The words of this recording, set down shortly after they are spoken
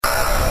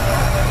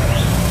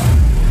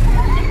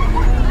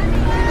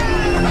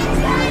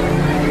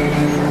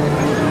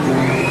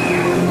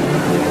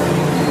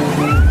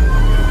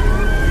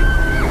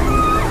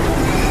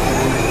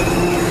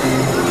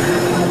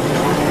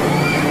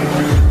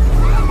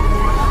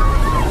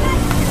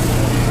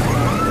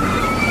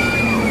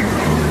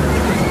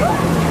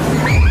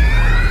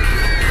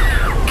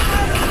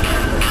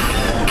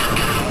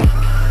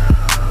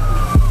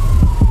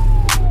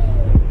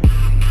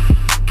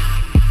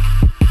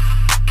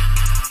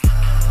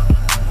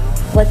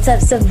What's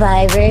up,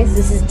 survivors?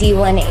 This is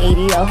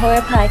D180, a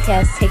horror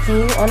podcast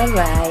taking you on a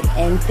ride.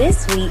 And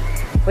this week,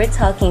 we're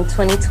talking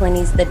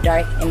 2020's The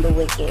Dark and the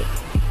Wicked.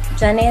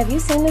 Johnny, have you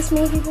seen this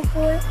movie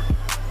before?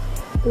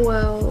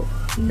 Well,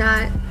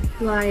 not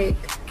like...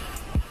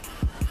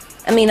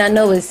 I mean, I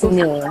know it's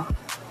new.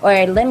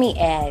 Or let me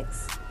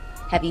ask,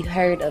 have you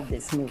heard of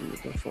this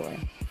movie before?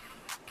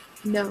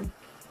 No.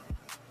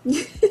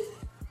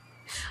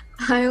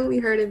 I only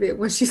heard of it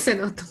when she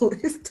sent out the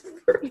list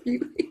for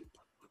viewing.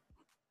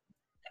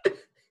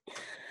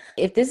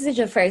 If this is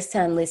your first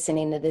time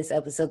listening to this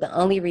episode, the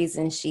only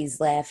reason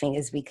she's laughing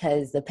is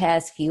because the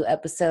past few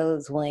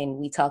episodes, when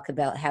we talk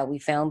about how we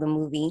found the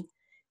movie,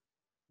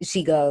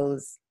 she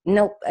goes,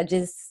 nope, I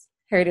just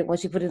heard it when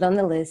she put it on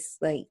the list.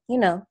 Like, you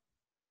know,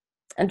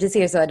 I'm just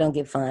here so I don't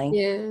get fined.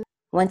 Yeah.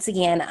 Once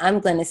again, I'm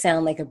going to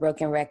sound like a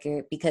broken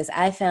record because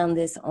I found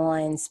this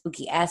on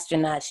Spooky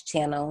Astronaut's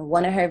channel,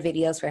 one of her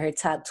videos for her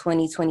top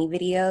 2020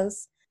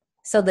 videos.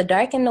 So The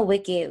Dark and the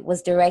Wicked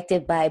was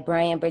directed by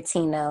Brian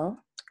Bertino,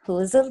 who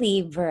is a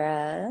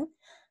Libra.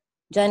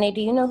 Johnny,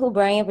 do you know who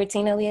Brian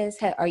Bertino is?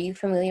 Are you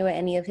familiar with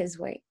any of his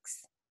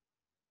works?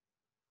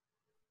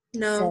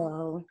 No.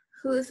 So,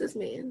 who is this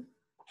man?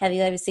 Have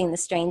you ever seen The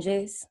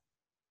Strangers?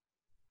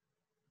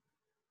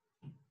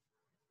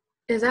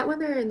 Is that when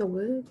they're in the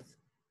woods?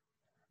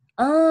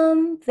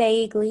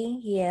 Vaguely,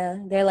 yeah.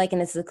 They're like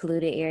in a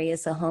secluded area.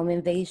 It's a home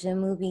invasion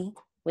movie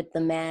with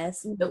the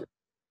mask. Nope.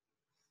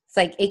 It's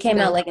like, it came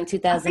out like in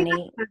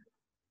 2008.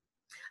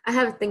 I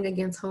have a thing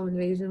against home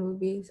invasion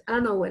movies. I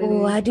don't know what it is.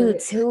 Oh, I do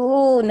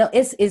too. No,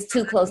 it's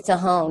too close to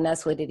home.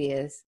 That's what it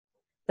is.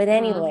 But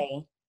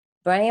anyway,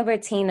 Brian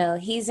Bertino,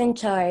 he's in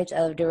charge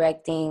of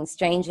directing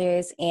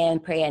Strangers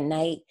and Pray at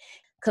Night.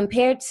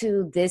 Compared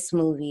to this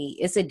movie,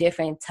 it's a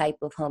different type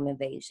of home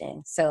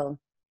invasion. So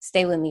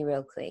stay with me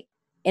real quick.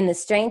 In The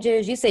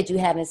Strangers, you said you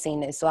haven't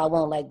seen it, so I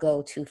won't like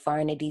go too far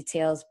into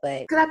details,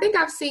 but because I think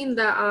I've seen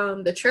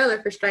the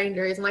trailer for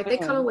Strangers, and like they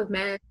come in with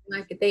masks, and,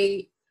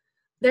 like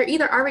they're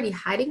either already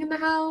hiding in the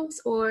house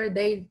or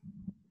they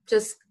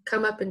just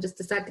come up and just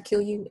decide to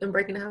kill you and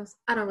break in the house.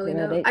 I don't really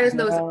know. I just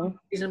know it's a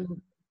confusion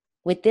movie.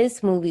 With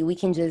this movie, we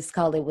can just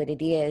call it what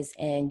it is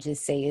and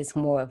just say it's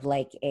more of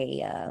like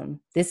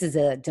this is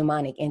a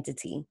demonic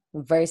entity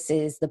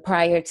versus the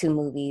prior two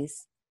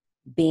movies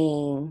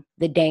being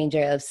the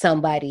danger of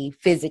somebody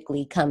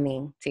physically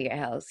coming to your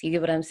house. You get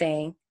what I'm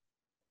saying?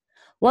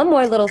 One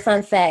more little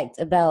fun fact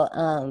about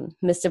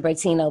Mr.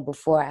 Bertino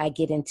before I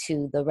get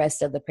into the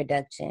rest of the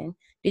production.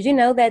 Did you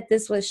know that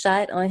this was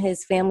shot on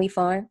his family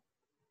farm?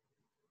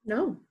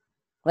 No.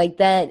 Like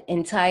that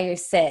entire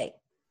set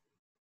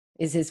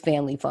is his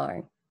family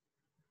farm.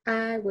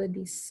 I would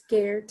be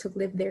scared to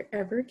live there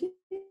ever again.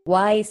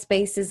 Why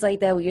spaces like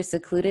that where you're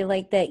secluded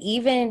like that?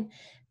 Even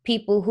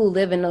people who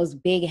live in those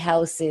big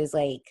houses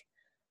like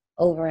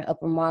over in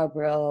Upper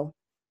Marlboro,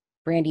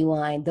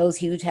 Brandywine, those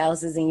huge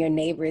houses and your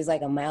neighbor is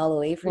like a mile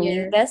away from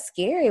you. That's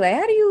scary. Like,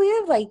 how do you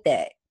live like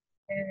that?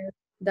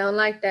 Don't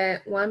like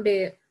that one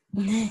bit.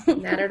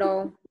 Not at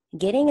all.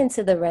 Getting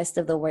into the rest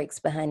of the works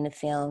behind the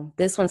film,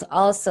 this one's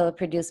also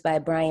produced by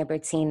Brian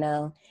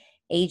Bertino,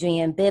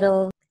 Adrian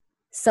Biddle,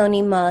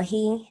 Soni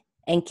Mahi,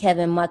 and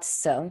Kevin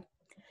Matsuo.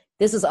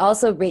 This was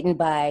also written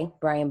by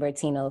Brian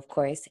Bertino, of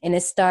course, and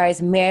it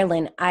stars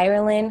Marilyn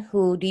Ireland,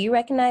 who, do you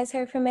recognize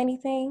her from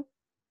anything?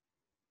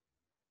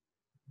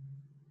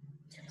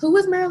 Who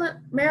was Marilyn?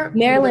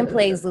 Marilyn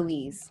plays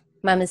Louise.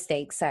 My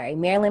mistake, sorry.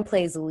 Marilyn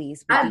plays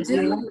Louise.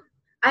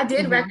 I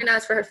did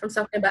recognize her from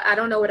something, but I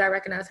don't know what I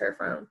recognize her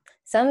from.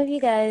 Some of you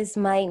guys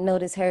might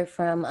notice her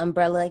from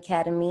Umbrella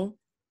Academy.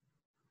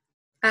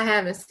 I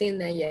haven't seen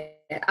that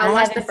yet. I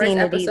watched the first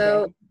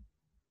episode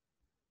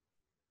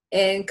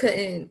and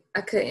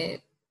I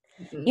couldn't.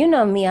 You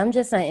know me, I'm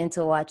just not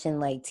into watching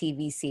like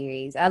TV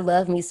series. I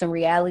love me some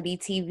reality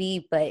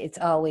TV, but it's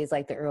always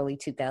like the early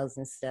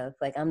 2000s stuff.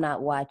 Like I'm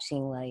not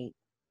watching like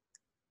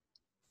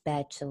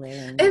Bachelor.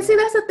 And see,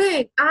 that's the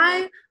thing.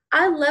 I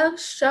love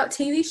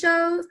TV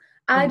shows.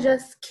 I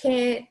just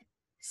can't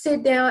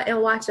sit down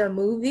and watch a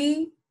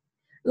movie.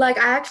 Like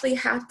I actually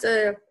have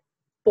to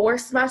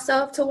force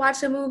myself to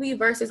watch a movie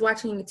versus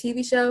watching a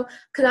TV show,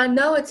 because I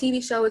know a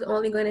TV show is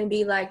only going to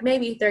be like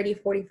maybe 30,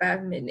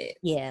 45 minutes.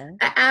 Yeah.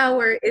 An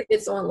hour if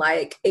it's on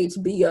like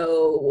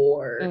HBO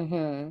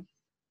or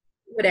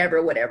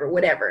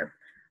whatever.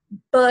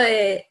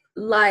 But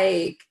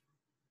like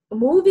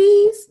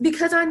movies,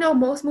 because I know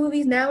most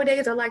movies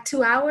nowadays are like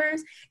 2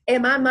 hours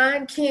and my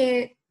mind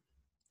can't.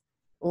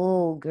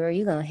 Oh, girl,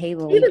 you're going to hate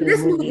when we do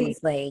this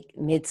movies like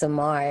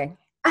Midsommar.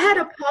 I had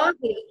to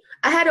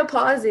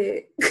pause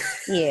it.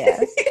 Yeah.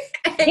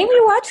 Didn't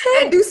you watch that?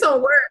 And do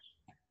some work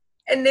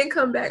and then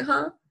come back,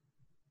 huh?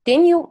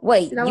 Didn't you?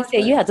 Wait, you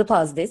said you had to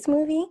pause this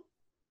movie?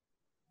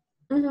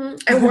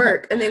 And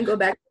work and then go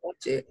back and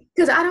watch it.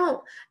 Because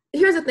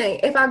here's the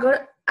thing. If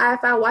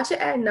I watch it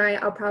at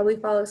night, I'll probably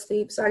fall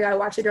asleep. So I got to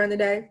watch it during the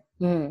day.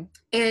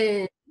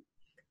 And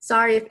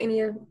sorry if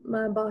any of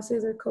my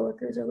bosses or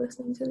coworkers are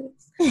listening to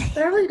this.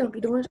 But I really don't be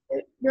doing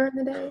shit during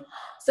the day.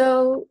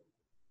 So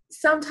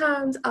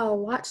sometimes I'll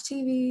watch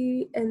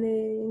TV and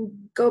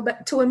then go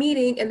back to a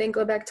meeting and then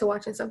go back to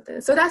watching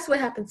something. So that's what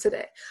happened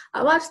today.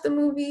 I watched the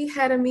movie,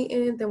 had a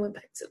meeting, then went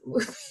back to the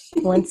movie.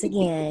 Once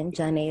again,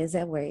 Janae is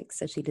at work,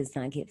 so she does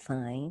not get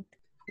fined.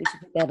 We should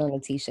put that on a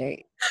t-shirt.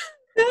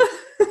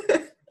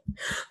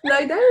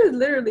 Like, that is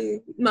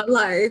literally my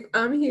life.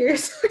 I'm here.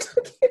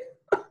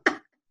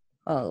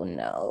 Oh,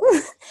 no.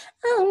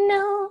 Oh,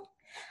 no.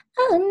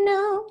 Oh,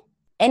 no.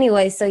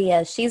 Anyway, so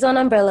yeah, she's on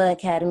Umbrella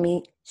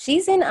Academy.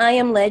 She's in I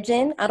Am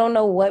Legend. I don't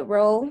know what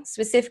role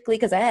specifically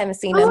because I haven't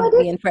seen that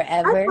movie in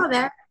forever. I saw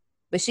that.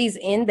 But she's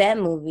in that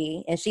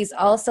movie, and she's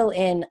also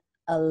in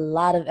a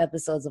lot of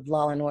episodes of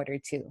Law and Order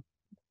too.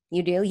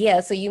 You do?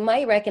 Yeah, so you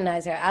might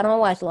recognize her. I don't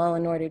watch Law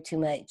and Order too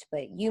much,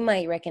 but you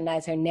might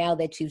recognize her now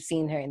that you've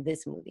seen her in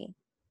this movie.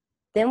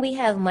 Then we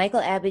have Michael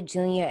Abbott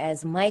Jr.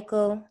 as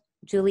Michael,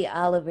 Julie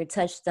Oliver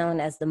Touchstone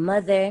as the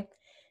mother,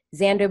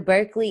 Xander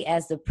Berkeley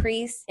as the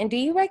priest. And do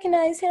you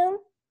recognize him?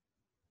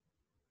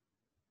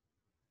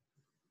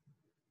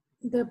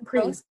 The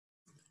priest.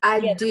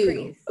 I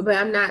do, but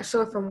I'm not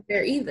sure from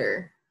where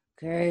either.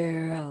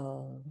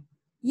 Girl.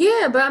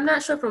 Yeah, but I'm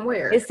not sure from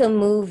where. It's a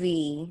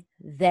movie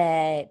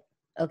that,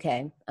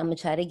 okay, I'm going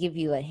to try to give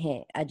you a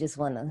hint. I just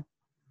want to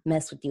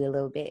mess with you a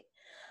little bit.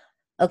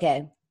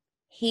 Okay,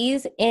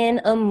 he's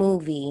in a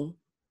movie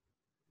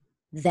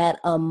that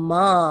a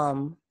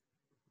mom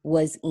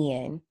was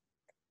in.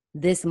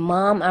 This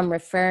mom I'm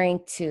referring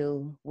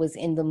to was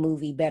in the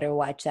movie Better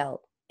Watch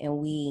Out, and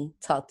we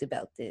talked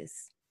about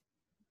this.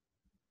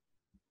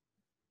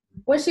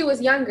 When she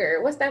was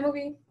younger. What's that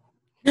movie?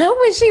 No,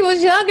 when she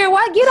was younger.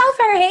 Why? Get off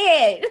her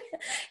head.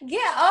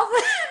 Get off.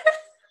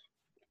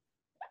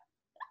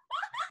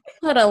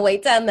 Hold on,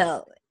 wait, time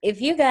out.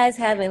 If you guys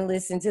haven't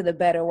listened to the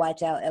Better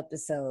Watch Out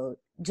episode,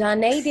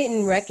 Janae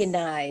didn't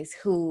recognize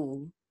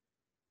who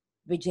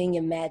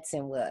Virginia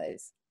Madsen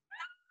was.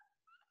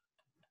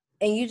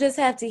 And you just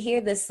have to hear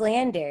the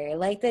slander,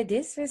 like the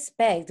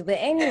disrespect. But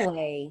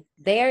anyway,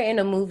 they're in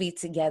a movie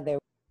together.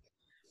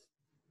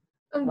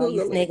 While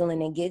you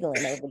sniggling and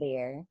giggling over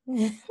there.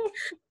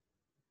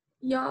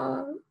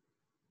 Y'all.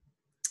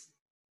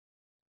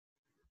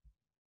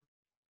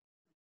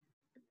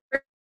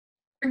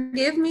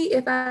 Forgive me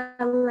if I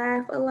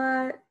laugh a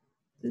lot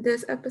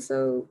this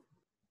episode.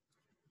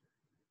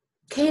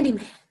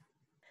 Candyman.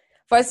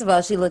 First of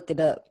all, she looked it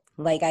up.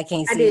 Like, I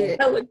can't see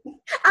it. I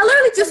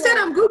literally just said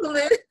I'm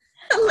Googling.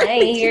 I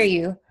ain't hear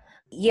you.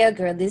 Yeah,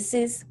 girl, this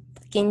is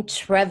fucking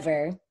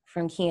Trevor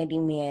from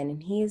Candyman,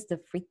 and he is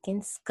the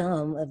freaking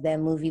scum of that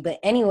movie. But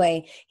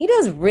anyway, he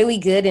does really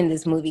good in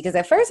this movie because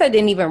at first I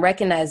didn't even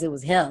recognize it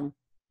was him.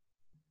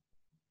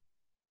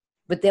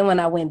 But then when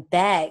I went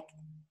back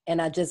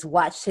and I just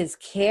watched his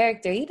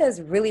character, he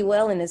does really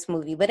well in this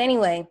movie. But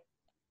anyway,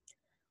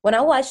 when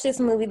I watched this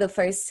movie the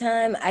first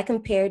time, I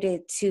compared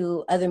it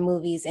to other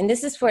movies. And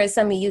this is for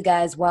some of you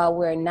guys while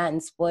we're not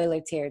in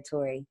spoiler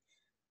territory.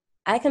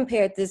 I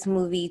compared this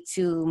movie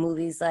to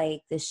movies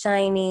like The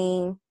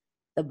Shining,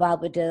 The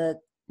Babadook,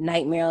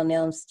 Nightmare on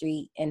Elm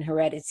Street, and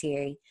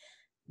Hereditary.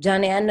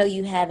 Johnny, I know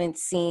you haven't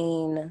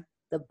seen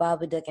The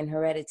Babadook and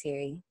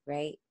Hereditary,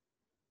 right?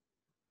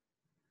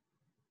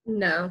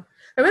 No.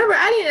 Remember,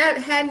 I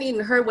hadn't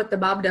even heard what The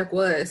Babadook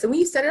was. So when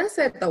you said it, I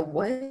said, the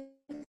what?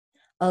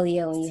 Oh,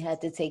 yeah, when you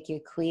had to take your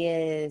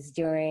quiz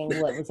during,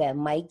 what was that,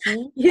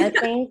 Mikey, yeah. I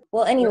think?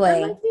 Well,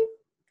 anyway,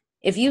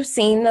 if you've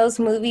seen those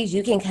movies,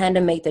 you can kind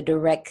of make the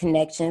direct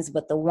connections,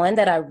 but the one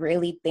that I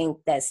really think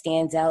that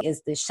stands out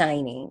is The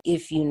Shining,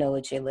 if you know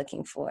what you're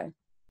looking for.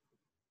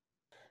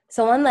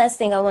 So one last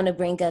thing I want to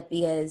bring up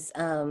is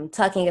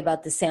talking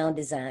about the sound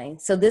design.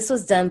 So this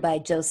was done by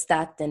Joe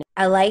Stockton.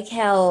 I like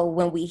how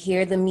when we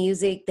hear the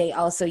music, they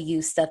also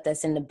use stuff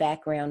that's in the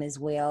background as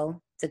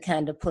well to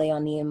kind of play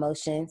on the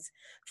emotions.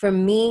 For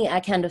me, I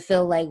kind of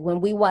feel like when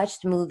we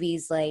watched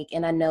movies like,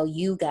 and I know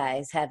you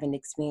guys haven't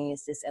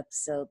experienced this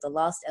episode, the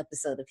Lost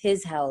episode of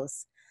His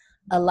House,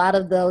 a lot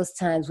of those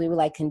times we were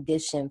like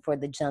conditioned for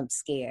the jump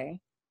scare.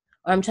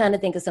 Or I'm trying to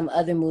think of some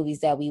other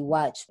movies that we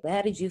watched. But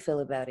how did you feel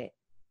about it?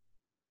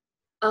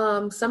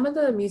 Some of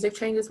the music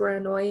changes were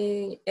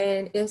annoying,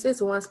 and it's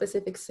this one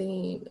specific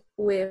scene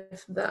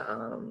with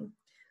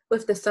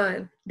the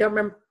son. Don't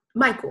remember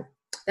Michael.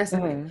 That's the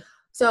name.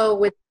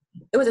 So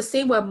it was a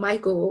scene with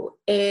Michael,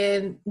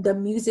 and the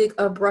music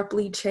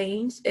abruptly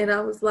changed, and I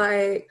was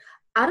like,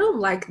 I don't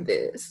like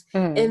this.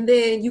 And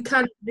then you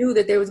kind of knew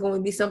that there was going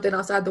to be something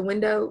outside the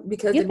window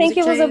because you think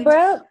it was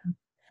abrupt.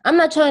 I'm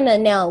not trying to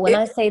now. When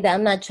I say that,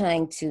 I'm not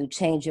trying to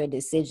change your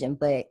decision,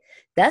 but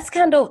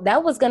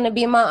that was going to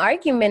be my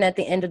argument at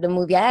the end of the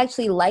movie. I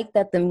actually liked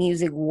that the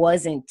music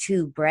wasn't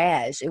too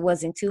brash. It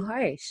wasn't too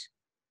harsh.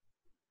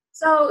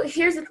 So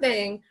here's the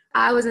thing.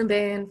 I was in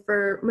band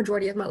for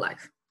majority of my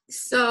life.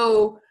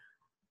 So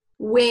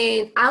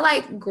when I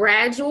like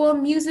gradual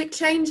music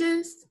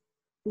changes,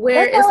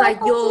 where it's like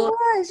you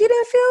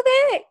didn't feel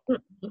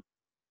that?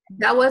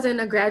 That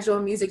wasn't a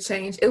gradual music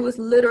change. It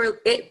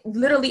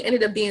literally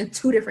ended up being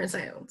two different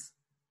sounds.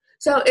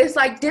 So it's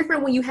like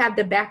different when you have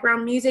the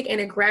background music and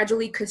it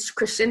gradually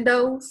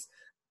crescendos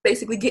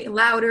basically getting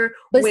louder.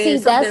 But when see,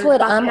 that's something's what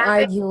about to I'm happen.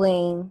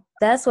 arguing.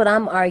 That's what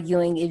I'm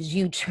arguing is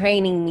you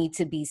training me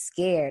to be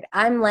scared.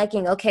 I'm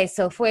liking, okay,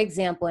 so for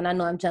example, and I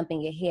know I'm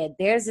jumping ahead,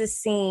 there's a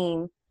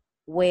scene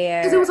Because it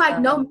where was like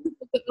no music,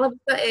 and all of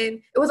a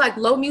sudden it was like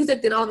low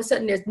music, then all of a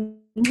sudden there's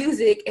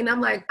music, and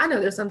I'm like, I know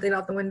there's something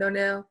out the window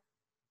now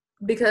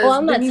well, because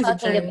I'm the not music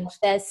talking about changed.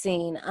 that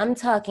scene. I'm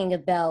talking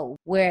about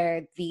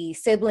where the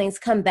siblings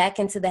come back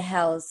into the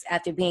house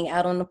after being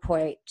out on the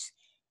porch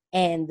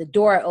and the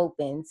door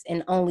opens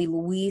and only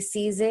Louise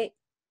sees it.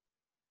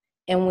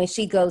 And when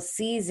she goes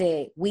sees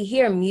it, we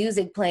hear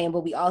music playing,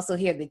 but we also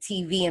hear the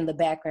TV in the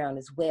background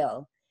as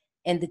well.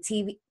 And the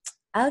TV,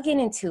 I'll get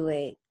into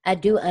it. I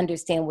do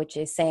understand what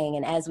you're saying.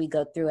 And as we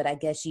go through it, I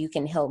guess you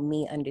can help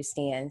me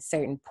understand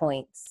certain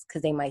points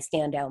because they might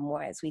stand out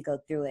more as we go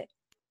through it.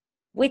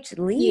 Which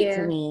leads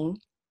Yeah. me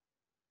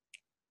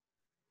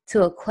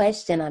to a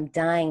question I'm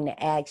dying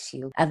to ask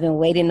you. I've been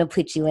waiting to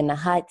put you in the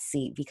hot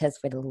seat because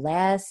for the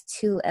last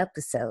 2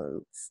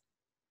 episodes,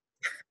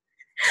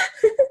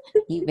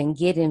 you've been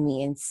getting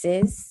me. And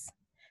sis,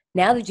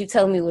 now that you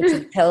told me what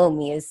you told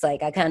me, it's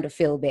like I kind of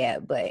feel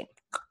bad, but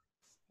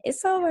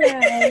it's all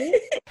right.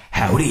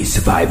 Howdy,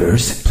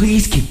 survivors.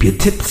 Please keep your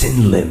tips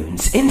and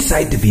limbs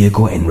inside the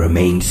vehicle and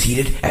remain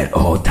seated at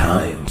all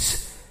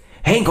times.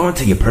 Hang on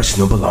to your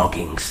personal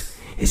belongings,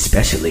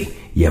 especially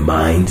your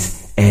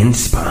minds and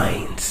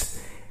spines.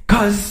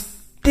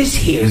 'Cause this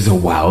here's a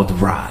wild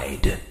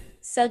ride.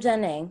 So,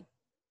 Janae,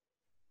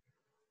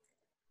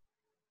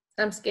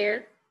 I'm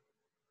scared.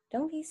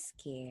 don't be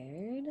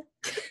scared.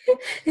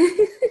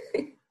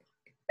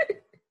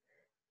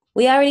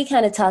 We already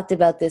kind of talked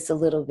about this a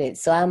little bit,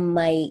 so I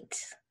might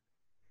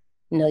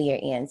know your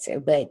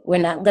answer, but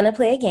we're not going to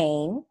play a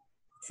game,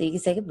 so you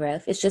can take a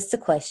breath. It's just a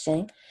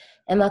question.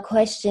 And my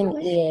question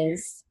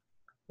is,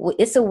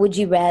 it's a would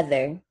you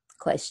rather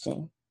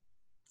question.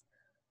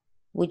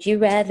 Would you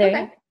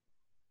rather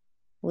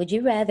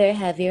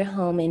have your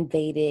home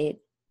invaded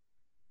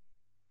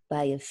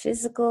by a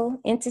physical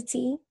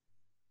entity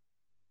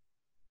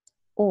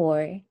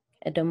or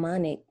a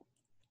demonic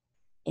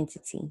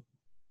entity?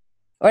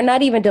 Or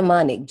not even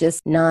demonic,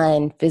 just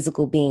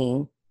non-physical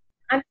being.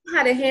 I know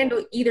how to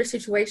handle either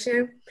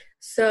situation,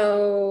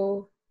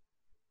 so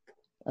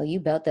Oh, you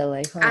about that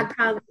life, huh? I'd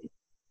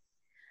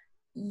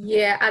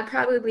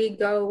probably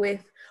go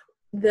with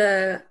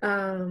the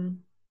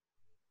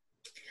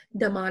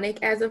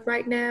demonic as of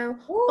right now.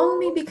 Ooh,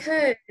 only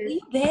because you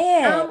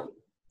bad.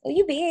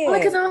 You bad. Only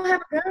because I don't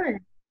have a gun.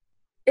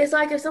 It's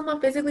like if someone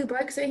physically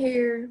breaks in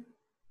here,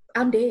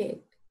 I'm dead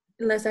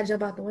unless I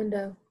jump out the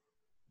window.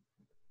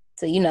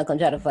 So you're not gonna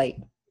try to fight?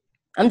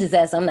 I'm just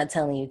asking. I'm not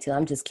telling you to.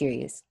 I'm just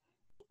curious.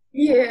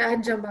 Yeah,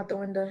 I'd jump out the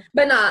window.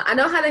 But nah,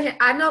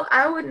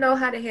 I would know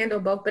how to handle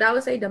both, but I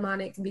would say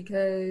demonic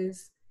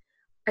because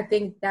I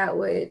think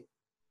it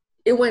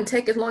wouldn't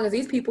take as long as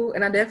these people,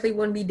 and I definitely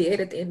wouldn't be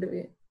dead at the end of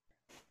it.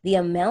 The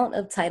amount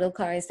of title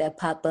cards that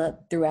pop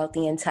up throughout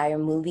the entire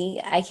movie,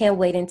 I can't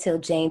wait until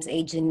James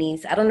A.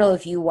 Janice. I don't know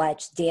if you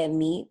watch Dead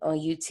Meat on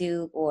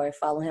YouTube or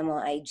follow him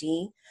on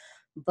IG,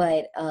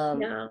 but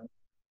No.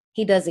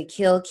 He does a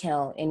kill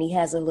count and he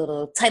has a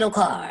little title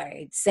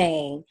card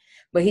saying,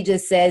 but he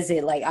just says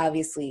it like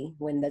obviously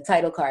when the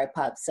title card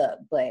pops up.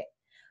 But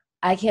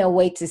I can't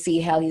wait to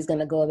see how he's going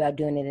to go about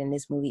doing it in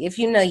this movie. If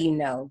you know, you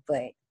know.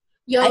 But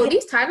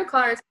these title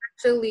cards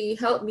actually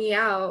help me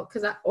out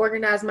because I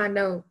organize my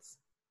notes.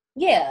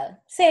 Yeah,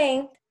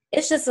 same.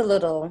 It's just a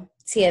little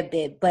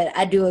tidbit, but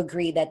I do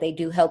agree that they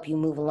do help you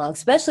move along,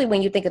 especially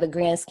when you think of the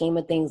grand scheme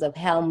of things of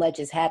how much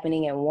is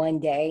happening in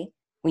one day.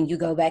 When you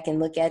go back and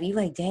look at it, you're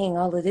like, dang,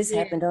 all of this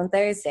happened on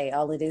Thursday.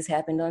 All of this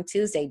happened on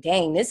Tuesday.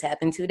 Dang, this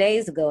happened 2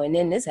 days ago. And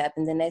then this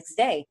happened the next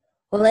day.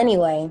 Well,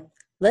 anyway,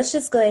 let's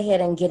just go ahead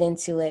and get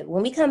into it.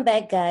 When we come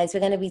back, guys,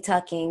 we're going to be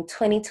talking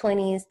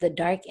 2020's The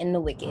Dark and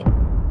the Wicked.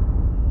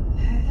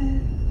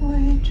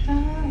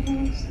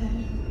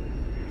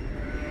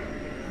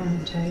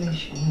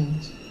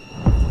 Temptations.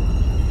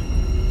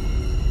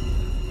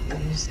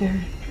 Is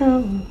there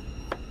trouble?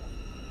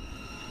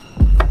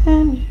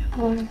 And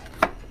you're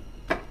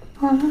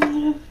what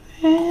a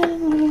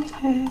friend we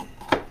had.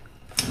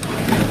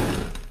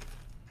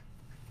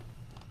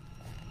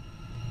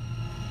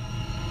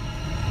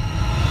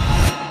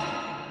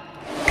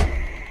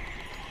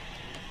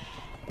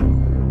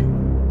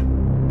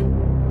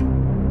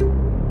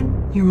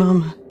 Your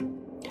mama,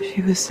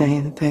 she was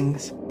saying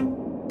things.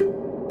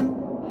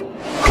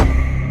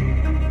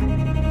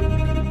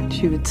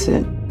 She would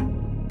sit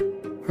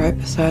right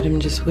beside him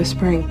just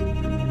whispering.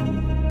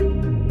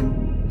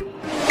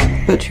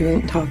 But you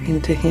weren't talking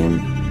to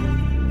him.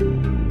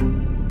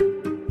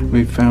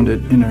 We found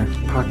it in her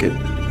pocket.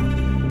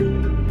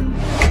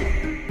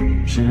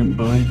 She didn't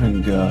believe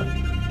in God.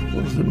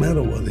 What does it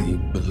matter whether you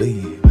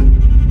believe?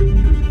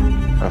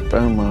 I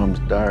found Mom's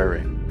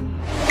diary.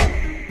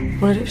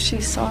 What if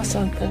she saw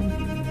something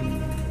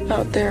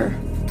out there?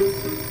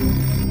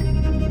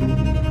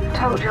 I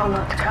told y'all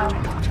not to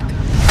come.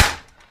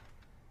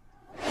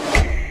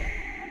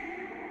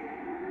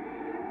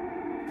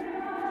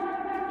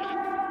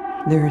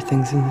 There are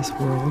things in this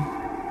world,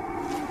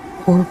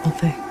 horrible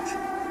things,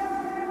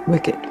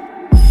 wicked,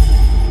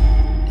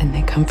 and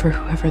they come for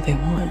whoever they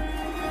want.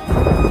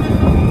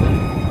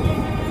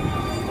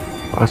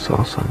 I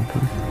saw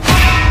something.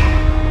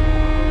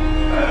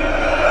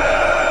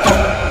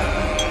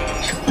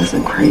 She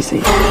wasn't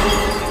crazy.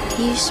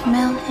 Do you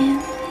smell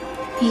him?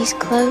 He's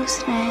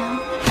close now.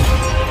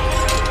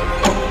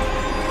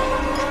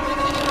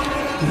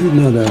 He's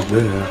not out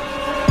there.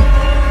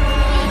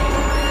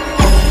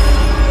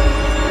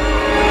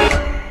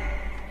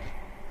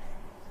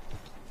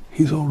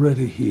 He's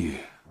already here.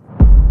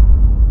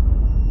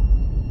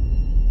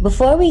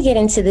 Before we get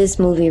into this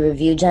movie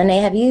review,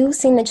 Janae, have you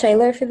seen the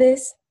trailer for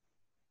this?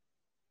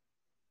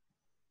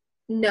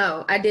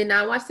 No, I did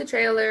not watch the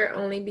trailer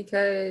only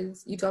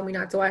because you told me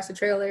not to watch the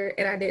trailer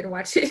and I didn't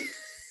watch it.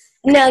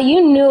 No,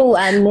 you knew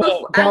I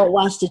meant don't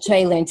watch the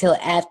trailer until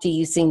after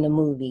you seen the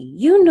movie.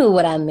 You knew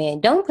what I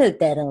meant. Don't put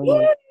that on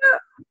me.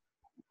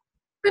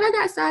 But I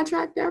got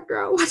sidetracked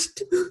after I watched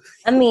the movie.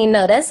 I mean,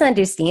 no, that's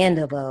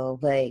understandable.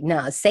 But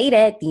no, say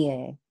that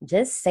then.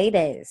 Just say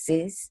that,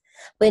 sis.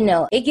 But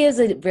no, it gives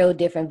a real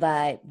different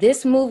vibe.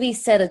 This movie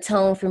set a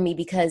tone for me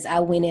because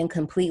I went in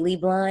completely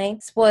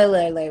blind.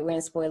 Spoiler alert, we're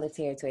in spoiler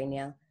territory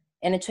now.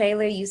 In the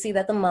trailer, you see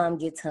that the mom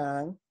gets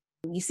hung.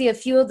 You see a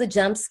few of the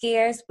jump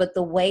scares, but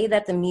the way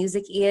that the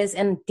music is,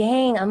 and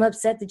dang, I'm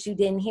upset that you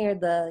didn't hear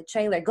the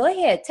trailer. Go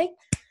ahead,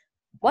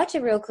 watch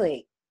it real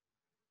quick.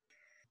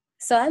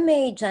 So I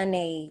made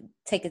Janae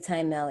take a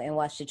time out and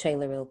watch the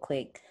trailer real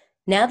quick.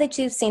 Now that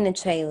you've seen the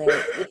trailer,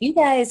 if you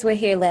guys were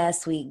here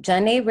last week,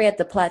 Janae read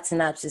the plot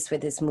synopsis for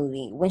this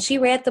movie. When she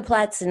read the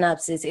plot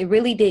synopsis, it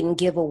really didn't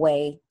give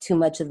away too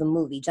much of the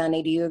movie.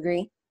 Janae, do you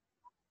agree?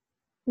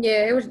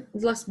 Yeah, it was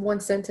just one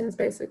sentence,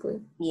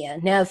 basically. Yeah.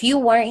 Now, if you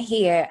weren't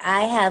here,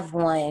 I have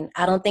one.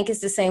 I don't think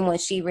it's the same one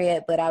she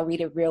read, but I'll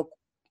read it really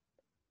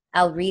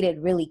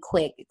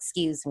quick,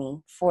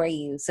 for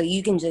you, so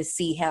you can just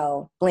see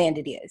how bland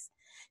it is.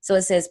 So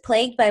it says,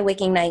 plagued by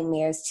waking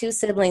nightmares, two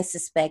siblings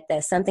suspect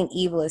that something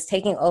evil is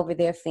taking over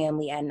their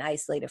family at an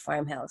isolated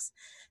farmhouse.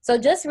 So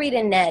just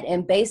reading that,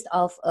 and based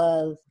off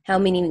of how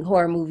many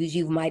horror movies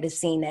you might have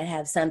seen that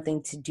have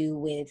something to do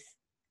with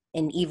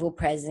an evil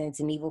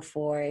presence, an evil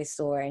force,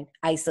 or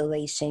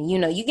isolation,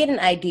 you get an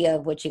idea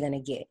of what you're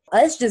going to get.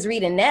 Us just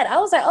reading that, I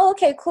was like, oh,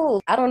 okay,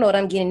 cool. I don't know what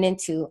I'm getting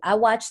into. I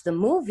watched the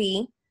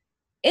movie.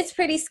 It's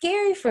pretty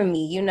scary for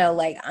me,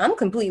 I'm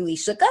completely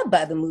shook up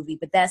by the movie,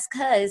 but that's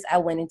because I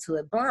went into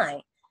it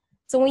blind.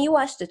 So when you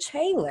watch the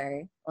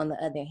trailer, on the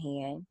other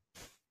hand,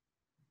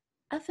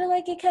 I feel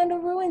like it kind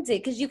of ruins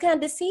it because you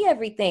kind of see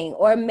everything.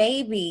 Or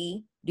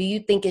maybe, do you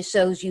think it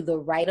shows you the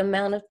right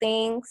amount of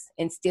things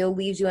and still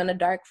leaves you in the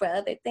dark for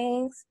other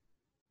things?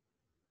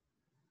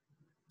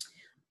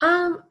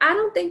 I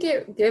don't think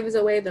it gives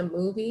away the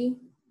movie.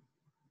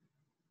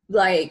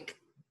 Like,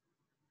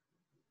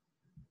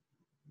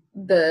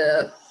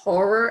 the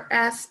horror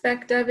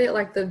aspect of it,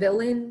 like the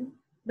villain,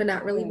 but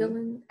not really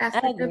villain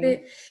aspect of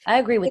it. I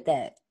agree with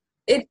that.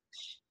 It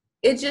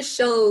just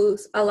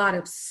shows a lot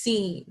of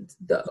scenes,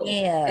 though.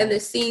 Yeah. And the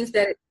scenes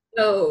that it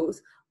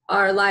shows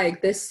are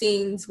like the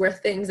scenes where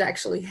things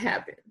actually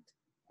happened.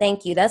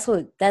 Thank you. That's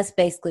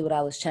basically what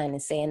I was trying to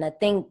say. And I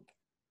think,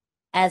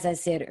 as I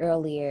said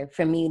earlier,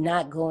 for me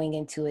not going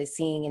into it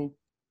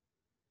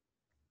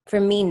for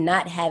me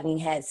not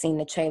having seen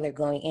the trailer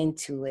going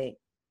into it,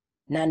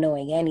 not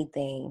knowing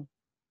anything,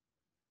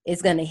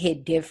 it's going to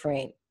hit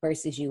different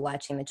versus you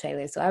watching the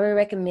trailer. So I would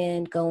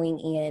recommend going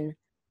in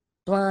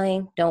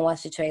blind. Don't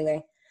watch the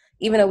trailer,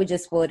 even though we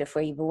just spoiled it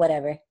for you, but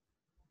whatever.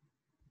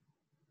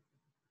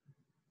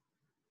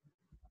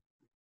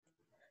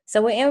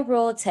 So we're in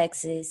rural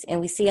Texas, and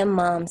we see a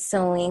mom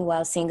sewing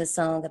while singing a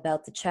song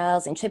about the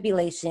trials and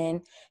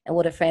tribulation and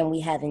what a friend we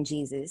have in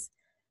Jesus.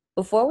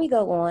 Before we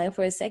go on,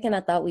 for a second,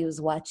 I thought we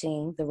was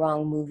watching the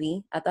wrong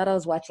movie. I thought I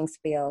was watching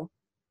Spell.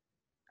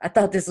 I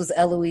thought this was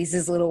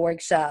Eloise's little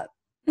workshop.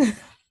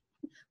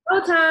 All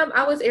the time,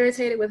 I was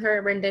irritated with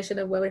her rendition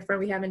of What a Friend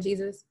We Have in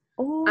Jesus.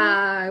 Ooh.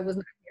 I was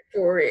not here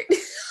for it.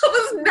 I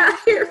was not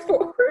here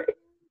for it.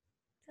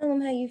 Tell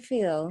them how you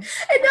feel.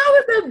 And that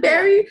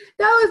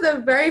was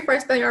the very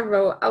first thing I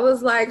wrote. I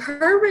was like,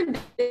 her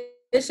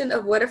rendition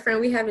of What a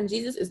Friend We Have in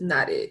Jesus is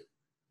not it.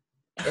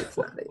 It's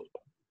not it.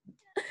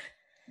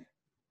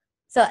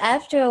 So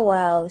after a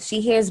while,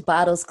 she hears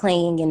bottles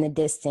clanging in the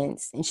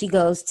distance, and she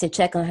goes to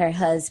check on her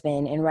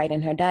husband and write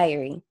in her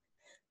diary.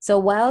 So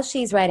while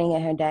she's writing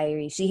in her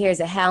diary, she hears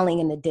a howling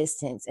in the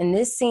distance. And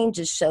this scene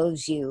just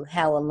shows you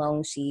how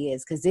alone she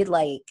is, because it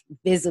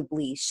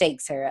visibly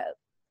shakes her up.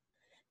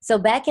 So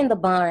back in the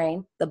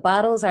barn, the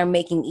bottles are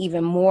making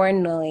even more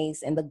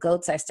noise, and the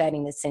goats are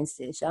starting to sense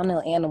this. Y'all know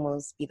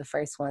animals be the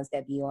first ones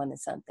that be on to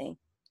something.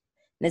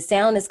 And the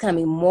sound is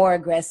coming more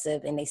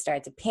aggressive, and they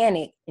start to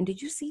panic. And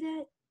did you see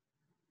that?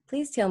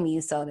 Please tell me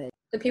you saw that.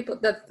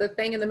 The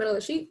thing in the middle of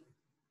the sheet?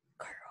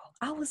 Girl,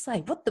 I was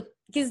like, what the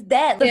is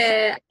that?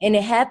 Yeah. And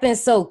it happened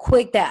so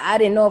quick that I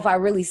didn't know if I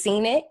really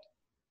seen it.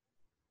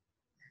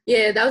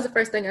 Yeah, that was the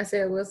first thing I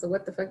said was, so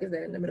what the fuck is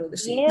that in the middle of the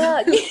sheet?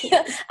 Yeah,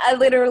 I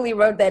literally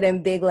wrote that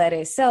in big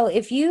letters. So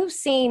if you've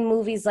seen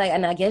movies like,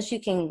 and I guess you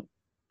can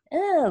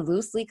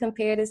loosely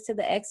compare this to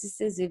The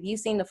Exorcist. If you've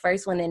seen the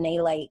first one and they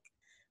like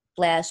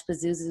flash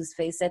Pazuzu's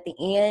face at the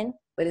end,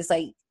 but it's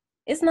like,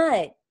 it's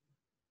not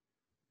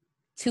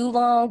too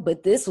long,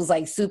 but this was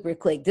like super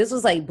quick. This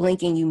was like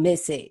blinking, you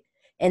miss it.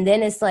 And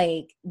then it's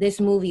like, this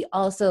movie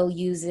also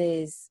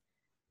does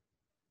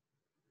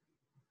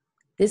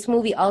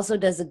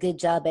a good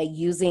job at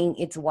using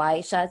its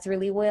wide shots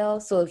really well.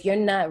 So if you're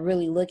not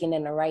really looking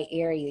in the right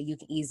area, you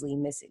can easily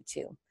miss it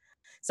too.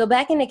 So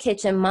back in the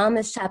kitchen, Mom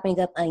is chopping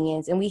up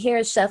onions and we hear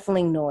a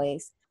shuffling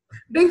noise.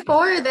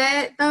 Before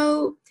that,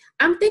 though,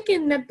 I'm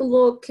thinking that the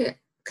little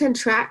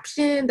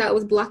contraption that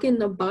was blocking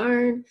the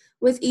barn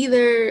was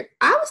either,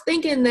 I was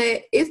thinking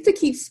that it's to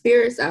keep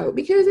spirits out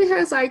because it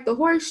has like the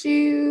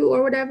horseshoe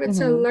or whatever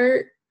to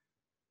alert.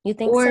 You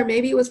think or so?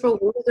 Maybe it was for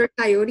wolves or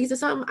coyotes or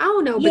something. I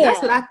don't know, but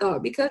that's what I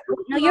thought because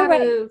no, you're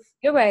right.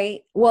 You're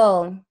right.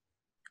 Well,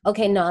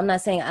 okay, no, I'm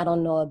not saying I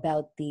don't know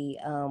about the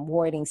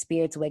warding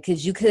spirits away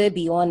because you could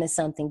be on to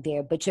something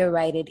there, but you're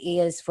right. It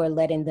is for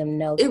letting them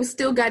know. It was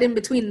still got in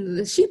between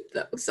the sheep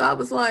though, so I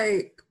was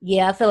like,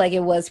 yeah, I feel like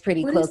it was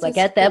pretty close. Like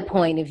at that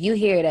point, if you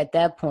hear it at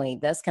that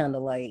point, that's kind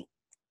of like,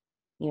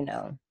 you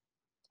know,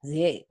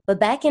 it. But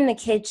back in the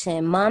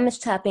kitchen, Mom is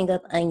chopping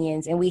up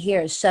onions and we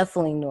hear a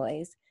shuffling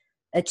noise.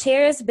 A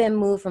chair has been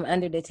moved from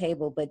under the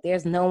table, but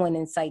there's no one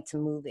in sight to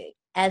move it.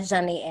 As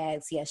Johnny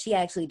asks, yeah, she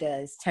actually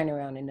does turn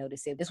around and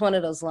notice it. It's one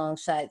of those long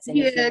shots. And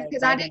yeah,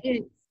 because I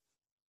didn't,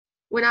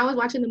 when I was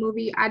watching the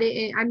movie, I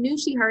knew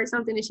she heard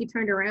something and she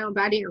turned around,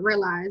 but I didn't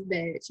realize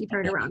that she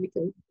turned around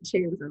because the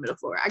chair was in the middle of the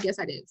floor. I guess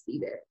I didn't see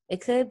that.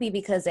 It could be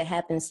because it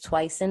happens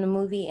twice in the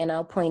movie, and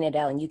I'll point it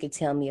out and you could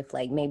tell me if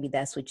like maybe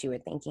that's what you were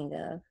thinking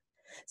of.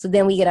 So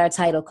then we get our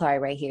title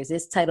card right here.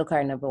 This title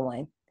card number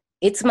 1.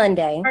 It's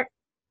Monday.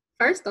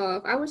 First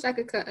off, I wish I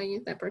could cut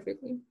onions that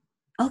perfectly.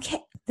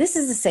 Okay, this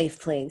is a safe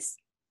place.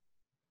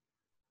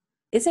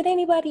 Is it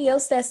anybody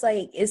else that's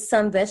like, is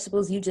some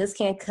vegetables you just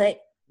can't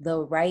cut the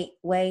right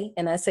way?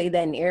 And I say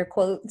that in air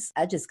quotes.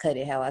 I just cut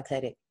it how I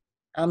cut it.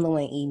 I'm the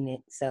one eating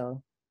it,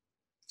 so.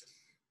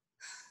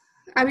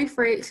 I be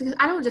afraid.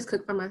 I don't just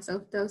cook for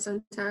myself, though.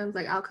 Sometimes,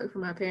 like, I'll cook for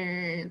my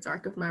parents or I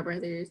cook for my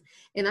brothers.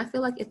 And I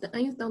feel like if the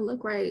onions don't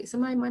look right,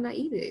 somebody might not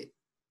eat it.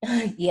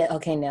 Yeah,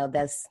 okay, now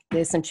there's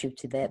some truth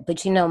to that.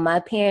 But you know, my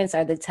parents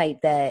are the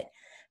type that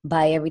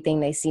buy everything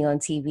they see on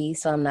TV.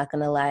 So I'm not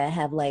gonna lie, I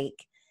have like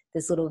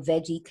this little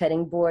veggie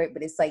cutting board,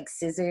 but it's like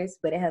scissors,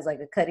 but it has like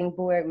a cutting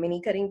board,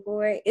 mini cutting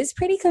board. It's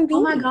pretty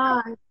convenient. Oh my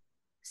God.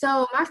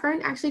 So my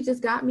friend actually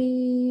just got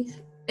me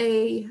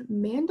a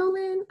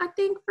mandolin, I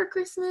think, for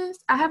Christmas.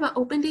 I haven't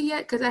opened it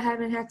yet because I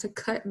haven't had to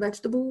cut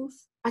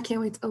vegetables. I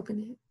can't wait to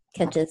open it.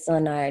 Catch us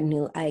on our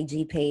new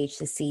IG page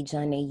to see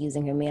Johnny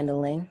using her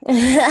mandolin.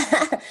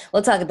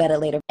 We'll talk about it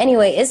later.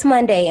 Anyway, it's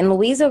Monday, and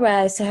Louise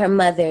arrives to her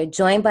mother,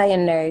 joined by a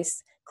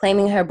nurse,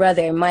 claiming her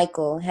brother,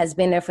 Michael, has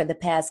been there for the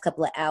past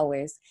couple of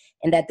hours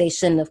and that they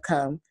shouldn't have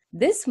come.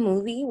 This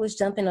movie was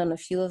jumping on a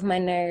few of my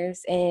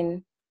nerves,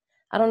 and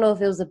I don't know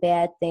if it was a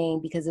bad thing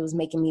because it was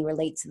making me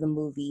relate to the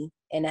movie.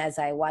 And as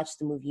I watched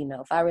the movie, you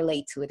know, if I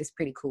relate to it, it's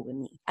pretty cool with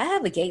me. I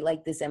have a gate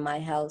like this in my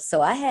house.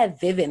 So I have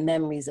vivid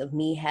memories of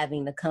me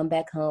having to come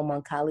back home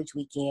on college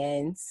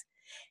weekends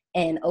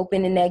and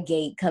opening that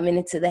gate, coming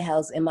into the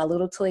house in my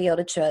little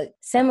Toyota truck,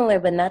 similar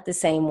but not the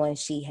same one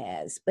she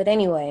has. But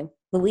anyway,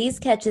 Louise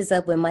catches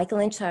up with Michael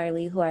and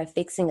Charlie, who are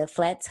fixing a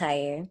flat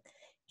tire.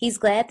 He's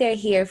glad they're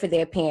here for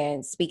their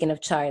parents, speaking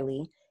of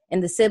Charlie.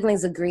 And the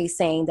siblings agree,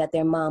 saying that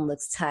their mom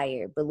looks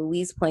tired, but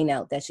Louise points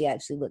out that she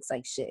actually looks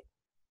like shit.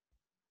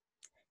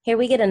 Here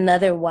we get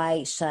another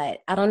wide shot.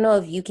 I don't know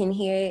if you can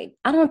hear it.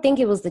 I don't think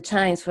it was the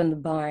chimes from the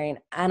barn.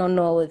 I don't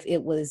know if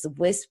it was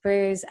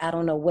whispers. I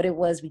don't know what it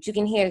was, but you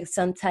can hear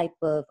some type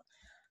of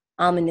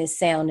ominous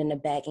sound in the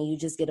back, and you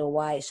just get a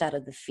wide shot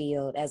of the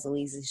field as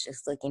Louise is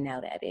just looking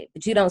out at it.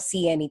 But you don't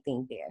see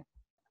anything there.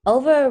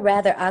 Over a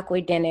rather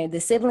awkward dinner, the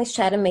siblings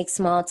try to make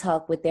small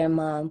talk with their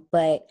mom,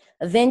 but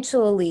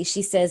eventually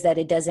she says that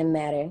it doesn't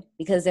matter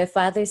because their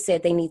father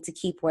said they need to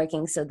keep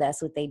working, so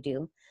that's what they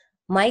do.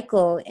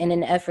 Michael, in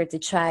an effort to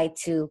try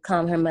to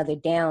calm her mother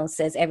down,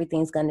 says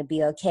everything's going to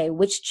be okay,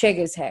 which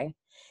triggers her.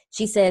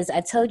 She says, I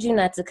told you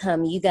not to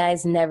come. You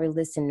guys never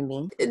listen to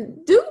me.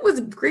 Dude was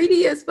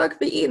greedy as fuck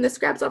for eating the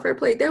scraps off her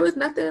plate. There was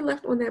nothing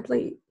left on that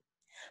plate.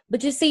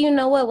 But you see, you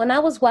know what? When I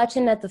was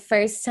watching that the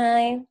first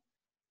time,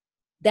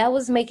 that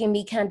was making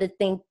me kind of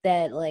think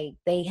that, like,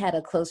 they had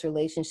a close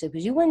relationship.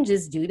 Because you wouldn't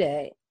just do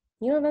that.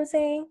 You know what I'm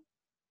saying?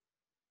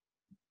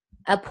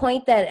 I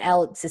point that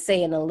out to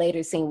say in a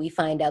later scene, we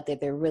find out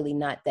that they're really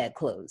not that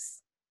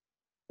close.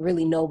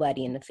 Really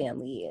nobody in the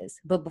family is.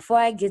 But before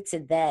I get to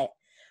that,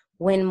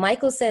 when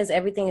Michael says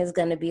everything is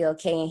going to be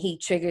okay and he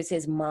triggers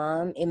his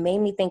mom, it made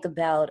me think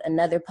about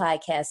another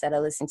podcast that I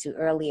listened to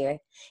earlier.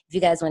 If you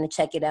guys want to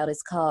check it out,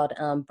 it's called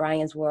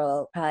Brian's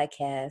World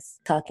Podcast,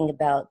 talking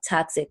about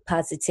toxic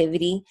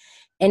positivity.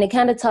 And it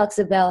kind of talks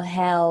about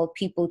how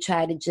people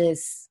try to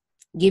just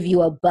give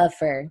you a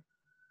buffer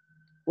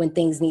when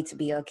things need to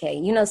be okay.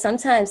 You know,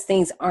 sometimes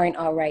things aren't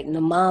all right, and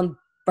the mom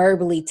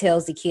verbally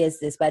tells the kids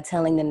this by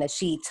telling them that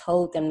she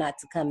told them not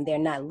to come. They're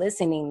not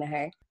listening to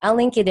her. I'll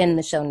link it in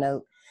the show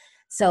note.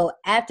 So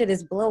after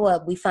this blow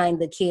up, we find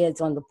the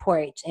kids on the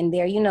porch and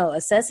they're, you know,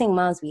 assessing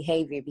mom's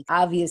behavior because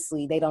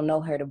obviously they don't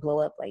know her to blow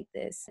up like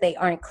this. They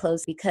aren't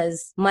close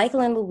because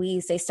Michael and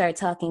Louise, they start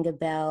talking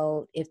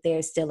about if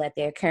they're still at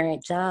their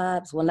current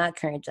jobs. Well, not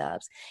current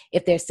jobs.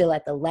 If they're still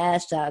at the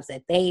last jobs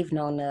that they've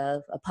known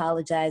of,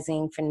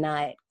 apologizing for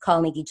not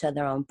calling each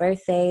other on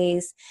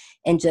birthdays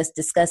and just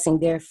discussing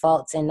their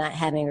faults and not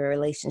having a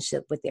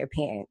relationship with their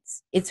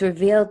parents. It's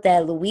revealed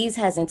that Louise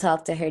hasn't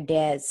talked to her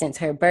dad since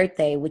her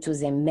birthday, which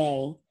was in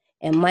May.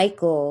 And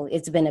Michael,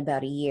 it's been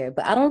about a year,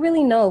 but I don't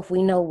really know if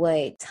we know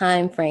what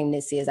time frame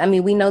this is. I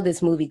mean, we know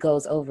this movie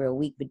goes over a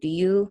week, but did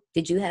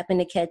you happen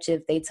to catch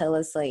if they tell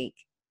us like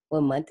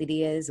what month it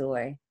is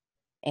or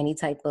any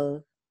type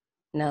of?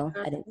 No,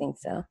 I didn't think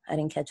so. I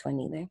didn't catch one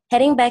either.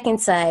 Heading back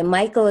inside,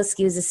 Michael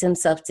excuses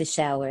himself to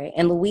shower,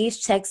 and Louise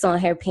checks on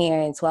her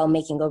parents while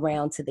making a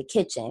round to the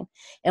kitchen.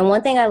 And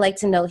one thing I like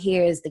to note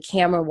here is the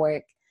camera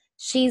work.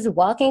 She's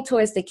walking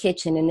towards the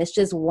kitchen, and it's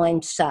just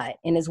one shot,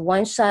 and it's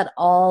one shot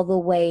all the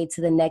way to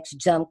the next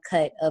jump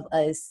cut of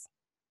us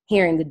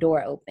hearing the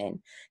door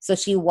open. So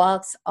she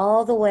walks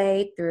all the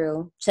way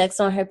through, checks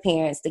on her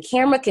parents. The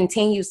camera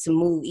continues to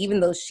move,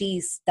 even though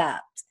she's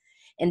stopped.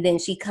 And then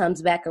she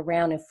comes back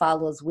around and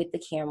follows with the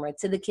camera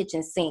to the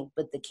kitchen sink,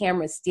 but the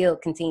camera still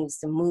continues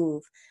to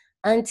move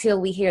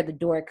until we hear the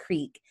door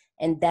creak.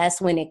 And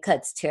that's when it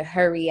cuts to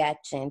her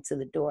reaction to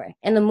the door.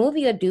 And the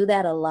movie will do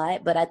that a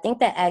lot, but I think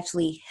that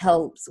actually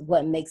helps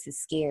what makes it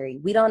scary.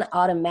 We don't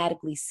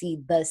automatically see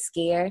the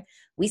scare.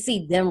 We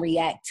see them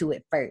react to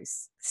it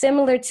first.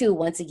 Similar to,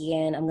 once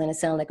again, I'm going to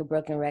sound like a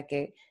broken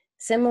record,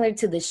 similar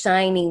to The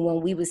Shining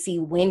when we would see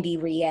Wendy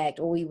react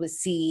or we would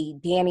see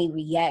Danny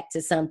react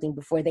to something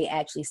before they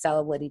actually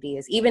saw what it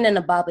is. Even in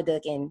the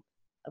Babadook, and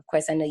of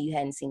course I know you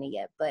hadn't seen it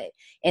yet, but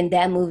in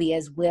that movie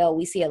as well,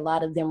 we see a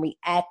lot of them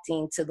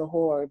reacting to the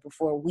horror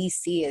before we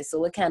see it.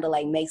 So it kind of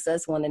like makes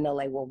us want to know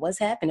like, well, what's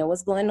happening?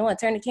 What's going on?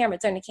 Turn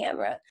the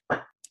camera.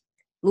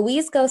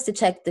 Louise goes to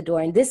check the door,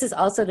 and this is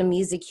also the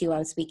music cue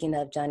I'm speaking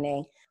of,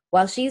 Janae.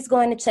 While she's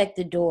going to check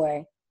the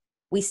door,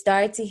 we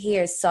start to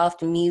hear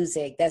soft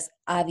music. That's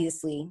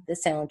obviously the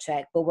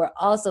soundtrack, but we're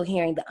also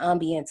hearing the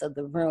ambience of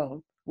the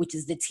room, which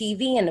is the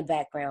TV in the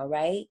background,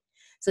 right?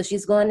 So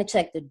she's going to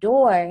check the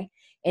door.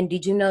 And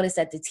did you notice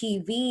that the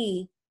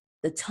TV,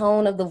 the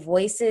tone of the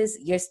voices,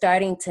 you're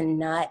starting to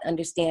not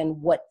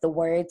understand what the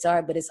words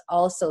are, but it's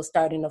also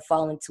starting to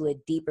fall into a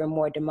deeper,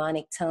 more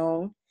demonic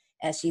tone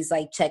as she's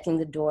like checking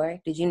the door.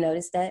 Did you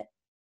notice that?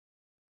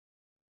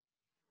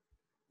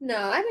 No,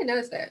 I didn't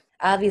notice that.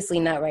 Obviously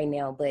not right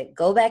now, but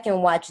go back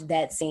and watch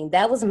that scene.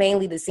 That was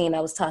mainly the scene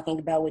I was talking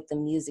about with the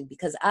music,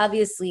 because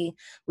obviously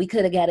we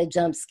could have got a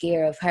jump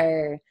scare of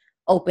her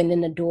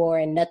opening the door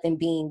and nothing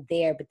being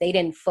there, but they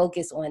didn't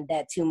focus on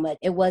that too much.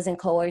 It wasn't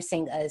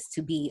coercing us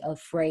to be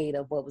afraid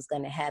of what was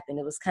going to happen.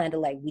 It was kind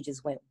of like we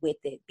just went with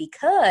it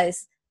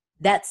because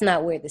that's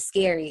not where the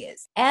scare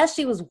is. As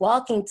she was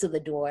walking to the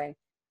door,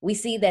 we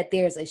see that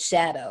there's a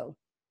shadow.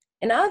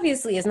 And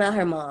obviously it's not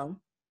her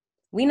mom.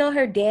 We know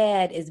her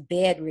dad is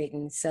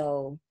bedridden,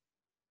 so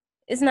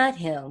it's not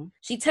him.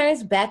 She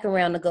turns back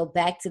around to go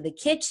back to the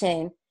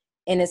kitchen,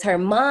 and it's her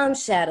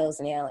mom's shadows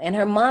now. And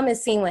her mom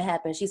has seen what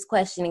happened. She's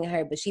questioning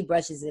her, but she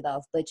brushes it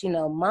off. But, you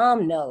know,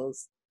 mom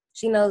knows.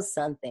 She knows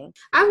something.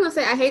 I was going to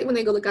say, I hate when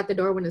they go look out the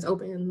door when it's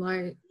open.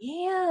 Like,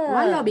 yeah.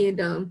 Why y'all being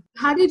dumb?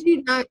 How did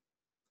you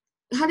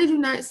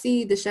not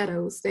see the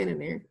shadows standing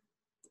there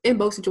in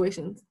both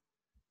situations?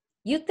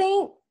 You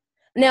think?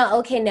 Now,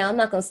 okay, now I'm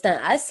not going to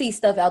stunt. I see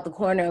stuff out the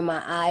corner of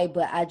my eye,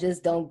 but I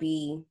just don't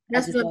be,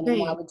 That's I just don't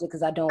acknowledge it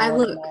because I don't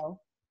want to know.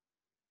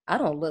 I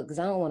don't look because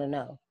I don't want to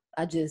know.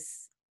 I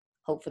just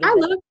hope for the best.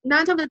 Look.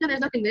 9 times out of 10,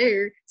 there's nothing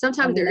there.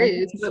 Sometimes there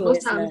is, but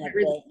most times there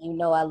isn't. You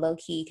know, I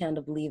low-key kind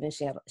of believe in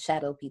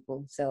shadow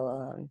people.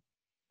 So,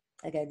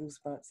 I got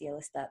goosebumps. Yeah,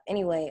 let's stop.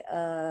 Anyway,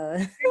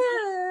 shadow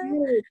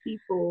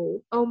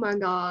people. Oh my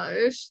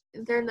gosh.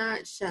 They're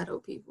not shadow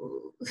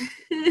people.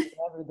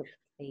 Whatever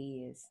the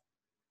is.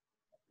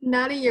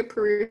 Not in your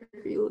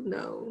peripheral,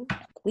 no.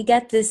 We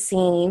got this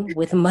scene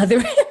with Mother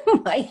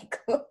and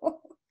Michael.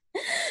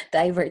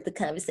 Divert the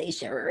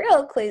conversation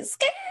real quick.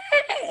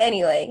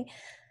 Anyway,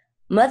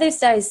 Mother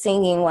starts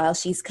singing while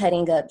she's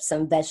cutting up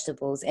some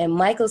vegetables, and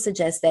Michael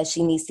suggests that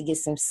she needs to get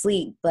some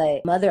sleep,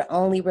 but Mother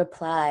only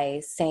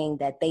replies saying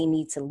that they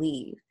need to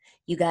leave.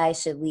 You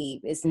guys should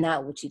leave. It's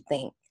not what you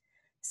think.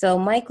 So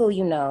Michael,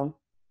 you know,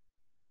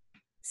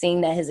 seeing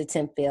that his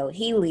attempt failed,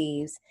 he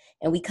leaves,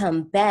 and we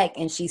come back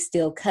and she's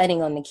still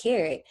cutting on the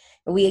carrot.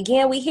 And we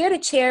hear the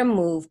chair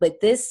move, but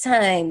this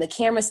time the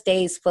camera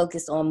stays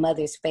focused on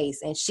Mother's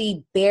face, and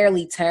she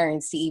barely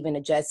turns to even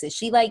address it.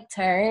 She like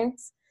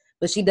turns,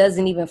 but she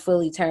doesn't even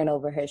fully turn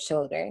over her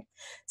shoulder.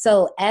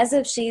 So as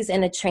if she's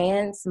in a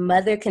trance,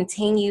 Mother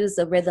continues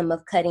the rhythm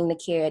of cutting the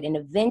carrot, and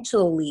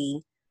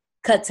eventually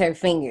cuts her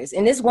fingers.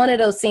 And it's one of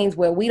those scenes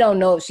where we don't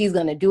know if she's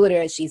going to do it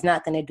or if she's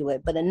not going to do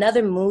it. But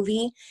another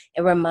movie,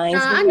 it reminds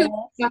me I knew of,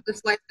 she about to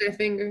slice their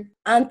finger.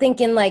 I'm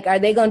thinking like, are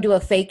they going to do a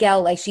fake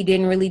out like she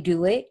didn't really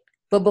do it?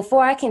 But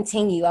before I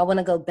continue, I want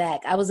to go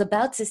back. I was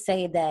about to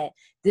say that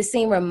this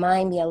scene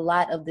reminded me a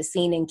lot of the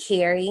scene in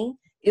Carrie.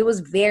 It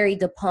was very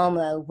De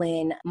Palma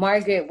when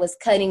Margaret was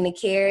cutting the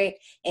carrot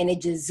and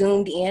it just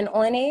zoomed in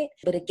on it.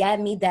 But it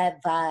got me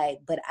that vibe,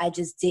 but I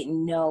just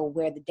didn't know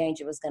where the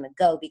danger was going to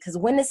go. Because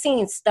when the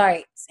scene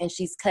starts and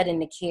she's cutting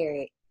the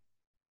carrot,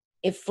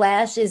 it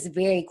flashes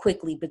very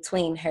quickly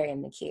between her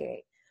and the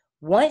carrot.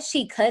 Once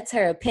she cuts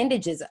her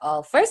appendages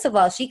off, first of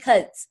all, she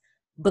cuts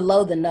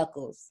below the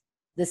knuckles,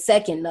 the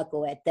second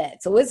knuckle at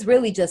that. So it's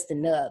really just a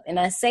nub. And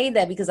I say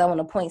that because I want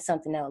to point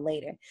something out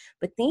later.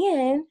 But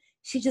then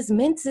she just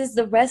minces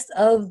the rest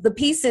of the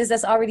pieces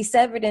that's already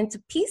severed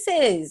into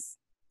pieces.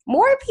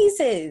 More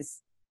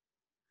pieces.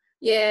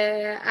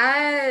 Yeah,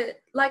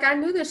 I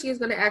knew that she was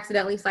going to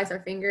accidentally slice her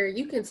finger.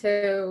 You can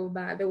tell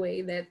by the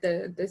way that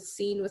the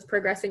scene was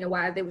progressing and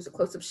why there was a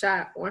close-up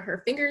shot on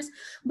her fingers.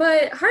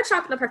 But her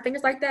chopping up her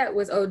fingers like that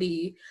was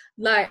OD.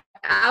 Like,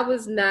 I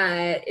was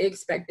not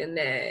expecting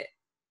that.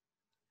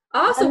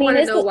 I also want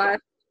to know why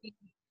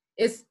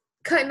it's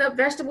cutting up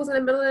vegetables in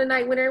the middle of the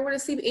night when everyone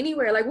is asleep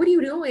anywhere. Like, what are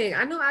you doing?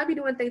 I know I'd be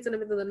doing things in the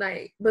middle of the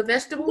night, but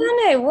vegetables?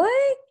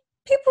 What?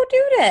 People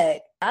do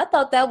that. I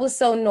thought that was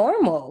so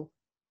normal.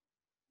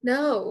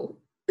 No.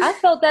 I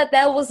felt that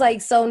was like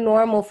so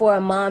normal for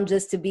a mom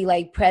just to be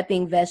like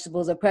prepping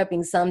vegetables or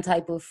prepping some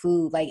type of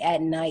food like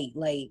at night,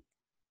 like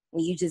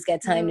when you just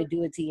got time to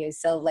do it to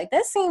yourself. Like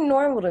that seemed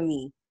normal to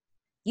me.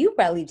 You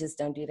probably just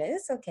don't do that.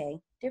 It's okay.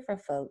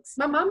 Different folks.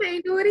 My mama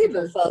ain't do it either.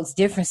 Different folks,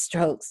 different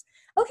strokes.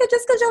 Okay,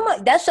 just because your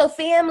mom, that's your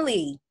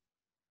family.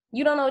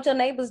 You don't know what your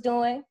neighbor's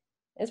doing.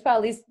 It's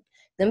probably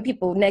them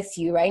people next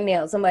to you right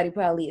now. Somebody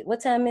probably,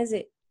 what time is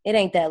it? It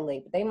ain't that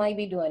late, but they might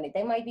be doing it.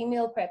 They might be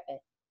meal prepping.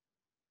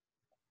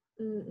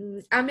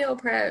 I meal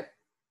prep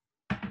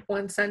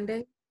on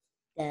Sunday.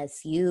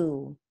 That's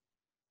you.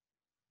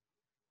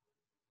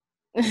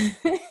 Meal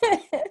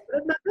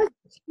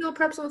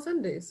preps on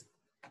Sundays.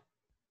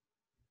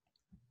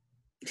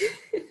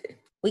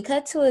 We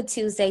cut to a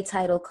Tuesday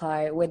title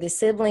card where the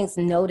siblings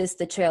notice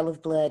the trail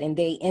of blood and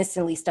they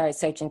instantly start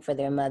searching for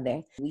their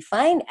mother. We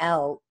find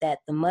out that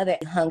the mother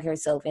hung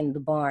herself in the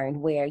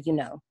barn where,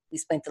 we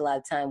spent a lot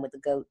of time with the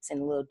goats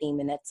and the little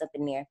demon that's up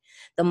in there.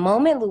 The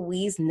moment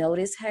Louise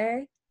noticed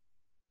her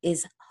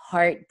is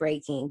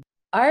heartbreaking.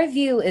 Our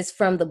view is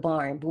from the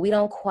barn, but we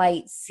don't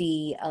quite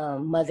see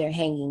mother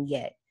hanging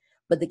yet.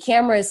 But the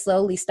camera is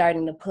slowly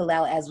starting to pull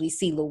out as we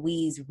see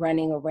Louise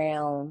running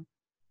around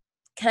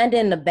kind of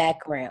in the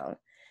background.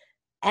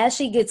 As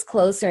she gets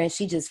closer and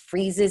she just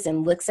freezes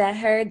and looks at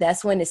her,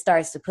 that's when it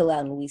starts to pull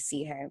out and we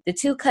see her. The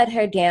two cut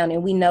her down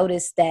and we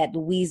notice that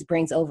Louise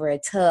brings over a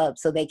tub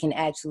so they can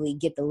actually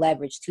get the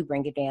leverage to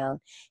bring it down.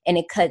 And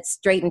it cuts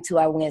straight into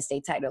our Wednesday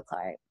title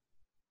card.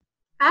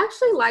 I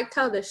actually liked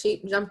how the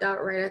sheep jumped out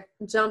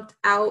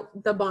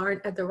the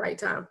barn at the right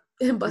time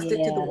and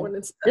busted through the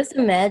warning stuff. Just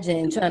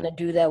imagine trying to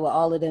do that with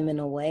all of them in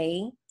a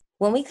way.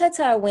 When we cut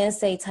to our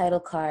Wednesday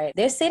title card,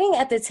 they're sitting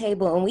at the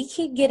table and we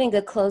keep getting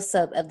a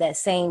close-up of that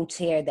same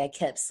chair that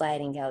kept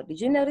sliding out.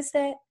 Did you notice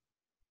that?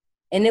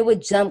 And it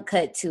would jump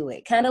cut to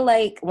it. Kind of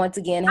like, once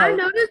again, how I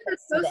noticed the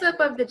close-up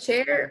of the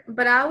chair,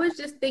 but I was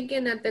just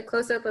thinking that the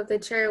close-up of the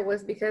chair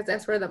was because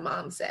that's where the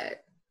mom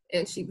sat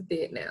and she was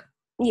dead now.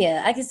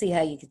 Yeah, I can see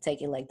how you could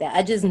take it like that.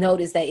 I just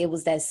noticed that it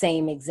was that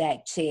same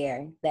exact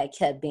chair that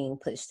kept being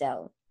pushed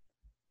out.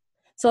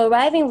 So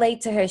arriving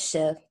late to her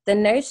shift, the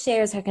nurse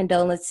shares her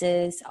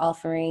condolences,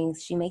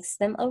 offerings. She makes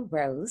them a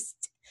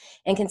roast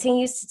and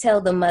continues to tell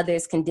the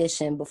mother's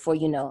condition before,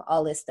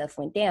 all this stuff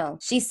went down.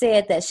 She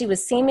said that she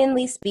was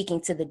seemingly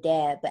speaking to the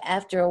dad, but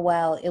after a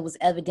while, it was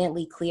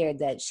evidently clear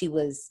that she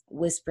was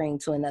whispering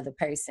to another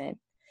person.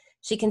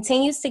 She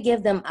continues to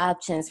give them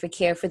options for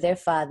care for their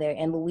father,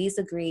 and Louise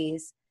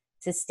agrees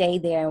to stay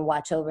there and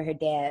watch over her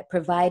dad,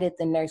 provided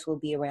the nurse will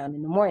be around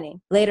in the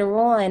morning. Later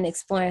on,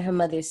 exploring her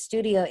mother's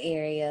studio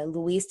area,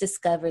 Louise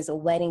discovers a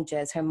wedding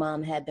dress her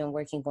mom had been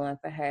working on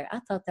for her. I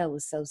thought that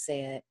was so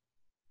sad.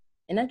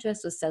 And that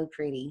dress was so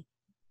pretty.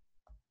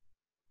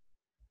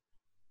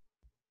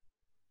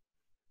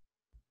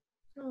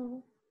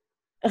 Oh.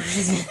 I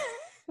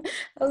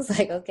was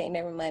like, okay,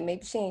 never mind.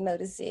 Maybe she ain't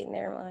noticed it.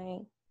 Never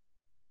mind.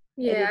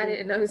 Yeah, I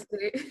didn't notice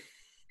it.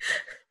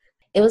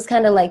 It was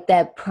kind of like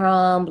that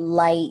prom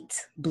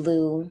light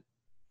blue,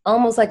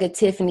 almost like a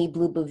Tiffany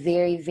blue, but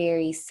very,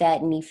 very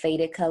satiny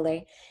faded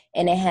color.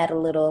 And it had a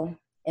little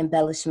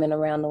embellishment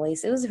around the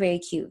waist. It was very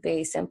cute,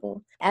 very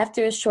simple.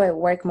 After a short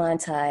work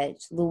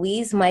montage,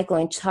 Louise, Michael,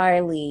 and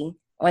Charlie,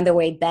 on their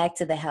way back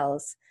to the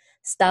house,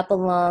 stop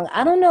along.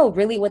 I don't know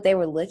really what they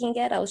were looking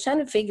at. I was trying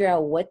to figure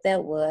out what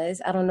that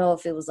was. I don't know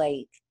if it was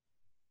like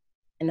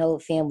an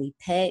old family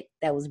pet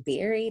that was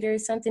buried or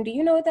something. Do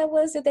you know what that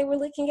was that they were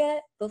looking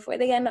at before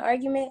they got in the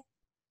argument?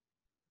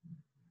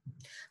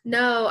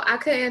 No, I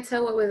couldn't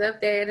tell what was up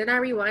there. And then I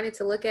rewinded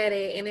to look at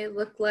it and it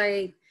looked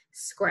like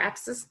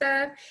scraps of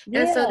stuff.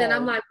 Yeah. And so then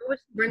I'm like, what was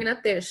she bringing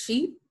up there?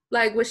 Sheep?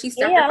 Like, was she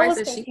Yeah, I was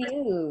sacrificing sheep?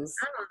 confused.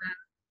 I don't know.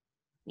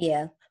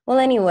 Yeah. Well,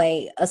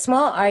 anyway, a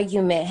small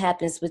argument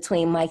happens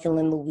between Michael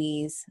and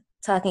Louise,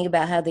 talking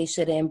about how they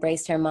should have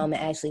embraced her mom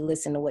and actually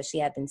listened to what she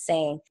had been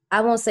saying.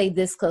 I won't say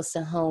this close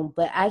to home,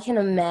 but I can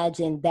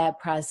imagine that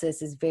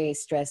process is very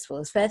stressful,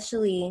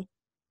 especially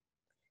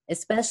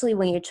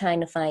when you're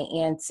trying to find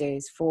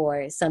answers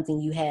for something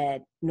you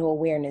had no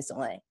awareness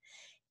on.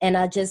 And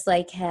I just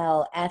like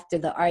how after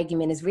the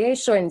argument is very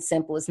short and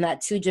simple. It's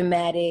not too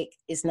dramatic.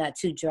 It's not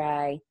too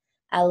dry.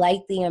 I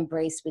like the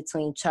embrace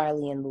between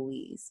Charlie and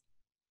Louise.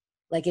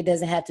 Like, it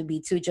doesn't have to be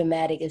too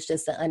dramatic. It's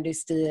just an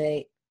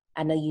understood,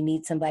 I know you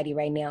need somebody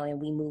right now, and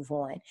we move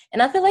on.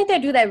 And I feel like they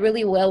do that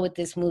really well with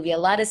this movie. A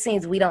lot of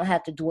scenes we don't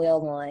have to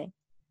dwell on.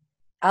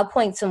 I'll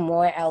point some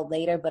more out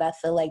later, but I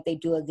feel like they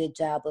do a good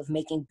job of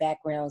making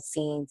background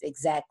scenes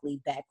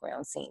exactly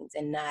background scenes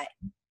and not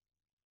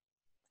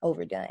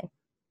overdone.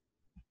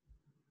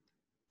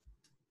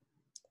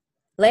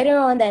 Later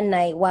on that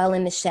night, while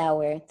in the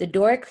shower, the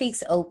door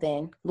creaks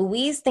open.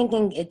 Louise,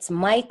 thinking it's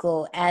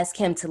Michael, asks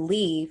him to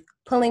leave.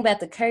 Pulling back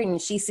the curtain,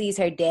 she sees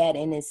her dad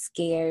and is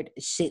scared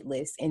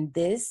shitless. And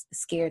this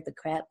scared the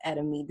crap out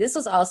of me. This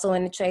was also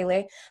in the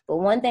trailer, but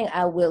one thing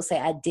I will say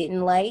I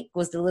didn't like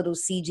was the little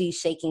CG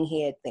shaking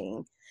head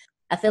thing.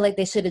 I feel like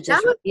they should have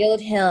just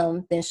revealed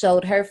him, then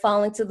showed her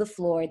falling to the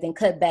floor, then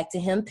cut back to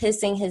him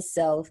pissing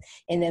himself,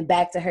 and then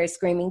back to her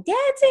screaming,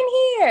 "Dad's in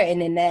here!"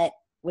 And then that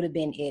would have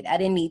been it. I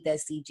didn't need that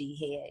CG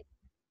head.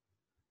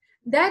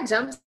 That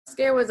jump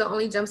scare was the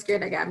only jump scare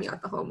that got me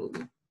out the whole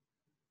movie.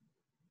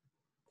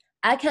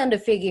 I kind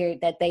of figured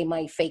that they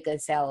might fake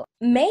us out.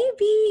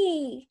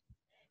 Maybe.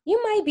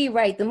 You might be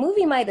right. The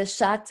movie might have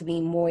shocked me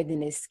more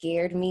than it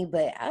scared me,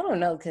 but I don't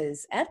know,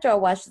 because after I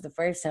watched it the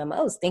first time,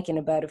 I was thinking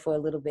about it for a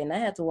little bit, and I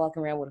had to walk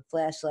around with a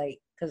flashlight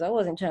because I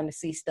wasn't trying to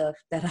see stuff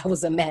that I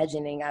was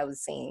imagining I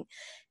was seeing.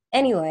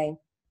 Anyway,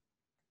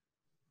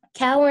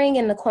 cowering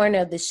in the corner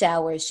of the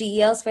shower, she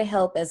yells for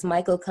help as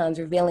Michael comes,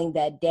 revealing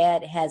that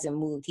Dad hasn't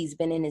moved. He's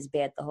been in his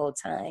bed the whole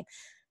time.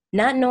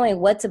 Not knowing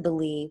what to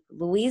believe,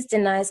 Louise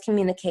denies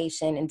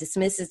communication and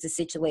dismisses the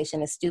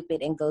situation as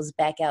stupid and goes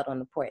back out on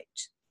the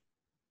porch.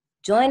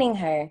 Joining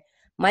her,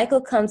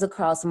 Michael comes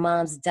across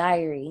Mom's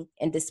diary,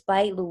 and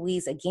despite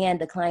Louise again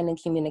declining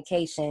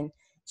communication,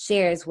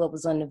 shares what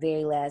was on the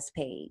very last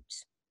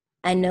page.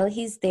 "I know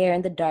he's there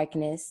in the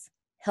darkness.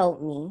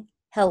 Help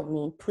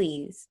me,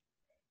 please.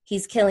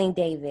 He's killing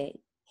David.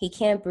 He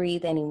can't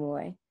breathe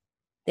anymore.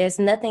 There's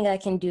nothing I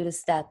can do to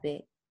stop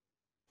it.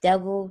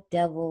 Devil,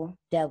 devil,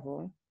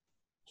 devil.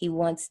 He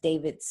wants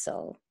David's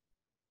soul."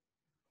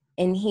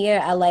 And here,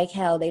 I like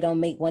how they don't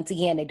make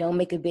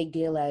a big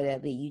deal out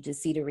of it. You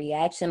just see the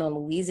reaction on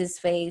Louise's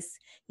face.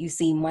 You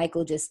see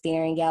Michael just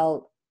staring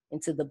out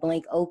into the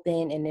blank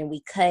open, and then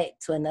we cut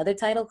to another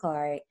title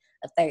card,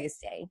 A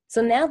Thursday.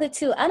 So now the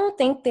two, I don't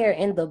think they're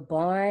in the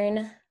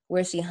barn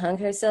where she hung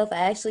herself. I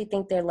actually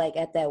think they're like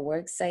at that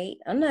work site.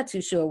 I'm not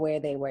too sure where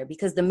they were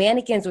because the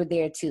mannequins were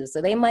there too.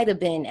 So they might have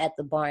been at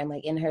the barn,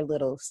 like in her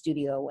little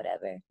studio or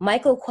whatever.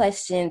 Michael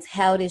questions,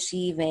 how did she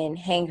even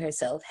hang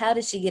herself? How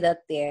did she get up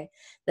there?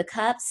 The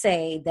cops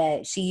say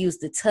that she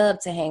used the tub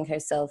to hang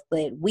herself,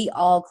 but we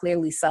all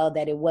clearly saw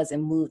that it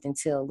wasn't moved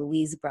until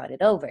Louise brought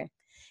it over.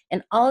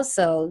 And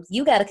also,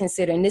 you got to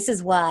consider, and this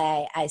is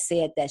why I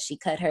said that she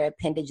cut her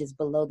appendages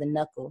below the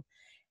knuckle.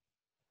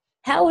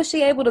 How was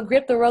she able to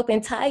grip the rope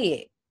and tie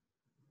it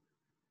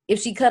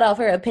if she cut off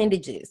her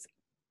appendages?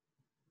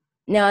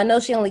 Now, I know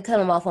she only cut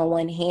them off on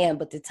one hand,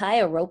 but to tie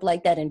a rope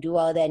like that and do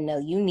all that, no,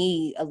 you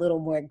need a little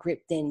more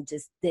grip than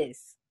just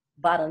this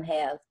bottom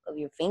half of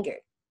your finger.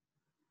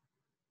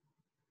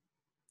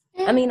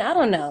 I mean, I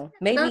don't know.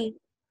 Maybe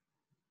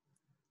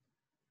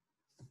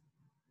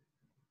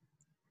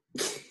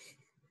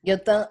your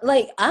thumb,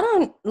 like, I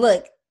don't,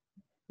 look,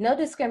 no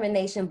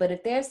discrimination, but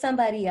if there's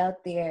somebody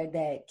out there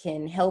that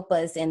can help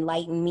us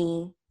enlighten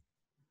me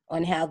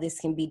on how this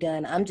can be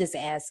done, I'm just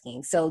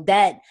asking. So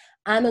that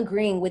I'm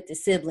agreeing with the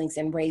siblings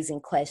and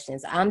raising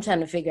questions. I'm trying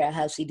to figure out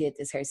how she did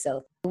this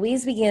herself.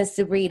 Louise begins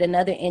to read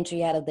another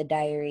entry out of the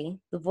diary.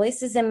 "The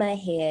voice is in my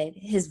head,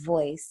 his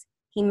voice.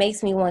 He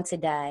makes me want to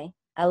die.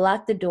 I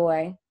locked the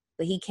door,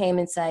 but he came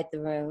inside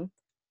the room.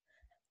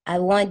 I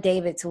want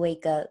David to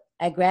wake up.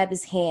 I grab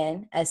his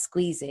hand, I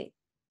squeeze it.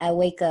 I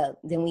wake up."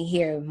 Then we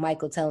hear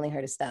Michael telling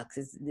her to stop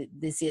because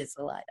this is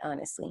a lot,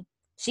 honestly.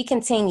 She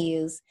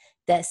continues,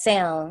 "That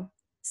sound,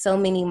 so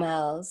many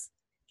miles.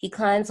 He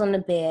climbs on the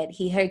bed.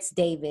 He hurts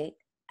David.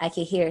 I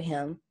can hear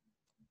him."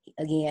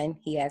 Again,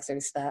 he asks her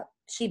to stop.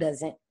 She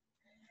doesn't.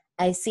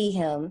 "I see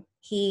him.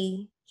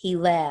 He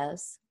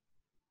laughs.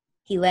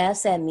 He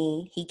laughs at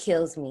me. He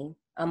kills me.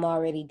 I'm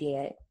already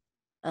dead.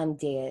 I'm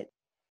dead."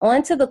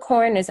 On to the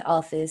coroner's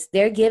office.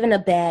 They're given a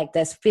bag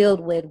that's filled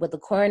with what the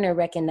coroner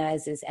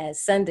recognizes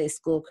as Sunday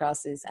school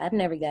crosses. I've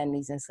never gotten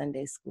these in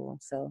Sunday school,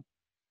 so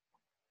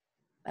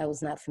I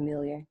was not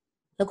familiar.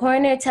 The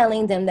coroner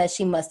telling them that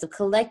she must have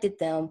collected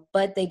them,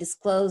 but they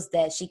disclosed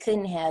that she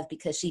couldn't have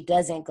because she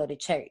doesn't go to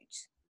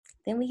church.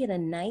 Then we get a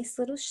nice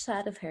little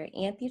shot of her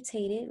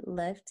amputated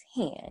left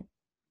hand.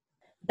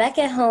 Back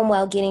at home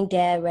while getting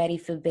Dad ready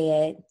for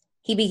bed,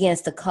 he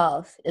begins to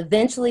cough.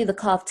 Eventually, the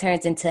cough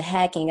turns into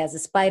hacking as a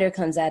spider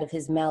comes out of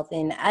his mouth.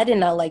 And I did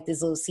not like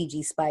this little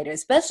CG spider,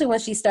 especially when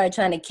she started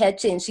trying to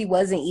catch it and she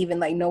wasn't even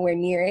like nowhere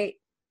near it.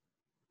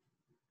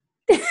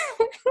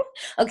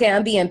 Okay,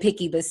 I'm being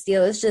picky, but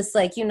still, it's just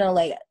like,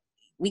 like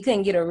we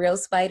couldn't get a real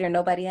spider.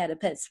 Nobody had a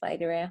pet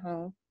spider at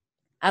home.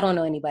 I don't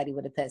know anybody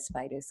with a pet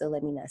spider, so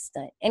let me not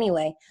stunt.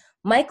 Anyway,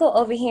 Michael,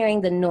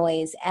 overhearing the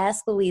noise,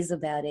 asks Louise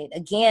about it.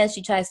 Again,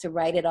 she tries to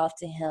write it off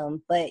to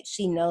him, but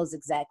she knows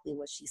exactly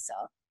what she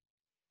saw.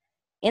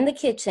 In the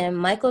kitchen,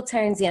 Michael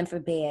turns in for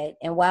bed,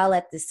 and while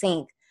at the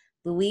sink,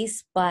 Louise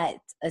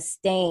spots a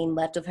stain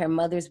left of her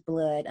mother's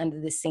blood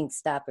under the sink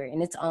stopper,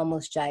 and it's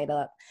almost dried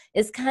up.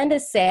 It's kind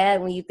of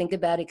sad when you think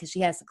about it because she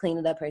has to clean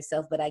it up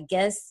herself, but I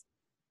guess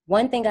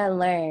one thing I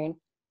learned,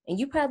 and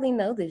you probably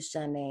know this,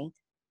 Janae,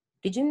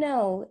 did you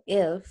know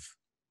if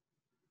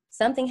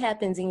something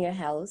happens in your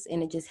house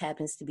and it just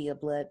happens to be a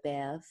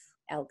bloodbath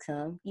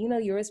outcome,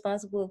 you're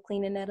responsible for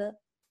cleaning that up?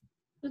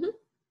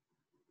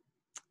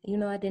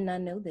 Mm-hmm. I did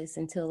not know this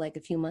until like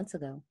a few months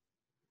ago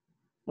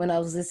when I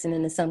was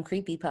listening to some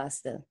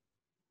creepypasta.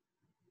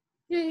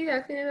 Yeah, you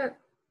gotta clean it up.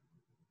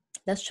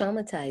 That's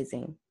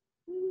traumatizing.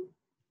 Mm-hmm.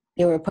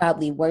 They were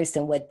probably worse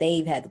than what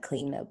they've had to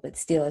clean up, but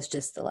still, it's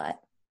just a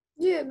lot.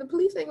 Yeah, the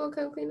police ain't gonna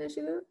come clean that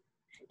shit up.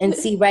 And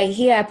see, right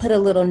here, I put a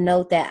little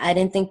note that I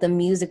didn't think the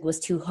music was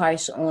too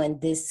harsh on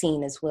this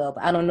scene as well,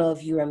 but I don't know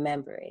if you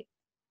remember it.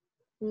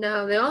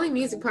 No, the only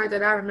music part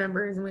that I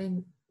remember is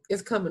when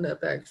it's coming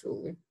up,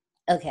 actually.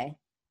 Okay.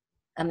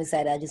 I'm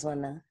excited.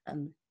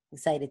 I'm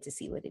excited to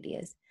see what it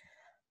is.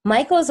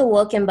 Michael is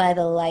awoken by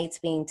the lights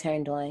being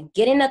turned on.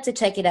 Getting up to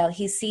check it out,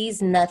 he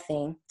sees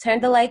nothing,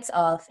 turned the lights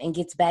off, and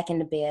gets back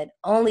into bed,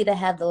 only to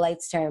have the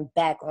lights turned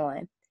back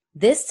on.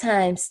 This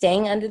time,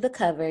 staying under the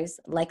covers,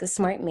 like a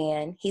smart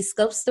man, he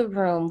scopes the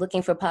room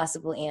looking for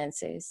possible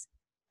answers.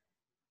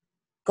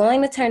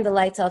 Going to turn the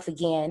lights off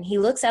again, he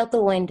looks out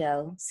the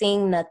window,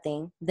 seeing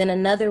nothing, then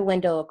another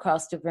window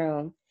across the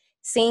room,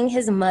 seeing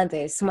his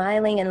mother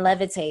smiling and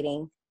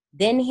levitating,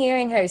 then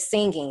hearing her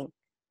singing,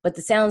 but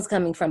the sound's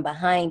coming from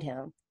behind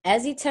him.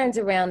 As he turns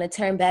around and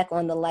turns back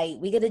on the light,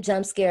 we get a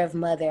jump scare of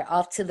Mother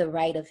off to the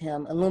right of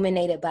him,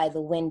 illuminated by the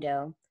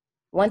window.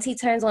 Once he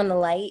turns on the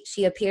light,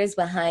 she appears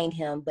behind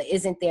him, but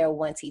isn't there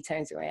once he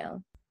turns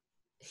around.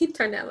 He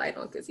turned that light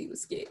on because he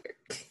was scared.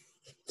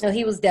 No,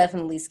 he was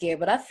definitely scared,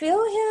 but I feel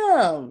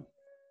him.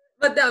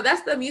 But no,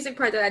 that's the music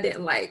part that I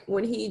didn't like.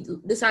 When he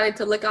decided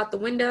to look out the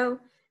window,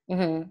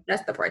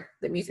 that's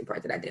the music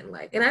part that I didn't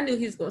like. And I knew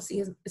he was going to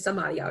see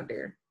somebody out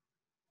there.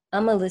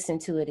 I'm going to listen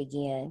to it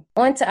again.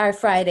 On to our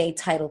Friday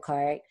title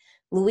card.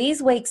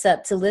 Louise wakes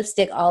up to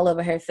lipstick all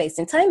over her face.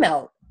 And time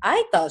out,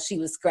 I thought she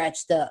was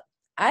scratched up.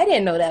 I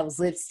didn't know that was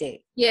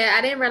lipstick. Yeah,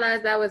 I didn't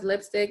realize that was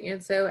lipstick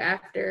until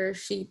after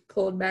she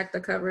pulled back the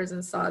covers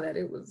and saw that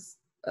it was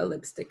a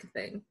lipstick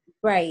thing.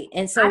 Right.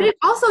 And so I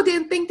also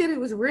didn't think that it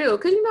was real.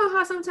 Because you know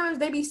how sometimes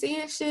they be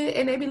seeing shit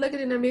and they be looking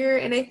in the mirror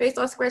and their face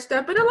all scratched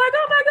up and they're like,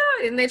 oh my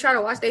God. And they try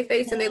to wash their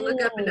face and they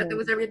look up and nothing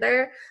was ever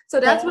there. So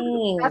that's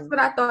what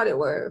I thought it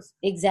was.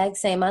 Exact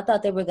same. I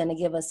thought they were going to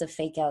give us a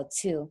fake out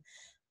too.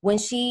 When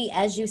she,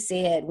 as you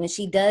said, when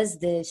she does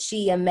this,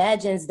 she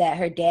imagines that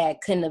her dad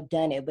couldn't have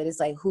done it, but it's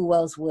like, who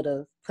else would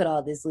have put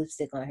all this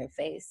lipstick on her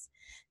face?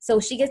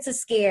 So she gets a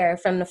scare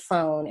from the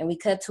phone, and we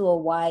cut to a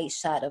wide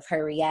shot of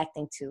her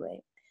reacting to it.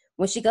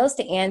 When she goes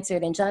to answer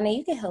it, and Johnny,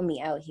 you can help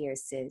me out here,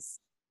 sis.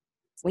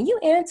 When you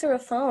answer a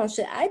phone,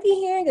 should I be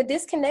hearing a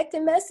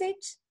disconnected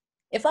message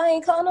if I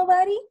ain't call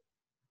nobody?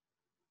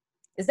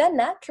 Is that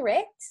not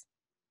correct?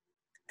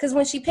 Because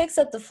when she picks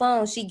up the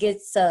phone, she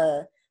gets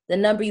the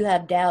number you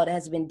have dialed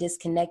has been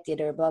disconnected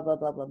or blah, blah,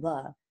 blah, blah,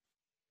 blah.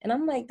 And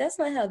I'm like, that's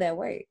not how that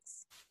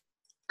works.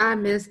 I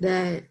missed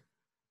that.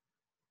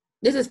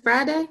 This is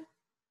Friday?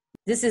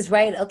 This is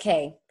right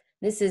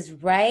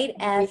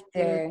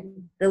after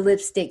the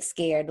lipstick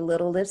scare, the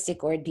little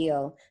lipstick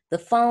ordeal. The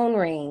phone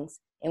rings,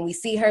 and we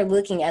see her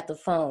looking at the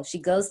phone. She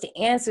goes to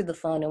answer the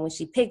phone, and when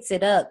she picks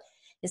it up,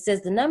 it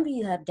says, the number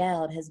you have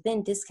dialed has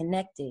been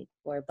disconnected,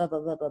 or blah, blah,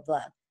 blah, blah,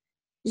 blah.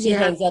 She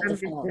hangs up the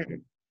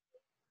phone.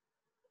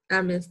 I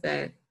missed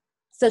that.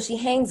 So she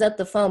hangs up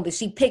the phone, but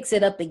she picks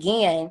it up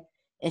again,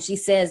 and she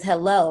says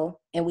hello,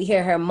 and we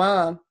hear her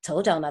mom,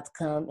 told y'all not to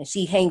come, and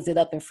she hangs it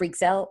up and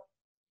freaks out.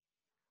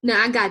 Now,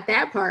 I got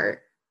that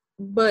part,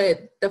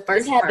 but the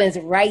first part happens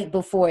right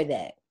before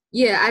that.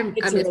 Yeah,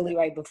 literally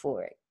right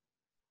before it.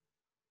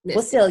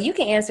 Well, still, you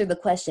can answer the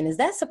question. Is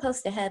that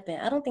supposed to happen?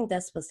 I don't think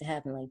that's supposed to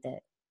happen like that.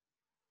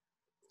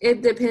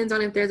 It depends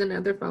on if there's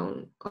another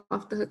phone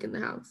off the hook in the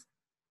house.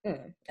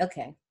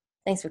 Okay.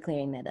 Thanks for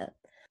clearing that up.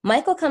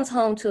 Michael comes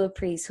home to a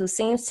priest who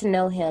seems to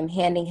know him,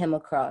 handing him a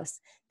cross,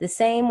 the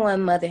same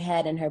one Mother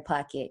had in her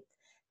pocket.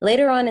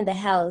 Later on in the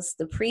house,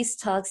 the priest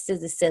talks to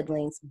the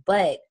siblings,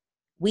 but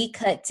we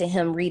cut to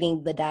him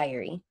reading the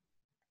diary.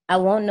 I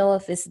won't know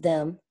if it's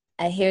them.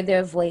 I hear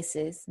their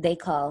voices. They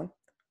call.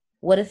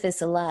 What if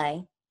it's a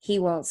lie? He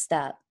won't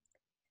stop.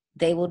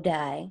 They will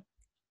die.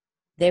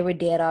 They were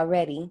dead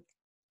already.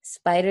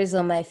 Spiders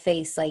on my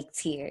face like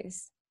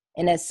tears.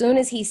 And as soon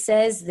as he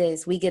says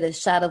this, we get a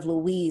shot of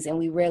Louise and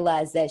we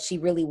realize that she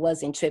really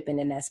wasn't tripping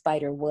and that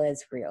spider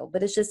was real.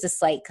 But it's just a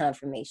slight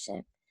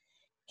confirmation.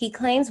 He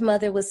claims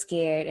mother was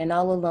scared and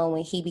all alone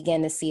when he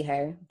began to see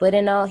her. But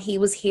in all, he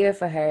was here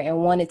for her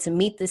and wanted to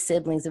meet the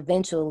siblings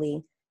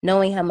eventually,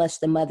 knowing how much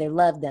the mother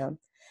loved them.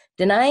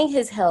 Denying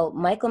his help,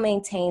 Michael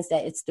maintains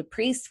that it's the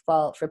priest's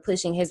fault for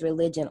pushing his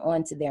religion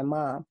onto their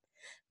mom.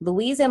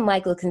 Louise and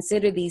Michael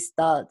consider these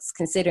thoughts,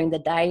 considering the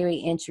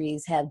diary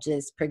entries have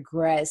just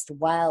progressed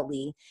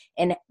wildly,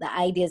 and the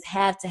ideas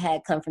have to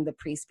have come from the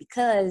priest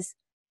because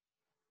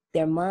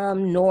their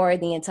mom nor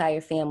the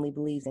entire family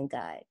believes in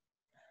God.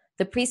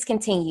 The priest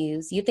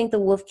continues, you think the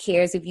wolf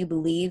cares if you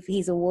believe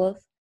he's a wolf?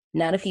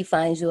 Not if he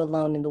finds you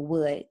alone in the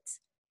woods.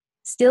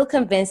 Still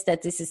convinced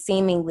that this is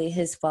seemingly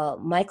his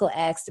fault, Michael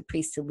asks the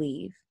priest to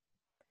leave.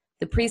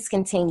 The priest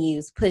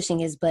continues, pushing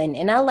his button,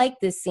 and I like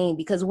this scene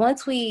because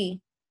once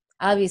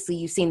obviously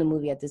you've seen the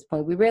movie at this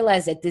point, we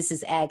realize that this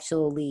is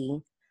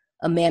actually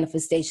a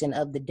manifestation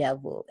of the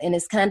devil. And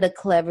it's kind of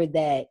clever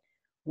that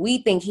we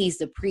think he's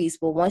the priest,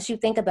 but once you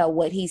think about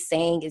what he's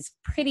saying, it's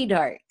pretty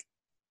dark.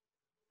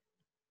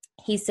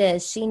 He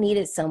says, she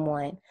needed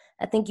someone.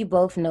 I think you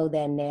both know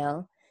that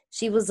now.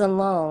 She was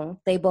alone.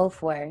 They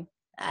both were.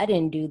 I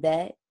didn't do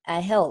that.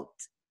 I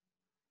helped.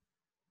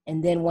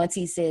 And then once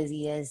he says,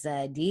 yes,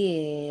 I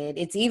did,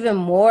 it's even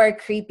more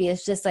creepy.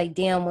 It's just like,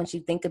 damn, once you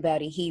think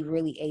about it, he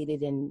really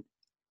aided in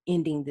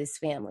ending this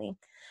family.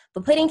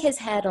 But putting his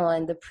hat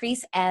on, the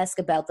priest asks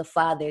about the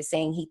father,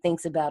 saying he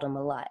thinks about him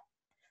a lot.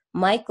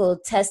 Michael,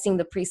 testing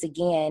the priest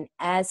again,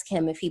 asks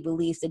him if he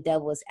believes the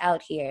devil is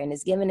out here and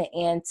is given an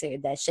answer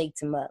that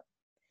shakes him up.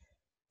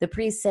 The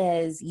priest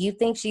says, you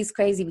think she's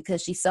crazy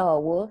because she saw a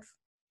wolf?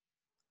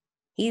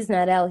 He's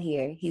not out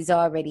here. He's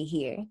already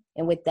here.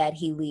 And with that,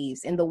 he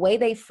leaves. And the way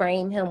they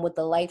frame him with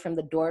the light from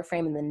the door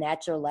frame and the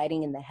natural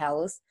lighting in the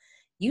house,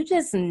 you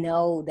just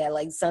know that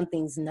like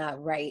something's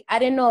not right. I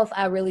didn't know if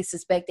I really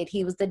suspected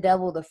he was the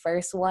devil the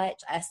first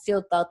watch. I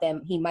still thought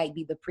that he might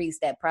be the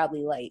priest that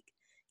probably like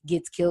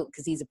gets killed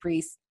because he's a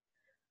priest.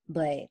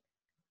 But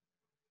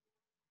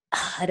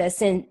that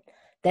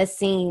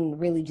scene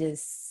really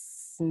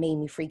just made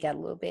me freak out a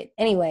little bit.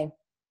 Anyway.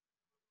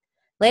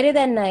 Later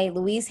that night,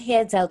 Louise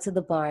heads out to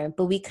the barn,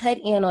 but we cut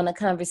in on a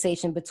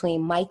conversation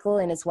between Michael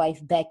and his wife,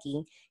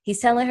 Becky.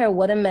 He's telling her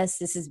what a mess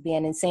this has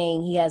been and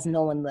saying he has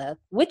no one left,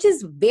 which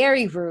is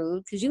very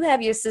rude because you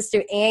have your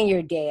sister and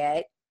your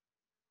dad.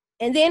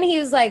 And then he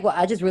was like, well,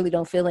 I just really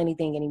don't feel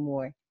anything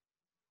anymore.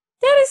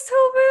 That is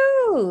so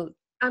rude.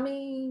 I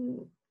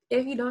mean,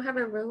 if you don't have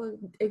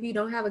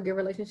a good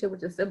relationship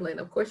with your sibling,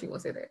 of course you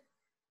won't say that.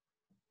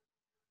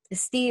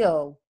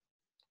 Still,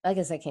 I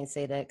guess I can't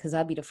say that because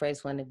I'll be the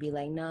first one to be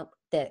like, nope.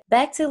 That.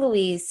 Back to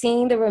Louise,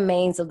 seeing the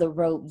remains of the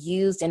rope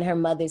used in her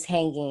mother's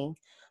hanging.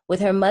 With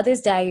her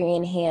mother's diary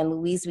in hand,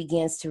 Louise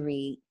begins to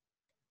read.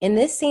 In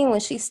this scene, when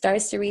she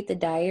starts to read the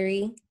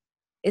diary,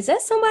 is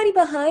that somebody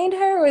behind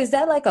her or is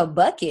that like a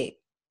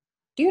bucket?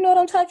 Do you know what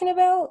I'm talking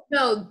about?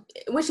 No,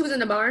 when she was in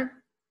the barn?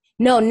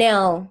 No,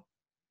 now,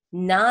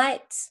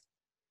 not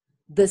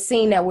the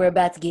scene that we're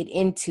about to get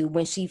into.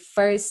 When she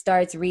first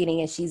starts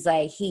reading and she's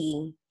like,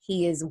 he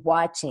is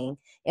watching.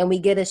 And we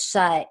get a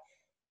shot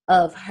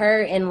of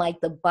her in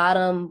like the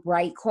bottom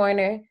right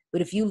corner.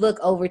 But if you look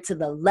over to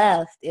the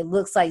left, it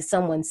looks like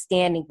someone's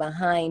standing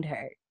behind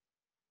her.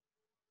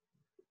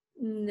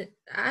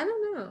 I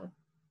don't know.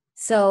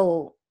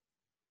 So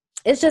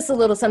it's just a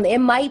little something. It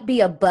might be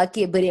a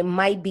bucket, but it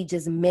might be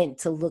just meant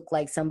to look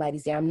like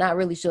somebody's there. I'm not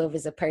really sure if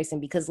it's a person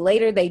because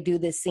later they do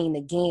this scene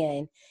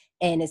again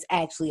and it's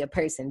actually a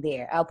person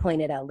there. I'll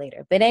point it out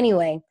later. But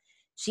anyway,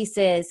 she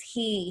says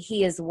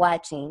he is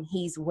watching.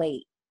 He's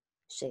wait.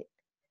 Shit.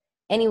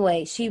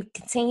 Anyway, she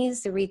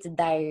continues to read the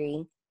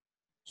diary.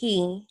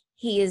 He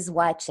is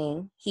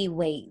watching. He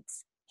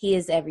waits. He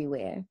is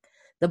everywhere.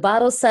 The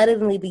bottle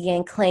suddenly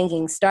began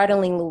clanging,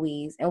 startling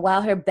Louise, and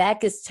while her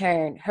back is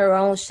turned, her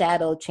own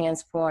shadow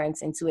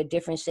transforms into a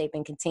different shape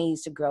and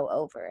continues to grow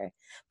over her.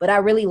 But I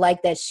really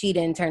like that she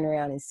didn't turn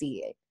around and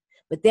see it.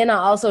 But then I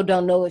also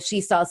don't know if she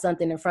saw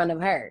something in front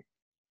of her.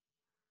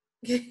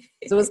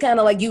 So it's kind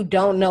of like you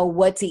don't know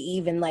what to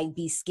even like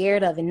be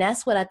scared of. And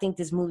that's what I think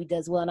this movie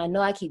does well. And I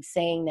know I keep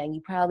saying that, and you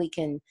probably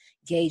can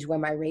gauge where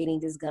my rating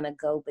is going to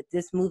go. But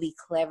this movie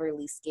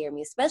cleverly scared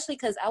me, especially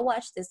because I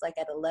watched this like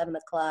at 11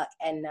 o'clock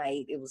at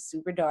night. It was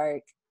super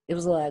dark. It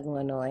was a lot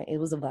going on. It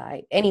was a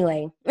vibe.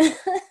 Anyway,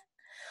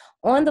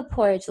 on the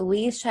porch,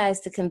 Louise tries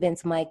to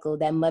convince Michael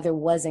that mother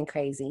wasn't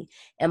crazy.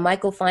 And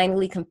Michael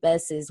finally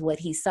confesses what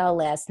he saw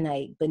last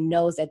night, but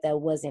knows that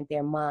that wasn't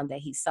their mom that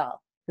he saw.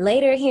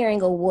 Later,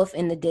 hearing a wolf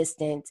in the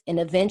distance and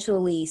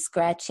eventually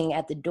scratching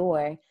at the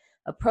door,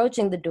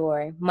 approaching the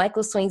door,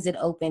 Michael swings it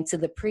open to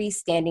the priest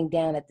standing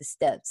down at the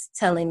steps,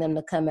 telling them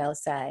to come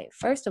outside.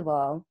 First of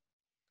all,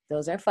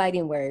 those are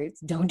fighting words.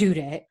 Don't do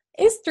that.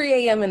 It's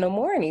 3 a.m. in the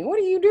morning. What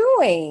are you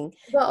doing?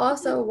 But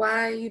also,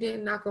 why you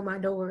didn't knock on my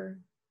door?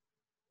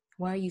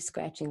 Why are you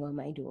scratching on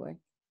my door?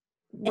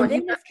 Well, and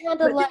then it's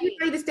kind of like...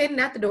 You standing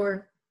at the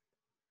door.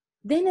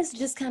 then it's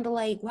just kind of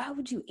like, why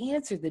would you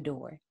answer the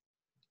door?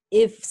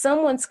 If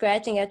someone's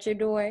scratching at your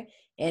door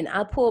and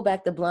I pull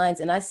back the blinds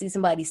and I see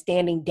somebody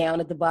standing down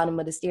at the bottom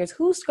of the stairs,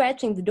 who's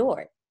scratching the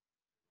door?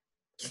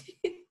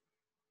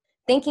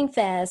 Thinking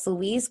fast,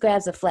 Louise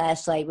grabs a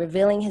flashlight,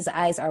 revealing his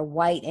eyes are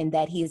white and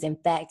that he is in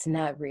fact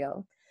not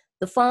real.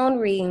 The phone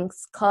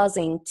rings,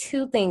 causing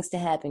two things to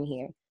happen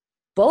here.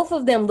 Both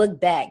of them look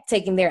back,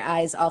 taking their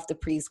eyes off the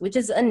priest, which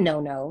is a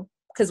no-no,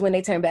 because when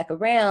they turn back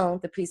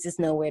around, the priest is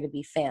nowhere to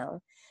be found.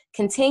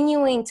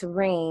 Continuing to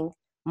ring,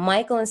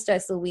 Michael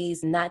instructs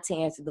Louise not to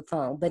answer the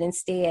phone, but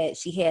instead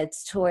she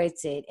heads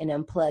towards it and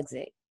unplugs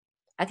it.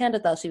 I kind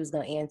of thought she was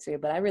going to answer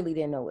it, but I really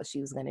didn't know what she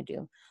was going to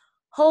do.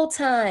 Whole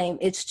time,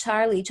 it's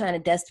Charlie trying to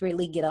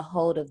desperately get a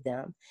hold of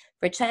them.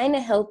 For trying to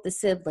help the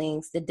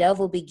siblings, the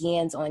devil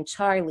begins on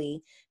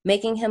Charlie,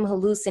 making him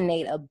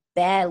hallucinate a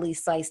badly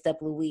sliced up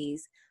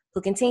Louise,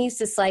 who continues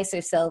to slice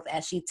herself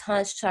as she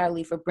taunts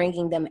Charlie for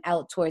bringing them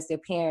out towards their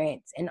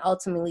parents and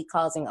ultimately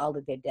causing all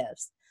of their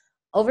deaths.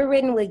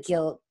 Overridden with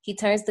guilt, he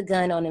turns the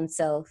gun on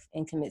himself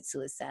and commits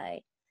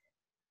suicide.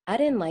 I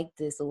didn't like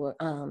this,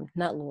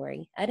 not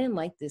Lori. I didn't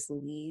like this,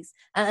 Louise.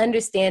 I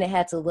understand it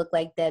had to look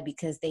like that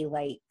because they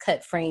like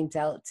cut frames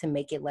out to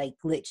make it like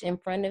glitch in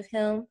front of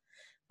him.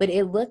 But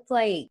it looked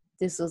like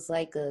this was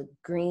like a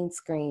green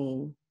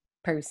screen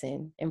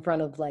person in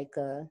front of like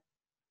a...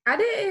 I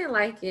didn't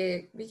like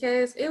it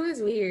because it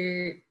was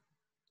weird.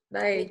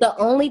 Like, the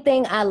only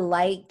thing I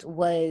liked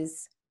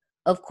was,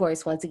 of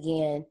course, once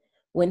again,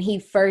 when he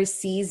first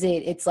sees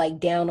it, it's like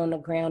down on the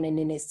ground and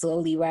then it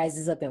slowly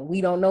rises up and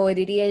we don't know what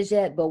it is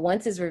yet. But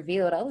once it's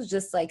revealed, I was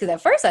just like, because at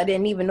first I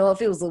didn't even know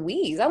if it was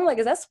Louise. I'm like,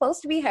 is that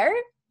supposed to be her?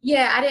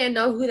 Yeah, I didn't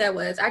know who that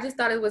was. I just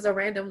thought it was a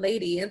random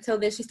lady until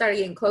then she started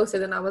getting closer.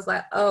 Then I was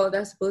like, oh,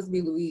 that's supposed to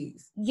be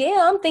Louise.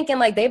 Yeah, I'm thinking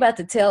like they about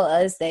to tell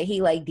us that he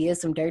like did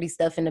some dirty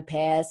stuff in the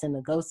past and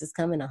the ghost is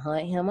coming to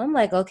haunt him. I'm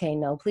like, okay,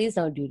 no, please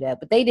don't do that.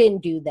 But they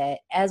didn't do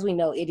that. As we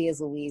know, it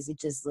is Louise. It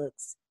just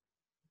looks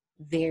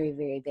very,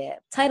 very bad.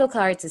 Title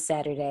card to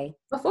Saturday.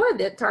 Before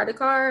the title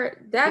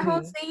card, that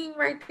whole scene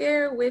right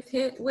there with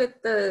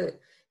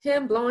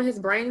him blowing his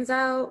brains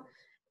out.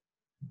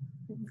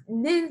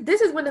 Then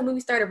this is when the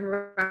movie started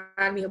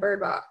reminding me of Bird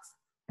Box.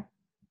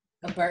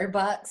 A Bird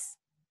Box?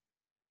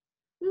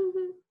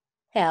 Mm-hmm.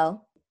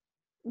 How?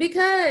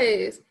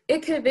 Because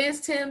it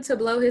convinced him to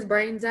blow his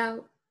brains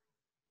out.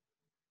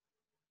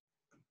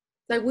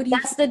 Like, what do you?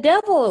 That's the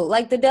devil.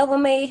 Like the devil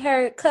made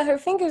her cut her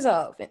fingers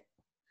off.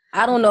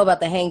 I don't know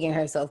about the hanging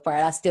herself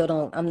part.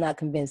 I'm not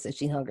convinced that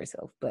she hung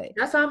herself, but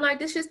that's why I'm like,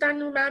 this shit's starting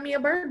to remind me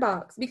of Bird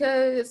Box,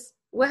 because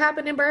what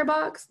happened in Bird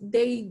Box,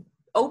 they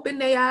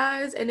opened their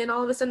eyes and then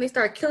all of a sudden they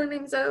start killing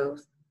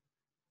themselves.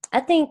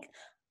 I think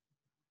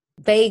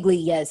vaguely,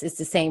 yes, it's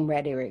the same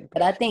rhetoric,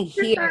 but I think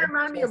here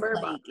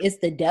it's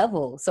the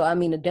devil. So I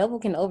mean, the devil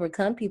can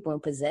overcome people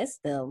and possess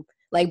them.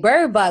 Like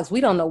Bird Box,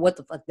 we don't know what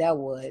the fuck that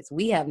was.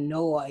 We have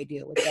no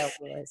idea what that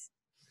was.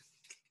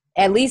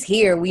 At least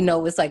here, we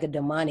know it's like a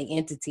demonic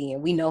entity,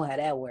 and we know how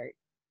that works.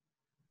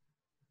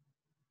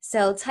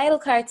 So, title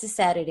card to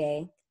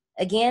Saturday.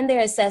 Again, they're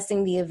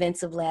assessing the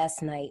events of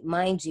last night.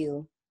 Mind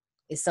you,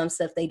 it's some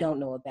stuff they don't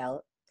know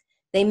about.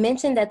 They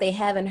mentioned that they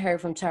haven't heard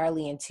from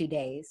Charlie in 2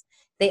 days.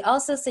 They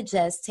also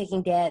suggest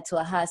taking Dad to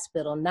a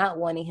hospital, not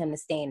wanting him to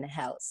stay in the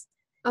house.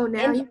 Oh,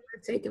 now you want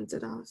to take him to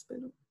the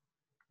hospital.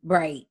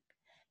 Right.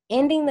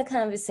 Ending the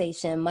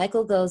conversation,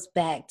 Michael goes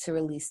back to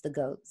release the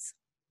goats.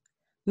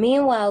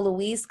 Meanwhile,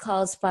 Louise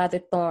calls Father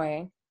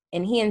Thorne,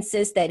 and he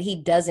insists that he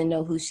doesn't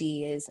know who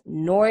she is,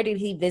 nor did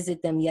he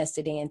visit them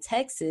yesterday in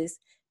Texas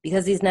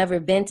because he's never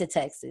been to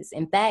Texas.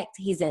 In fact,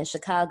 he's in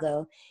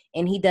Chicago,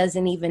 and he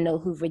doesn't even know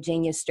who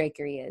Virginia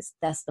Straker is.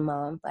 That's the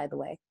mom, by the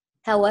way.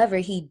 However,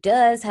 he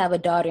does have a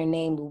daughter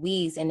named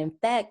Louise, and in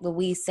fact,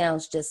 Louise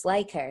sounds just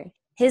like her.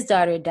 His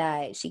daughter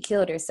died. She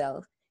killed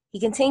herself. He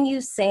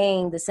continues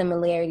saying the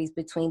similarities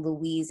between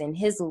Louise and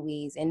his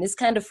Louise, and this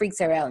kind of freaks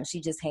her out, and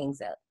she just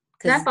hangs up.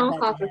 That phone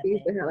call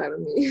confused the hell out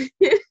of me.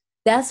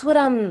 That's what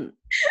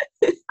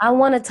I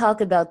want to talk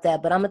about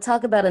that, but I'm going to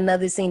talk about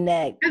another scene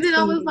that... And then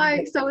I was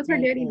like, so is her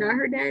daddy not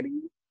her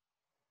daddy?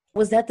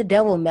 Was that the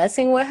devil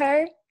messing with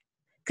her?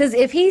 Because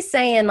if he's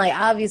saying, like,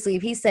 obviously,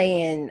 if he's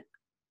saying,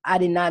 I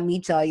did not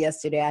meet y'all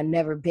yesterday, I've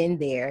never been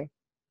there,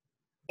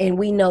 and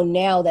we know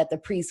now that the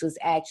priest was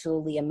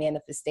actually a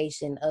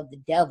manifestation of the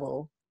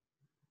devil,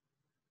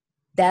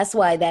 that's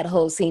why that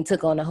whole scene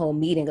took on the whole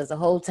meeting, because the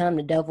whole time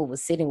the devil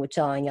was sitting with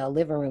y'all in y'all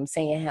living room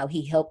saying how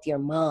he helped your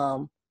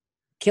mom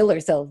kill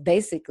herself,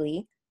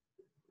 basically.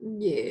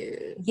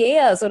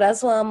 Yeah, so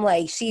that's why I'm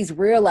like, she's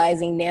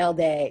realizing now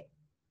that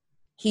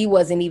he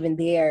wasn't even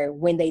there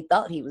when they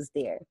thought he was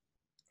there.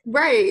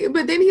 Right,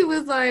 but then he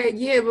was like,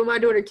 yeah, but my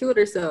daughter killed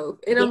herself.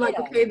 And I'm like,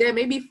 okay, that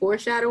may be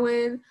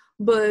foreshadowing,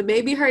 but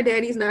maybe her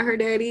daddy's not her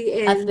daddy.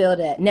 And I feel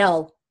that.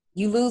 Now,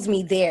 you lose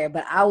me there,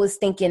 but I was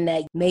thinking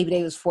that maybe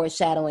they was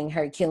foreshadowing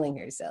her killing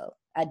herself.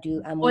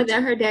 Or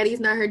that her daddy's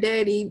not her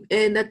daddy,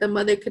 and that the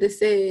mother could have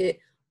said,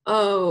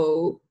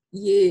 oh,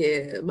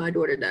 yeah, my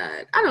daughter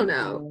died. I don't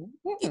know.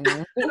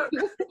 Mm-mm.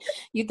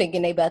 You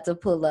thinking they about to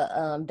pull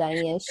a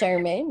Diane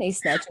Sherman? They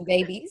snatching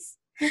babies?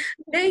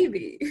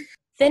 Maybe.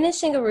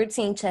 Finishing a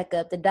routine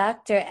checkup, the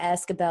doctor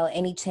asks about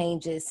any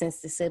changes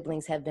since the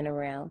siblings have been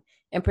around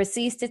and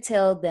proceeds to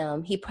tell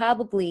them he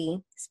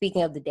probably,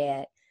 speaking of the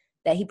dad,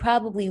 that he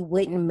probably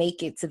wouldn't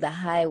make it to the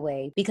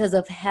highway because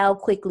of how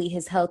quickly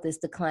his health is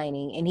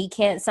declining and he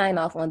can't sign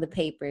off on the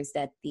papers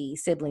that the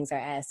siblings are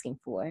asking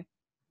for.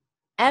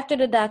 After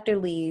the doctor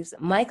leaves,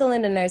 Michael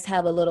and the nurse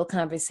have a little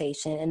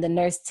conversation, and the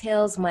nurse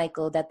tells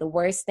Michael that the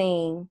worst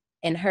thing,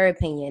 in her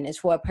opinion, is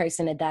for a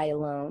person to die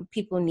alone.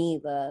 People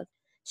need love.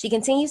 She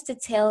continues to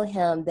tell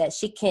him that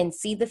she can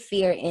see the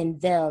fear in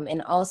them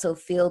and also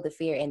feel the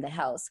fear in the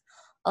house.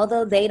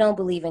 Although they don't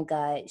believe in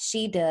God,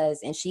 she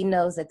does, and she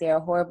knows that there are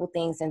horrible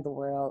things in the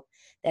world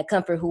that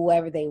come for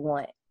whoever they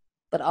want.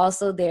 But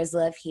also there's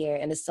love here,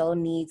 and the soul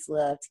needs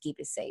love to keep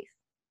it safe.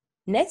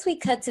 Next, we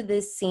cut to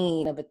this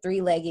scene of a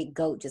three-legged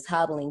goat just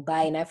hobbling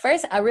by. And at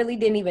first, I really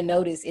didn't even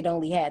notice it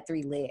only had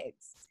 3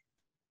 legs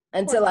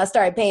until I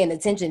started paying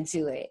attention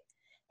to it.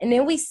 And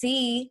then we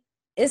see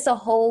it's a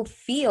whole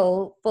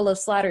field full of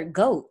slaughtered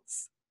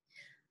goats.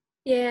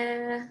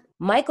 Yeah.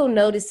 Michael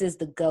notices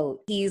the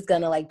goat. He's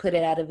going to like put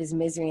it out of his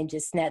misery and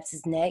just snaps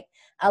his neck.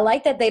 I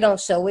like that they don't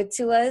show it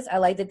to us. I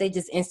like that they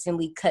just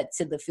instantly cut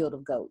to the field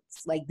of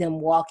goats, like them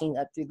walking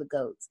up through the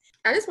goats.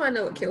 I just want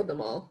to know what killed them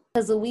all.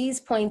 Because Louise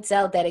points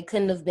out that it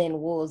couldn't have been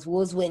wolves.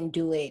 Wolves wouldn't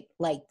do it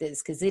like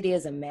this because it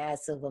is a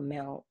massive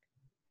amount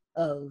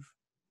of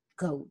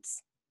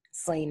goats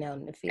slain out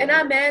in the field. And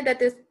I'm mad that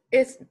this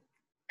is.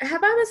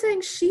 Have I been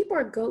saying sheep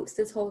or goats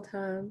this whole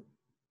time?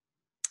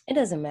 It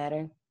doesn't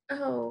matter.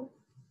 Oh.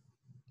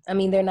 I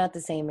mean, they're not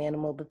the same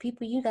animal, but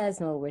people, you guys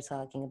know what we're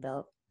talking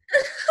about.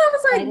 I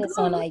was like, it's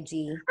on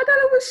IG. I thought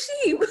it was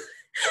sheep.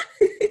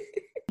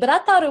 But I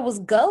thought it was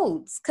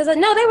goats. Because,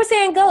 no, they were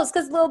saying goats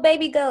because little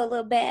baby goat,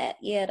 little bat.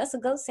 Yeah, that's a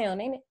goat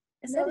sound, ain't it?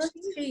 It's no, it's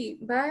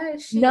sheep. Bye,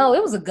 sheep. No,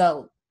 it was a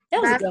goat.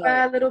 That was a goat.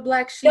 Bye, little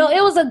black sheep. No,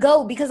 it was a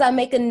goat because I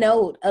make a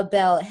note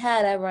about,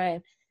 how that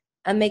rhyme?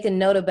 I make a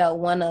note about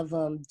one of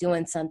them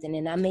doing something,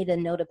 and I made a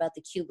note about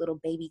the cute little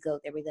baby goat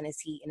that we're going to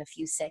see in a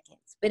few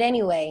seconds. But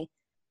anyway,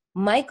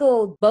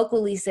 Michael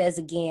vocally says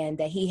again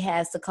that he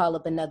has to call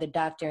up another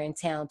doctor in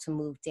town to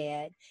move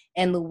Dad.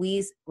 And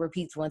Louise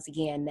repeats once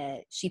again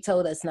that she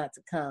told us not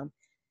to come.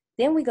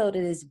 Then we go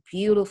to this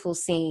beautiful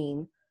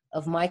scene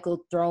of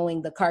Michael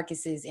throwing the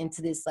carcasses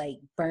into this like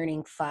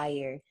burning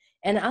fire.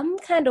 And I'm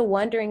kind of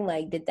wondering,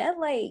 like, did that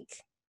like,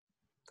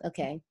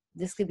 okay,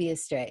 this could be a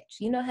stretch.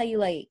 You know how you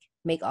like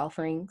make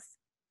offerings?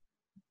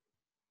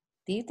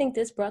 Do you think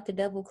this brought the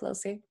devil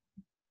closer?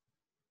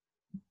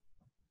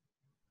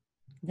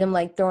 Them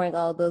like throwing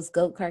all those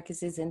goat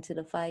carcasses into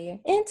the fire.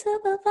 Into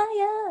the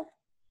fire.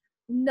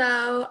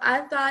 No,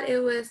 I thought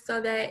it was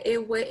so that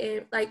it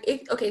wouldn't like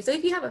so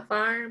if you have a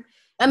farm.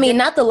 I mean,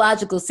 not the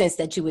logical sense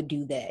that you would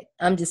do that.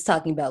 I'm just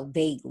talking about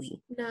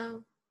vaguely.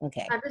 No.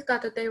 Okay. I just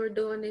thought that they were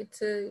doing it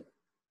so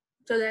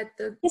that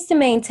the just to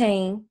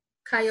maintain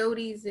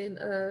coyotes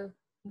and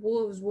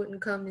wolves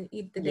wouldn't come and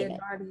eat the dead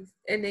bodies.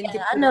 And then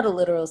I know the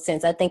literal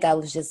sense. I think I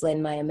was just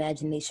letting my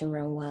imagination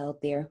run wild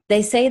there.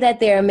 They say that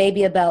there are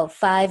maybe about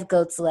 5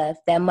 goats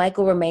left, that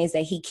Michael remains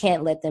that he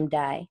can't let them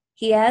die.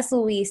 He asks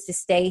Louise to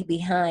stay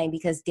behind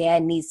because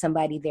Dad needs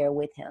somebody there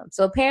with him.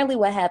 So apparently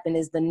what happened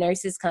is the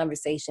nurse's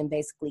conversation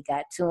basically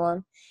got to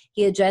him.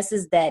 He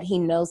addresses that he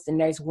knows the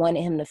nurse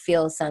wanted him to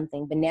feel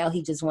something, but now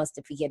he just wants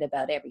to forget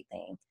about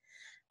everything.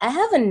 I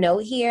have a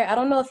note here. I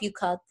don't know if you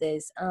caught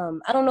this.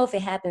 I don't know if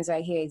it happens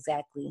right here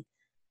exactly.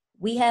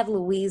 We have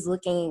Louise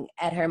looking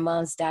at her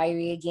mom's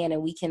diary again,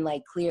 and we can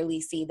like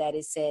clearly see that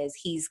it says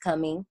he's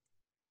coming.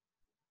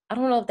 I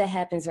don't know if that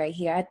happens right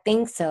here. I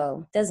think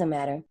so. Doesn't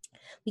matter.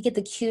 We get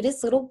the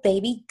cutest little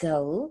baby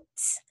goat,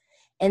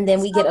 and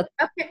then we get a.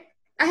 Okay,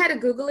 I had to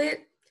Google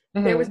it.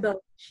 Mm-hmm. There was both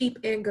sheep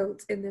and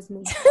goats in this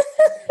movie.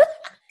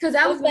 Because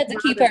I was about to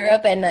keep her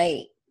up at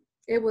night.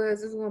 It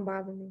was going to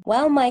bother me.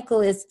 While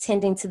Michael is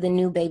tending to the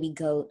new baby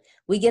goat,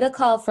 we get a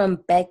call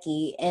from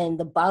Becky, and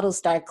the bottles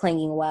start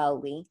clanging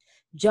wildly.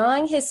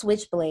 Drawing his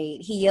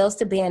switchblade, he yells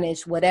to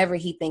banish whatever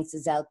he thinks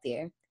is out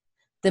there.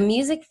 The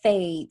music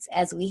fades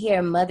as we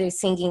hear Mother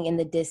singing in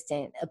the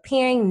distance,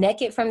 appearing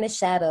naked from the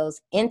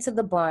shadows into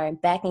the barn,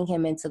 backing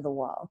him into the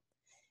wall.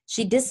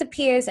 She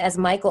disappears as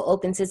Michael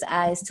opens his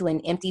eyes to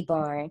an empty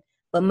barn,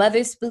 but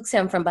Mother spooks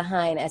him from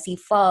behind as he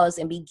falls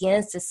and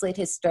begins to slit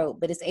his throat,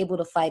 but is able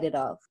to fight it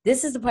off.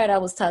 This is the part I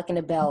was talking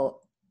about.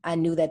 I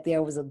knew that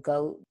there was a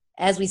goat.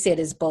 As we said,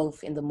 it's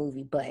both in the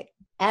movie, but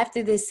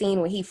after this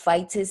scene where he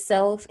fights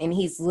himself and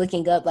he's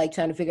looking up, like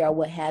trying to figure out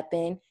what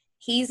happened,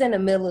 he's in the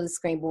middle of the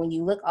screen, but when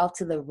you look off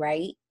to the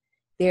right,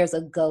 there's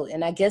a goat.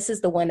 And I guess it's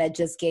the one that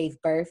just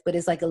gave birth, but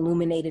it's like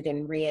illuminated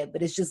in red,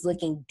 but it's just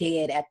looking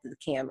dead at the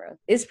camera.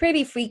 It's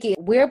pretty freaky.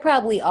 We're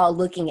probably all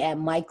looking at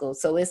Michael.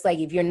 So it's like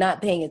if you're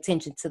not paying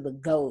attention to the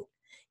goat,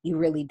 you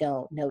really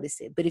don't notice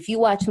it. But if you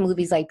watch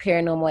movies like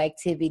Paranormal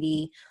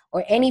Activity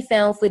or any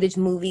found footage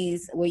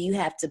movies where you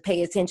have to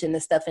pay attention to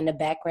stuff in the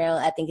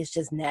background, I think it's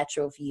just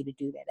natural for you to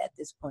do that at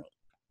this point.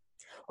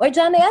 Or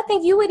Johnny, I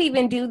think you would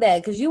even do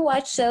that because you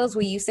watch shows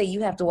where you say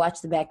you have to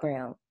watch the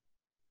background.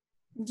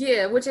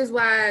 Yeah, which is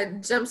why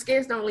jump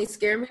scares don't really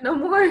scare me no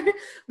more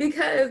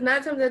because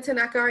 9 times out of 10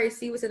 I can already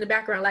see what's in the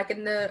background. Like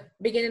in the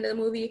beginning of the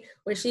movie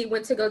when she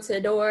went to go to the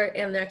door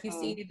and like you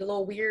see the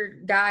little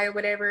weird guy or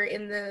whatever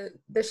in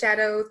the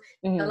shadows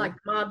and like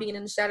the mom being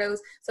in the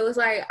shadows. So it's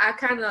like I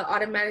kind of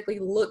automatically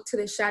look to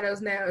the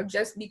shadows now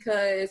just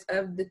because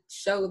of the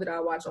show that I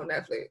watch on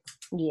Netflix.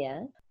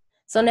 Yeah.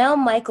 So now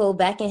Michael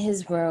back in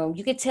his room,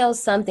 you could tell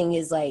something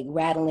is like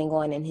rattling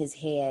on in his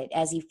head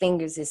as he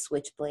fingers his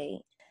switchblade.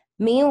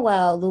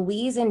 Meanwhile,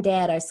 Louise and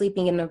Dad are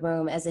sleeping in the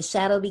room as a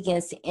shadow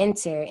begins to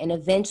enter and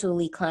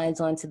eventually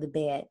climbs onto the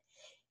bed.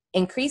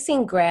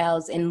 Increasing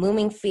growls and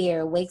looming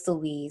fear wakes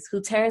Louise,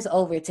 who turns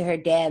over to her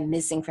dad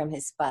missing from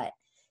his spot.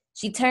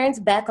 She turns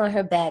back on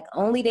her back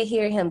only to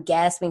hear him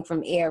gasping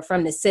from air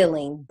from the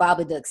ceiling,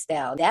 Babadook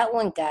style. That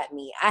one got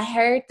me. I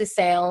heard the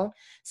sound,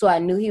 so I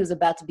knew he was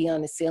about to be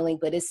on the ceiling,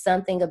 but it's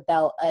something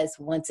about us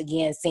once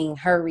again seeing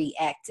her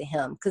react to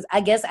him. Because I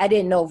guess I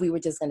didn't know if we were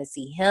just going to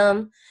see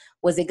him.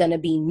 Was it going to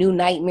be New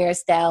Nightmare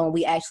style and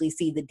we actually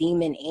see the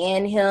demon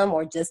and him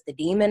or just the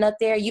demon up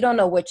there? You don't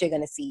know what you're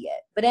going to see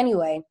yet. But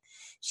anyway,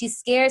 she's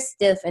scared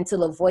stiff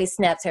until a voice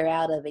snaps her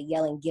out of it,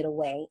 yelling, "Get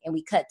away." And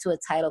we cut to a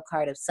title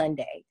card of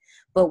Sunday.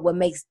 But what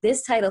makes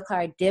this title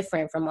card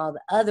different from all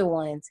the other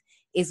ones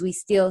is we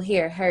still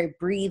hear her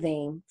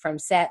breathing from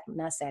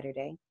not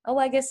Saturday. Oh,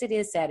 I guess it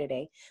is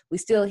Saturday. We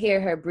still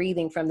hear her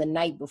breathing from the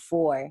night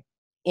before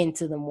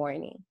into the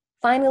morning.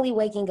 Finally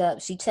waking up,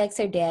 she checks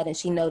her dad and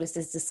she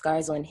notices the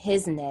scars on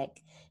his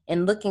neck.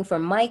 And looking for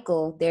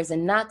Michael, there's a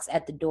knock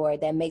at the door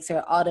that makes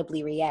her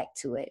audibly react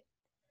to it.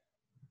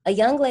 A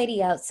young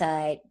lady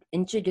outside,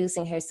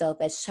 introducing herself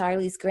as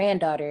Charlie's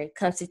granddaughter,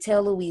 comes to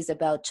tell Louise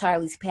about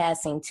Charlie's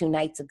passing 2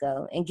 nights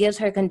ago and gives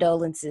her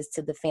condolences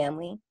to the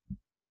family.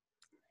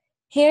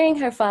 Hearing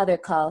her father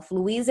cough,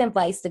 Louise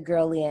invites the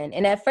girl in.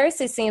 And at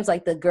first it seems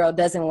like the girl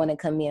doesn't want to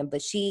come in,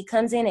 but she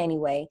comes in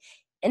anyway.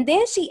 And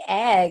then she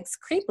asks,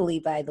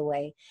 creepily, by the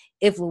way,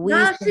 if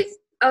Louise...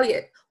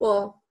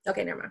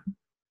 Okay, never mind.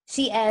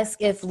 She asks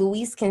if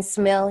Louise can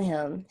smell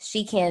him.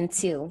 She can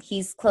too.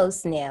 He's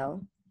close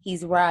now.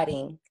 He's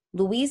rotting.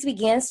 Louise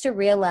begins to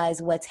realize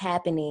what's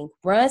happening,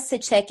 runs to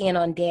check in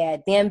on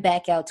Dad, then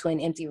back out to an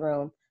empty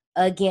room.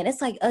 Again,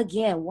 it's like,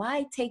 again,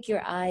 why take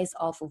your eyes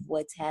off of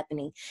what's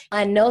happening?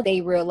 I know they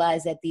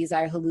realize that these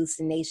are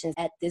hallucinations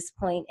at this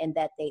point and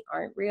that they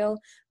aren't real,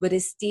 but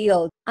it's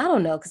still, I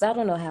don't know, because I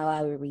don't know how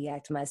I would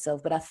react to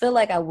myself, but I feel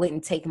like I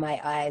wouldn't take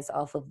my eyes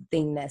off of a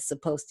thing that's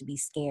supposed to be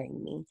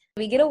scaring me.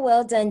 We get a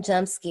well-done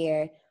jump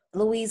scare.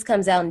 Louise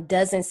comes out and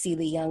doesn't see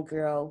the young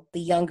girl.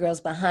 The young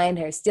girl's behind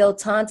her, still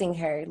taunting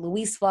her.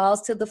 Louise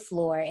falls to the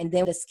floor, and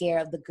then the scare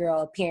of the girl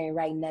appearing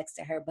right next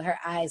to her, but her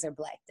eyes are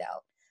blacked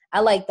out. I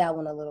like that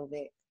one a little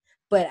bit.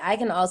 But I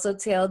can also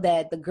tell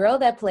that the girl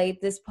that played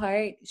this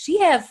part, she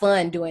had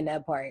fun doing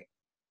that part.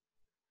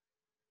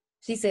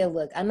 She said,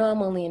 look, I know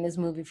I'm only in this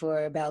movie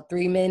for about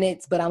 3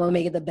 minutes, but I'm going to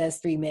make it the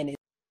best 3 minutes.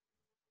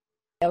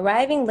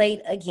 Arriving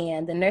late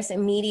again, the nurse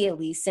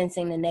immediately,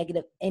 sensing the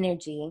negative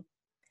energy,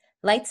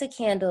 lights a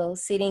candle,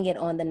 sitting it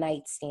on the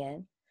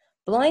nightstand.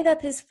 Blowing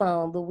up his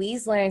phone,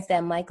 Louise learns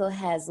that Michael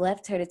has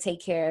left her to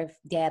take care of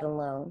Dad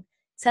alone,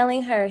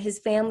 telling her his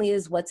family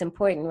is what's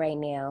important right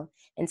now,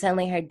 and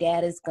telling her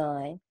Dad is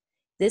gone.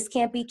 This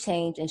can't be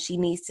changed, and she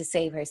needs to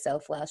save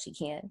herself while she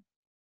can.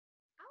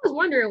 I was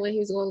wondering when he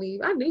was going to leave.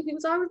 I knew he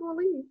was always going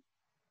to leave.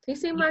 He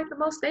seemed like the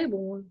most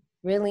stable one.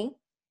 Really?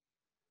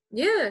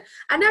 Yeah.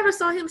 I never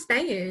saw him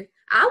staying.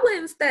 I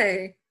wouldn't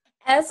stay.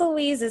 As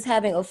Louise is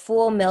having a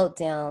full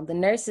meltdown, the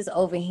nurse is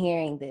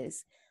overhearing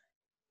this.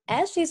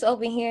 As she's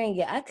overhearing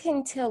it, I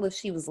couldn't tell if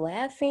she was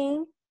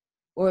laughing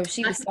or if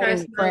she was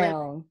starting to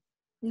frown.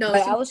 No,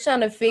 I was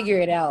trying to figure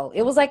it out.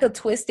 It was like a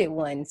twisted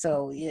one,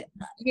 so yeah.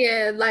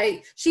 Yeah,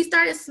 like she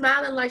started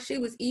smiling like she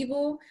was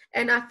evil,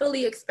 and I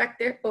fully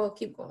expected. Oh,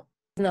 keep going.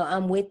 No,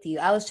 I'm with you.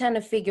 I was trying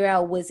to figure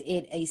out, was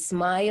it a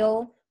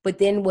smile, but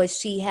then was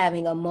she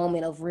having a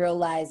moment of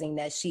realizing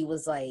that she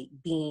was like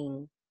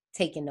being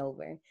taken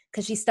over?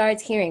 Because she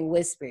starts hearing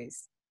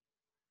whispers.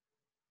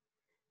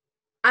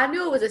 I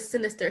knew it was a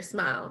sinister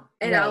smile,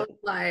 and right. I was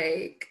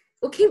like,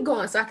 well, keep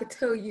going so I could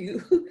tell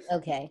you.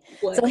 Okay.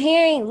 So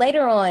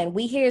later on,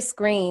 we hear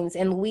screams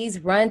and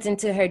Louise runs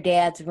into her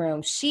dad's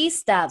room. She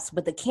stops,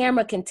 but the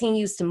camera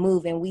continues to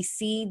move and we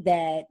see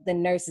that the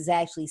nurse has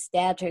actually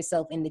stabbed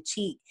herself in the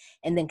cheek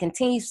and then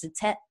continues to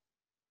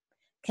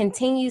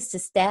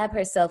stab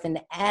herself in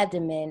the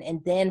abdomen and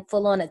then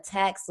full on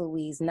attacks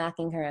Louise,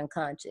 knocking her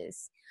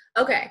unconscious.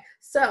 Okay.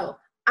 So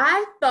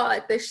I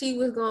thought that she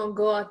was going to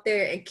go out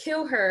there and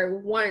kill her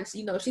once,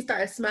 she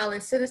started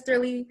smiling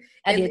sinisterly.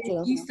 I did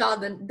too. You saw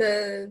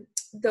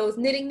those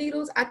knitting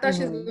needles. I thought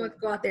she was going to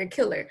go out there and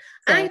kill her.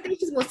 Same. I didn't think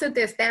she was going to sit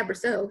there and stab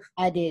herself.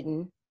 I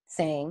didn't.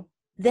 Same.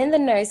 Then the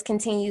nurse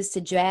continues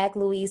to drag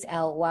Louise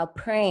out while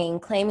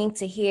praying, claiming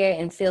to hear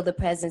and feel the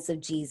presence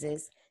of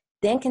Jesus.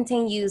 Then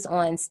continues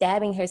on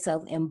stabbing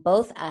herself in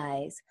both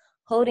eyes,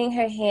 holding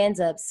her hands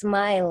up,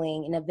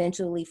 smiling, and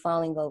eventually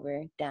falling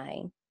over,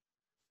 dying.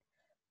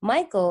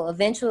 Michael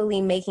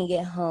eventually making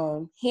it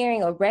home,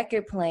 hearing a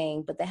record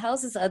playing, but the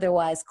house is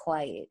otherwise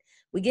quiet.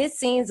 We get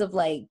scenes of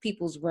like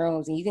people's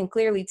rooms, and you can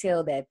clearly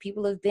tell that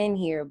people have been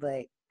here,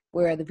 but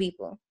where are the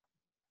people?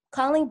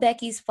 Calling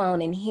Becky's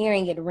phone and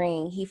hearing it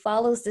ring, he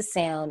follows the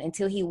sound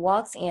until he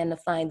walks in to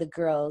find the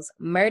girls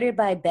murdered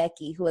by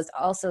Becky, who has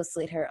also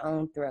slit her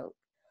own throat.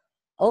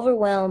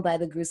 Overwhelmed by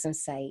the gruesome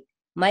sight,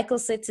 Michael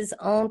slits his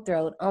own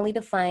throat only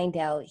to find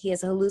out he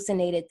has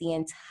hallucinated the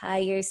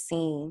entire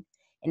scene.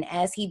 And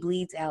as he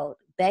bleeds out,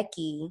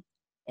 Becky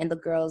and the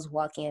girls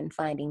walk in,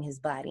 finding his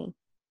body.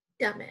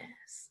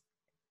 Dumbass.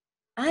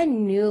 I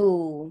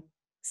knew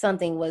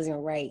something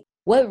wasn't right.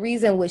 What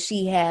reason would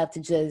she have to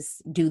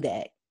just do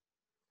that?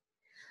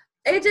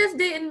 It just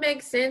didn't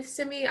make sense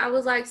to me. I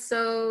was like,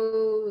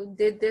 so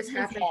did this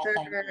happen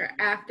to her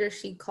after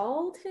she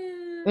called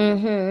him?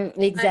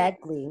 Mm-hmm,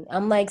 exactly.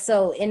 I'm like,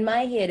 so in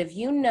my head, if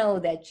you know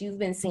that you've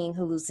been seeing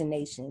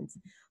hallucinations,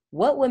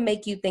 what would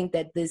make you think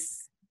that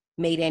this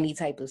made any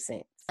type of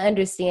sense? I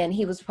understand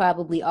he was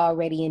probably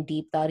already in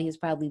deep thought. He was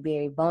probably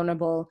very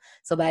vulnerable.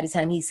 So by the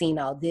time he's seen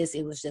all this,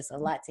 it was just a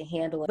lot to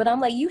handle. But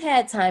I'm like, you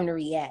had time to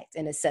react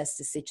and assess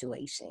the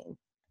situation.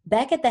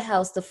 Back at the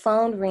house, the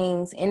phone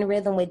rings in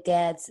rhythm with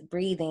Dad's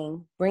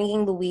breathing,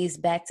 bringing Louise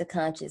back to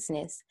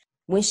consciousness.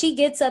 When she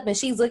gets up and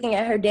she's looking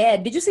at her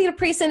dad, did you see the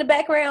priest in the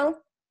background?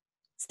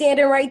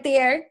 Standing right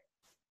there?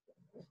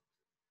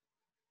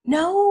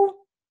 No?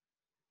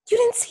 You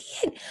didn't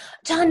see it?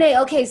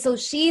 Jonnae, okay, so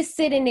she's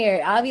sitting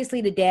there.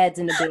 Obviously, the dad's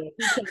in the bed.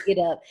 He can't get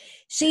up.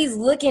 She's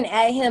looking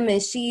at him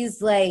and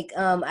she's like,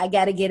 I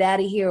got to get out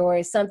of here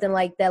or something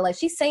like that. Like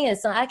she's saying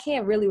something. I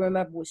can't really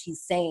remember what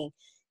she's saying.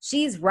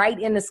 She's right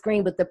in the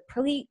screen, but the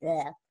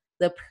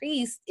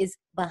priest is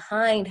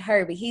behind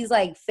her, but he's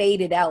like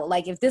faded out.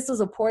 Like if this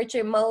was a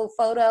portrait mode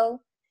photo,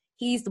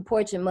 he's the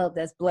portrait mode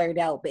that's blurred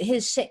out. But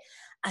his shit,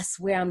 I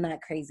swear I'm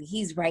not crazy.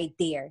 He's right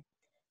there.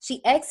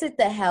 She exits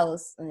the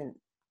house and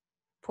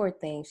poor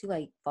thing, she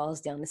like falls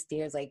down the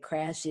stairs, like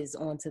crashes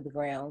onto the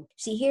ground.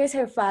 She hears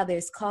her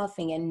father's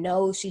coughing and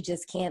knows she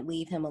just can't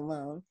leave him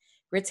alone.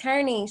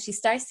 Returning, she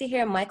starts to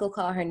hear Michael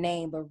call her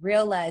name, but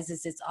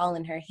realizes it's all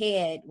in her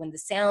head when the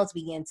sounds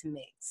begin to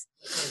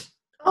mix.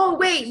 Oh,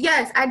 wait,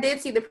 yes, I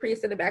did see the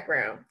priest in the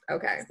background.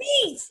 Okay.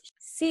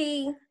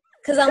 See,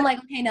 because I'm like,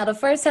 okay, now the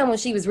first time when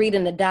she was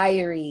reading the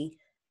diary,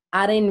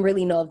 I didn't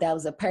really know if that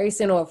was a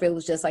person or if it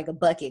was just like a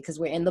bucket, because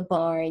we're in the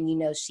barn, you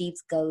know, sheep,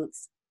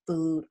 goats,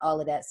 food, all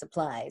of that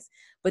supplies.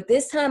 But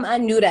this time I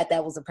knew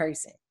that was a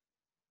person.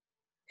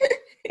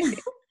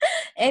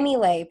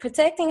 Anyway,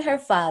 protecting her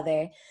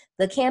father,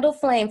 the candle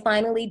flame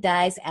finally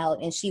dies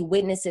out and she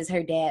witnesses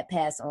her dad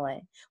pass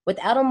on.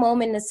 Without a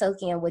moment to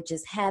soak in what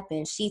just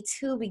happened, she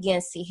too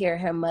begins to hear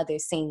her mother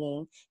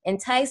singing.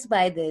 Enticed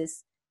by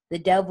this, the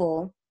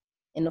devil,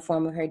 in the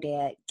form of her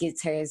dad,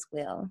 gets her as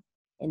well.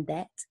 And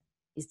that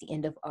is the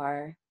end of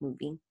our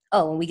movie.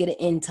 Oh, and we get an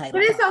end title.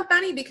 But it's so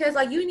funny because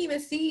like you didn't even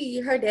see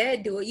her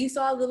dad do it. You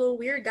saw a little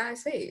weird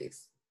guy's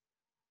face.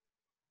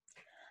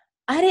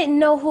 I didn't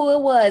know who it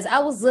was. I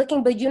was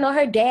looking, but you know,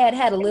 her dad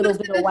had a little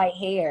bit of white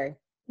hair.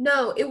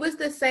 No, it was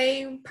the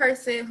same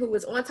person who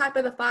was on top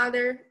of the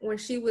father when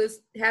she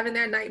was having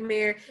that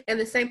nightmare, and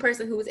the same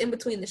person who was in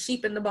between the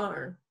sheep and the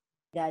barn.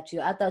 Got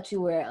you. I thought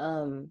you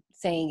were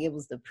saying it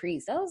was the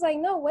priest. I was like,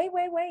 no, wait.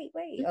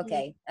 Mm-hmm.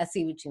 Okay, I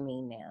see what you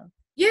mean now.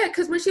 Yeah,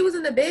 because when she was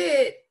in the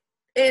bed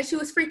and she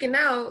was freaking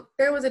out,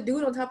 there was a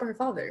dude on top of her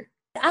father.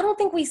 I don't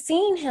think we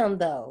seen him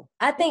though.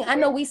 I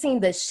know we seen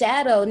the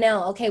shadow.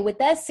 Now, okay, with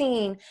that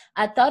scene,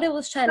 I thought it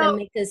was trying to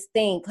make us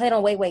think. Hold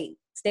on, wait.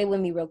 Stay with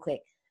me real quick.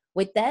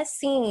 With that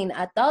scene,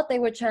 I thought they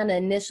were trying to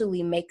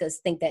initially make us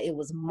think that it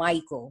was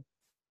Michael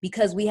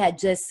because we had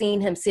just seen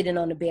him sitting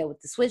on the bed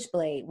with the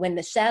switchblade. When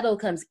the shadow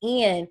comes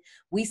in,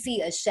 we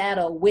see a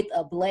shadow with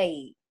a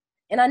blade.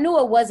 And I knew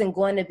it wasn't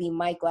going to be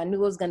Michael. I knew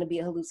it was going to be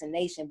a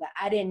hallucination, but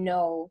I didn't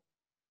know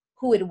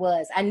who it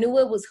was. I knew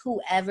it was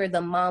whoever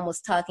the mom was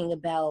talking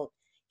about.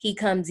 He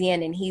comes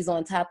in and he's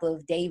on top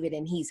of David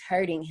and he's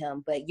hurting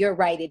him. But you're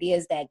right, it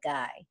is that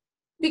guy.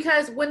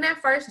 Because when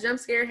that first jump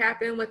scare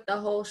happened with the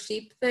whole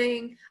sheep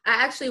thing,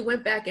 I actually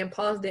went back and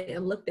paused it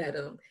and looked at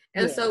him.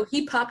 And so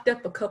he popped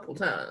up a couple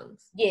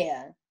times.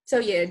 Yeah. So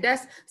yeah,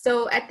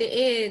 so at the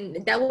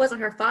end, that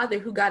wasn't her father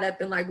who got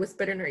up and like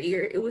whispered in her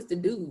ear. It was the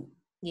dude.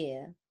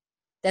 Yeah.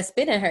 That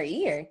spit in her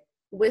ear.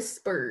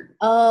 Whispered.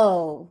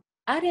 Oh.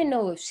 I didn't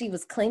know if she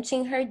was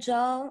clenching her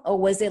jaw or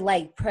was it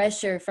like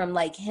pressure from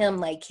like him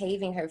like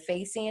caving her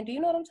face in. Do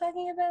you know what I'm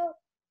talking about?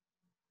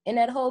 In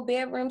that whole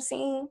bedroom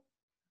scene?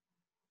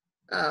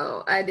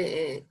 Oh, I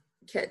didn't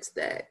catch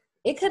that.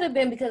 It could have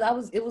been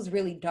because it was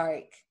really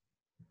dark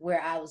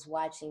where I was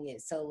watching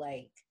it. So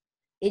like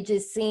it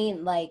just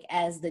seemed like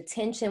as the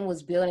tension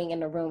was building in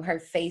the room, her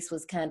face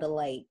was kind of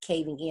like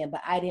caving in,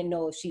 but I didn't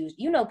know if she was,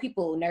 you know,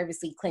 people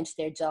nervously clench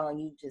their jaw and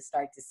you just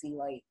start to see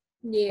like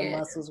the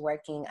muscles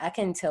working. I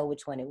couldn't tell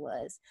which one it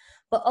was.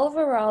 But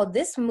overall,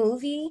 this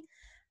movie,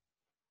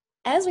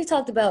 as we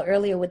talked about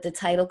earlier with the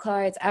title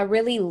cards, I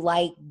really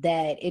like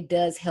that it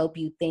does help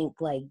you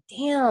think like,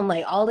 damn,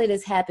 like all of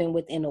this happened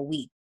within a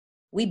week.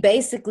 we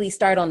basically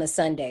start on a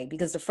Sunday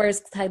because the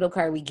first title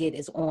card we get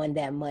is on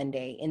that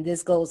Monday. And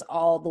this goes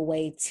all the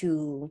way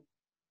to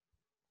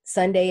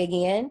Sunday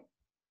again.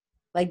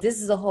 Like,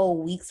 this is a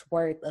whole week's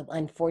worth of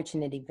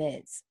unfortunate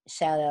events.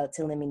 Shout out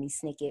to Lemony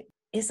Snicket.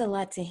 It's a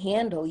lot to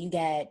handle. You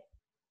got,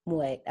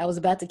 what? I was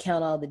about to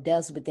count all the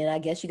deaths, but then I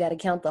guess you got to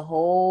count the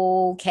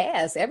whole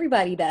cast.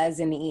 Everybody dies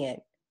in the end.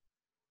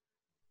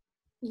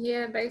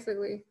 Yeah,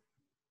 basically.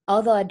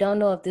 Although I don't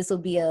know if this will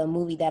be a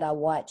movie that I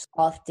watch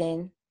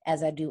often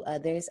as I do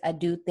others, I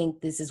do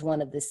think this is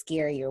one of the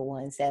scarier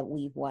ones that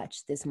we've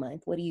watched this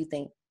month. What do you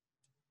think?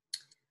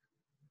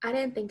 I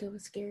didn't think it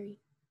was scary.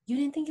 You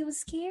didn't think it was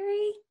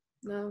scary?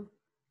 No.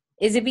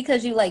 Is it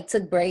because you like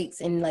took breaks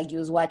and like you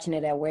was watching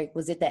it at work?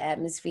 Was it the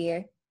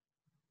atmosphere?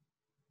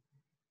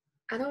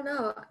 I don't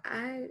know.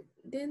 I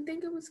didn't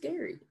think it was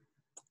scary.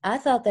 I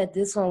thought that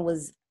this one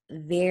was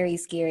very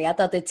scary. I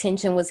thought the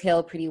tension was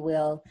held pretty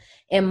well.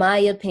 In my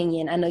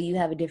opinion, I know you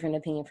have a different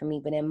opinion from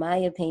me, but in my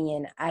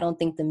opinion, I don't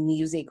think the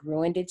music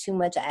ruined it too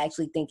much. I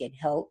actually think it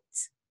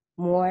helped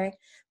more.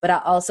 But I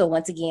also,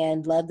 once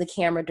again, love the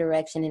camera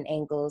direction and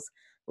angles.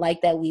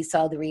 Like that we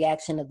saw the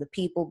reaction of the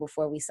people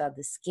before we saw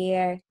the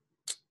scare.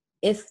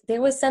 If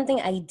there was something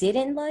I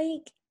didn't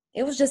like,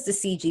 it was just the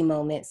CG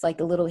moments, like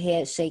the little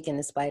head shaking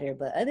the spider.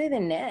 But other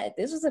than that,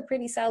 this was a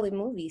pretty solid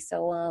movie.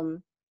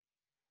 So,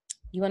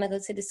 you want to go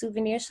to the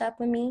souvenir shop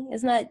with me?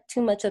 It's not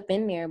too much up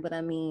in there, but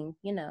I mean,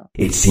 you know.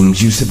 It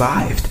seems you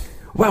survived.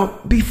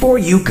 Well, before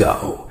you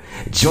go,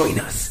 join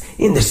us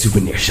in the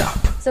souvenir shop.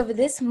 So for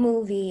this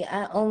movie,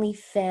 I only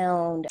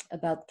found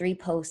about 3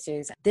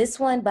 posters. This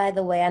one, by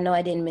the way, I know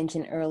I didn't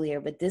mention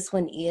earlier, but this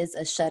one is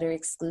a Shudder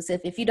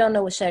exclusive. If you don't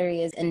know what Shudder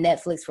is, a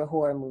Netflix for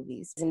horror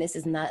movies. And this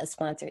is not a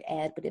sponsored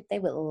ad, but if they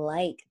would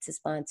like to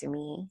sponsor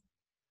me,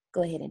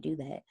 go ahead and do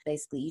that.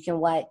 Basically, you can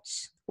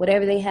watch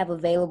whatever they have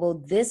available.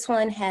 This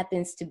one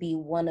happens to be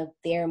one of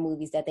their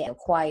movies that they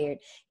acquired.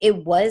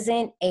 It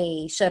wasn't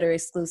a Shudder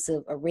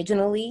exclusive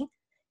originally.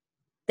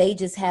 They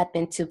just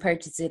happened to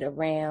purchase it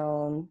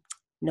around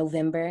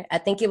November. I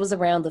think it was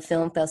around the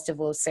film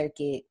festival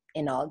circuit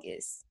in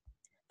August.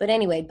 But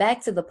anyway,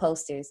 back to the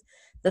posters.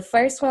 The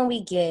first one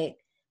we get,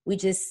 we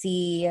just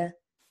see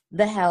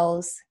the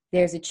house.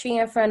 There's a tree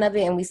in front of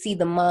it, and we see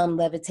the mom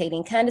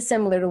levitating, kind of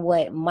similar to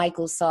what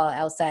Michael saw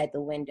outside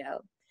the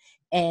window.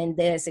 And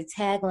there's a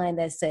tagline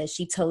that says,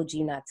 "She told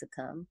you not to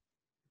come."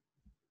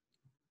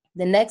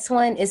 The next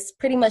one is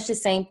pretty much the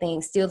same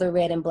thing, still the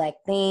red and black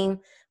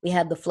theme. We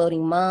have the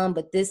floating mom,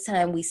 but this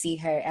time we see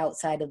her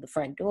outside of the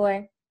front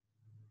door.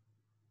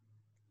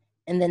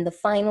 And then the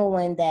final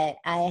one that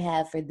I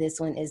have for this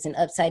one is an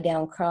upside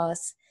down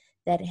cross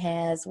that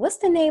has, what's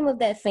the name of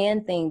that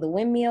fan thing? The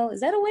windmill?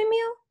 Is that a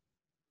windmill?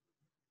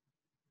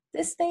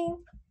 This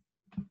thing?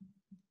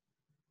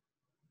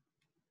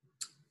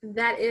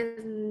 That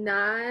is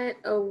not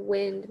a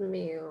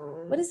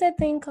windmill. What is that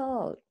thing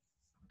called?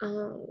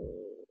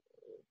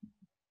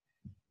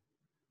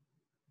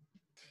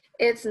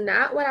 It's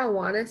not what I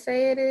want to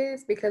say it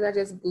is because I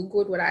just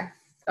Googled what I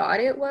thought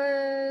it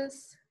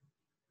was.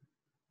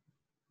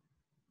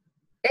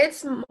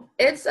 It's an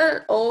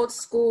old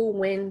school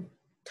wind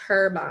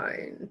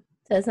turbine.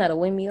 So it's not a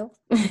windmill?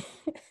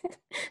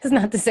 It's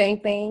not the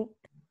same thing?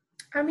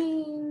 I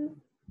mean,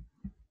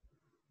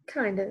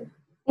 kind of.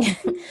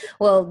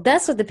 Well,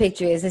 that's what the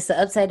picture is. It's the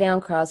upside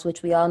down cross,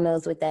 which we all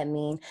knows what that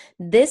means.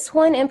 This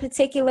one in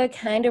particular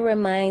kind of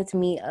reminds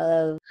me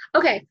of...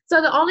 Okay,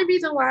 so the only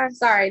reason why I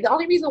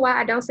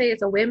don't say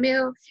it's a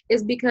windmill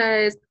is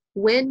because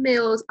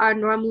windmills are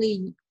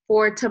normally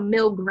to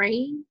mill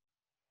grain,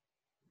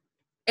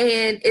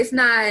 and it's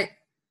not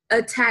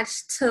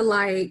attached to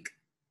like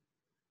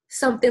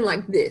something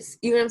like this.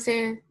 You know what I'm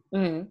saying?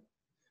 Mm-hmm.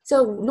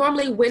 So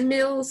normally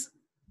windmills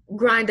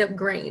grind up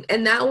grain,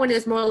 and that one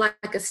is more like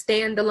a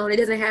standalone. It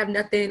doesn't have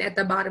nothing at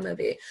the bottom of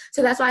it,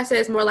 so that's why I say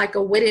it's more like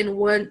a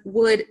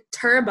wood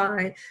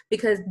turbine,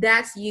 because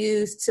that's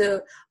used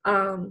to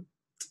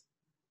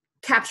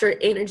capture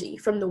energy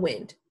from the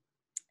wind.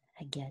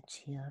 I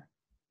get you.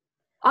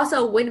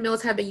 Also,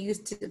 windmills have been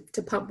used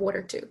to pump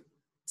water too.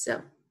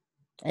 So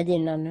I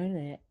did not know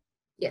that.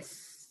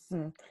 Yes.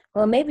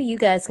 Well, maybe you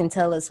guys can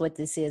tell us what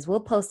this is. We'll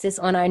post this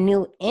on our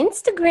new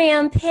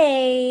Instagram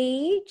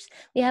page.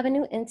 We have a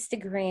new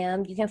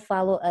Instagram. You can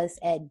follow us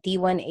at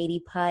D180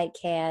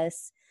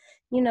 Podcast.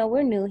 You know,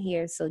 we're new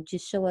here, so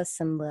just show us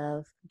some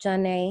love.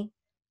 Janae,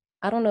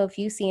 I don't know if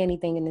you see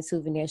anything in the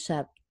souvenir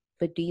shop,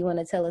 but do you want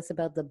to tell us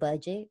about the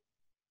budget?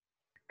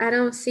 I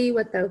don't see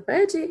what the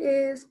budget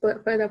is,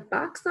 but for the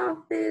box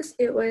office,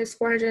 it was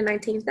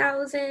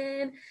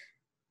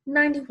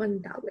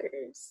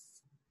 $419,091.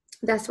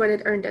 That's what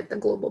it earned at the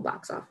global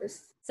box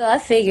office. So I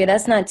figure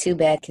that's not too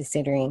bad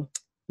considering,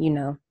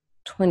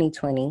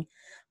 2020.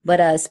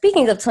 But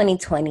speaking of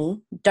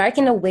 2020, Dark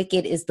and the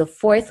Wicked is the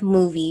 4th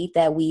movie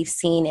that we've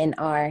seen in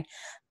our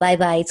Bye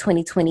Bye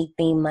 2020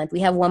 theme month. We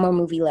have one more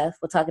movie left.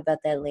 We'll talk about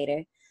that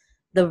later.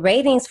 The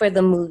ratings for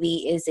the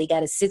movie is they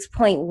got a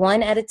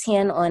 6.1 out of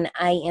 10 on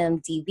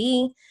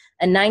IMDb,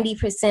 a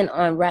 90%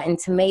 on Rotten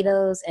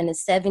Tomatoes, and a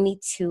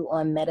 72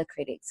 on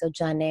Metacritic. So,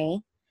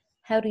 Janae,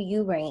 how do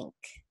you rank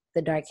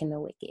The Dark and the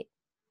Wicked?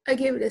 I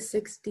gave it a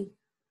 60.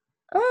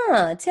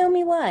 Tell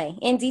me why.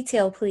 In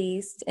detail,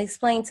 please.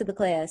 Explain to the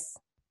class.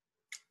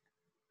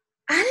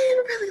 I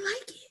didn't really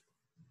like it.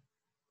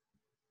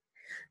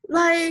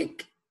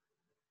 Like,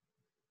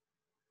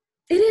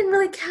 it didn't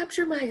really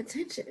capture my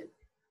attention.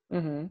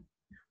 Mm-hmm.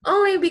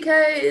 Only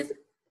because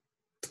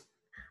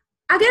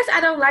I guess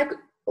I don't like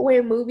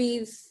when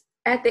movies,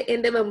 at the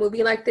end of a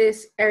movie like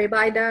this,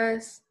 everybody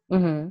dies.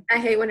 Mm-hmm. I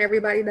hate when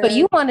everybody dies. But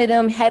you wanted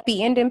them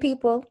happy ending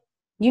people.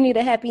 You need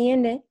a happy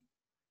ending.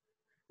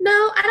 No,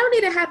 I don't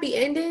need a happy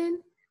ending.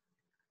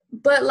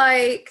 But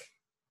like,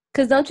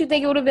 because don't you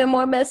think it would have been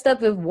more messed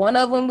up if one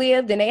of them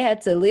lived and they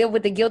had to live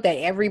with the guilt that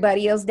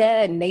everybody else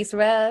died and they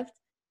survived?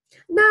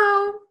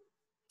 No,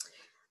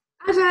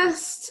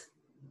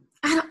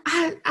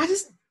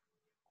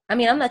 I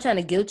mean, I'm not trying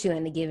to guilt you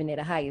into giving it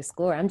a higher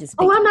score. I'm just.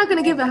 I'm not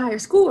gonna give it a higher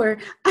score.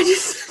 I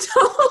just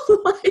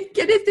don't like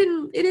it. It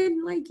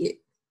didn't like it.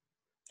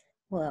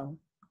 Well,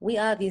 we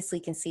obviously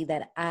can see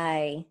that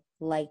I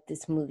like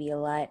this movie a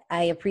lot.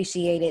 I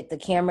appreciated the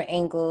camera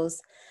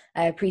angles.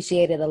 I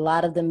appreciated a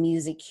lot of the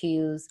music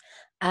cues.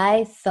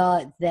 I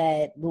thought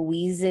that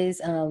Louise's,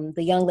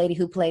 the young lady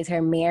who plays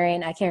her,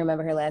 Marin, I can't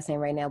remember her last name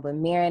right now, but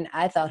Marin,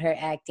 I thought her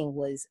acting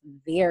was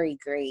very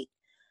great.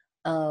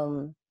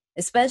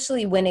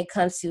 Especially when it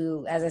comes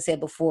to, as I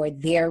said before,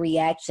 their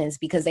reactions,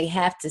 because they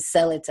have to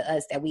sell it to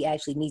us that we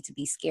actually need to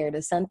be scared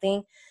of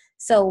something.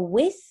 So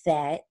with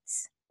that.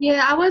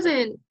 Yeah, I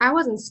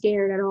wasn't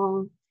scared at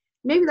all.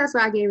 Maybe that's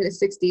why I gave it a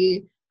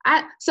 60.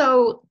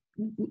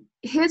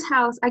 His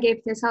House, I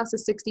gave His House a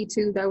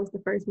 62. That was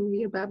the first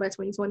movie about by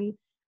 2020.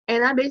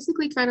 And I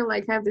basically kind of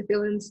like have the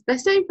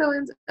same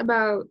feelings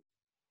about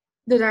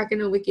The Dark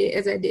and the Wicked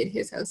as I did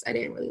His House. I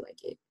didn't really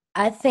like it.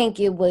 I think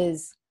it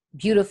was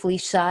beautifully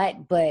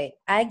shot, but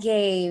I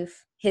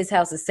gave His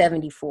House a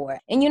 74.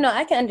 And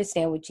I can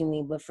understand what you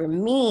mean, but for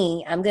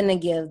me, I'm going to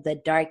give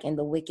The Dark and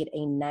the Wicked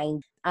a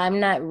 90.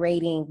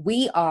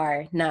 We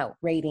are not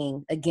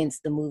rating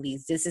against the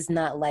movies. This is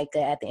not like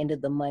at the end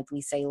of the month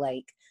we say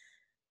like,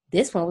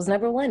 this one was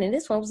number 1 and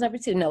this one was number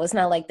 2. No, it's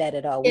not like that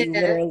at all. Yeah. We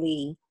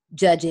literally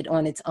judge it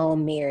on its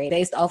own merit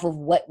based off of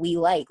what we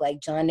like.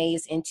 Like John A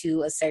is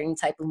into a certain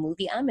type of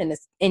movie. I'm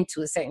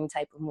into a certain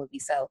type of movie.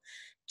 So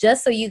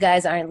just so you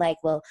guys aren't like,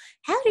 well,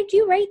 how did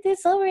you rate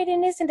this lower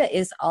than this and that?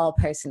 It's all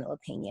personal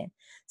opinion.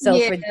 So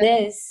for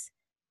this,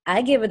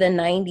 I give it a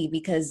 90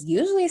 because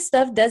usually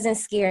stuff doesn't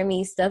scare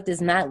me. Stuff does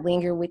not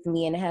linger with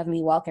me and have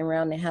me walking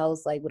around the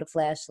house like with a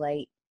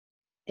flashlight,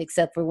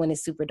 except for when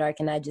it's super dark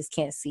and I just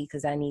can't see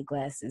because I need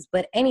glasses.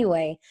 But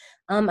anyway,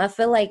 I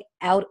feel like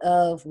out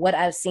of what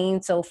I've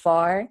seen so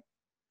far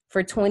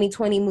for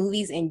 2020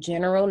 movies in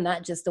general,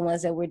 not just the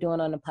ones that we're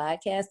doing on the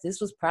podcast, this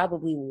was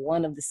probably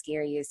one of the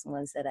scariest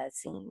ones that I've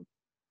seen.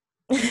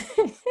 This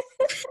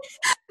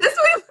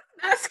was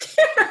not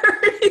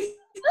scary.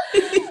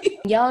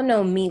 Y'all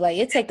know me, like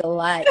it take a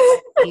lot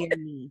to scare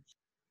me.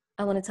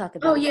 I want to talk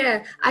about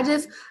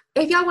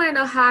if y'all want to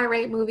know how I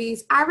rate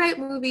movies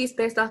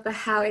based off of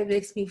how it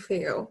makes me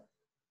feel.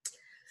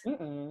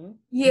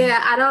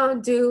 Yeah, I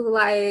don't do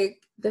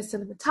like the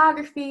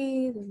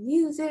cinematography, the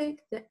music,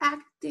 the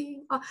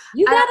acting.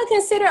 You gotta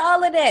consider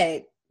all of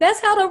that. That's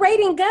how the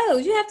rating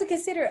goes. You have to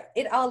consider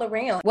it all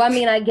around. Well, I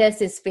mean, I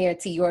guess it's fair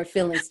to your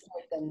feelings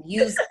toward the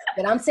music,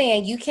 but I'm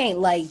saying you can't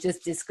like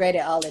just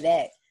discredit all of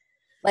that.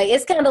 Like,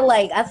 it's kind of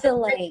like, I feel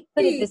like, it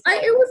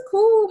was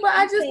cool, but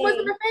I just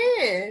wasn't a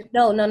fan.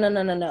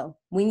 No.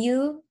 When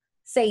you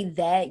say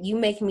that, you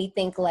make me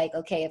think like,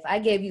 okay, if I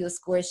gave you a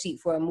score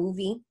sheet for a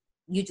movie,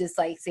 you just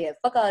like said,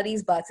 fuck all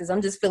these boxes.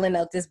 I'm just filling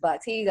out this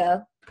box. Here you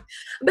go.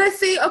 But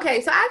see,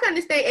 okay, so I can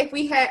understand if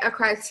we had a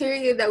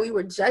criteria that we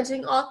were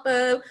judging off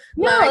of.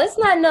 No, it's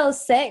not no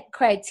set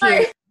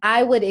criteria.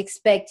 I would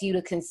expect you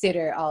to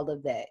consider all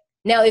of that.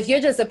 Now, if you're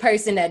just a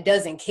person that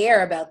doesn't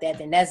care about that,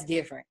 then that's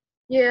different.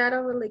 Yeah, I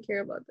don't really care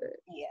about that.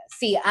 Yeah,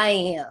 see, I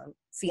am.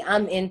 See,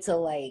 I'm into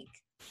like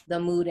the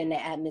mood and the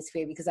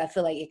atmosphere because I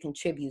feel like it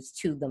contributes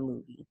to the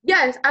movie.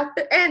 Yes,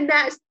 and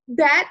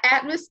that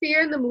atmosphere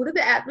and the mood of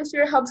the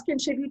atmosphere helps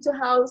contribute to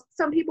how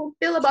some people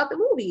feel about the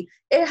movie.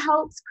 It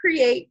helps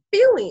create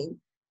feeling.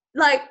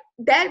 Like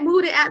that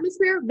mood and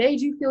atmosphere made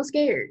you feel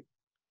scared.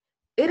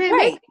 It didn't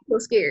make you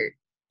feel scared.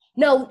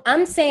 No,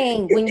 I'm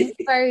saying when you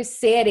first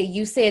said it,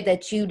 you said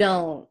that you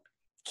don't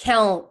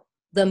count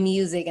the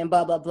music and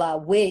blah, blah, blah,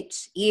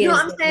 which is... No,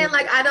 I'm saying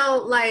like I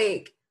don't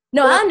like...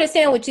 No, I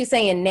understand what you're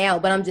saying now,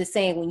 but I'm just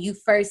saying when you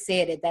first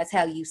said it, that's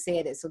how you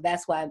said it. So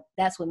that's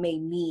what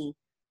made me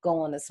go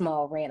on a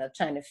small rant of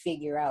trying to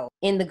figure out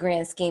in the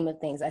grand scheme of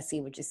things. I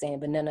see what you're saying,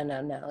 but no,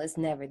 it's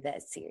never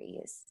that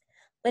serious.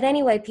 But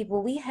anyway,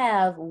 people, we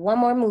have one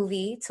more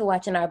movie to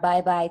watch in our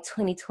Bye-Bye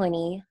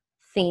 2020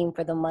 theme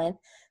for the month.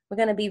 We're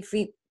going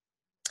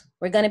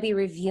to be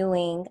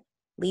reviewing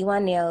Leigh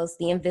Whannell's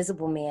The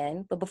Invisible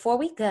Man. But before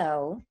we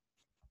go,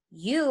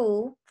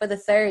 you, for the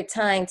third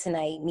time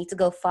tonight, need to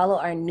go follow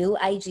our new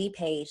IG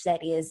page.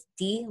 That is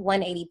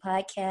D180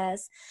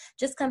 Podcast.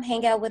 Just come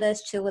hang out with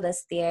us, chill with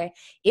us there.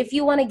 If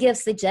you want to give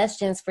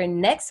suggestions for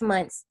next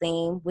month's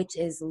theme, which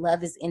is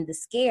Love is in the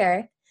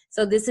Scare.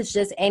 So this is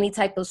just any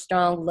type of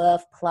strong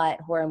love plot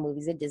horror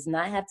movies. It does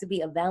not have to be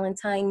a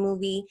Valentine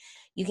movie.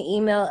 You can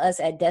email us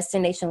at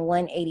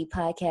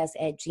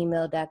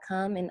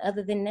destination180podcast@gmail.com. And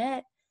other than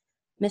that,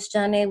 Miss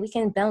Janae, we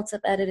can bounce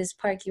up out of this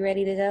park. You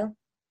ready to go?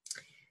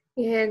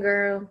 Yeah,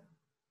 girl.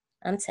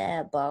 I'm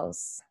Tab,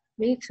 boss.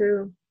 Me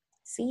too.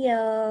 See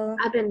y'all.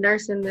 I've been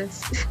nursing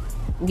this.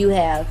 You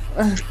have.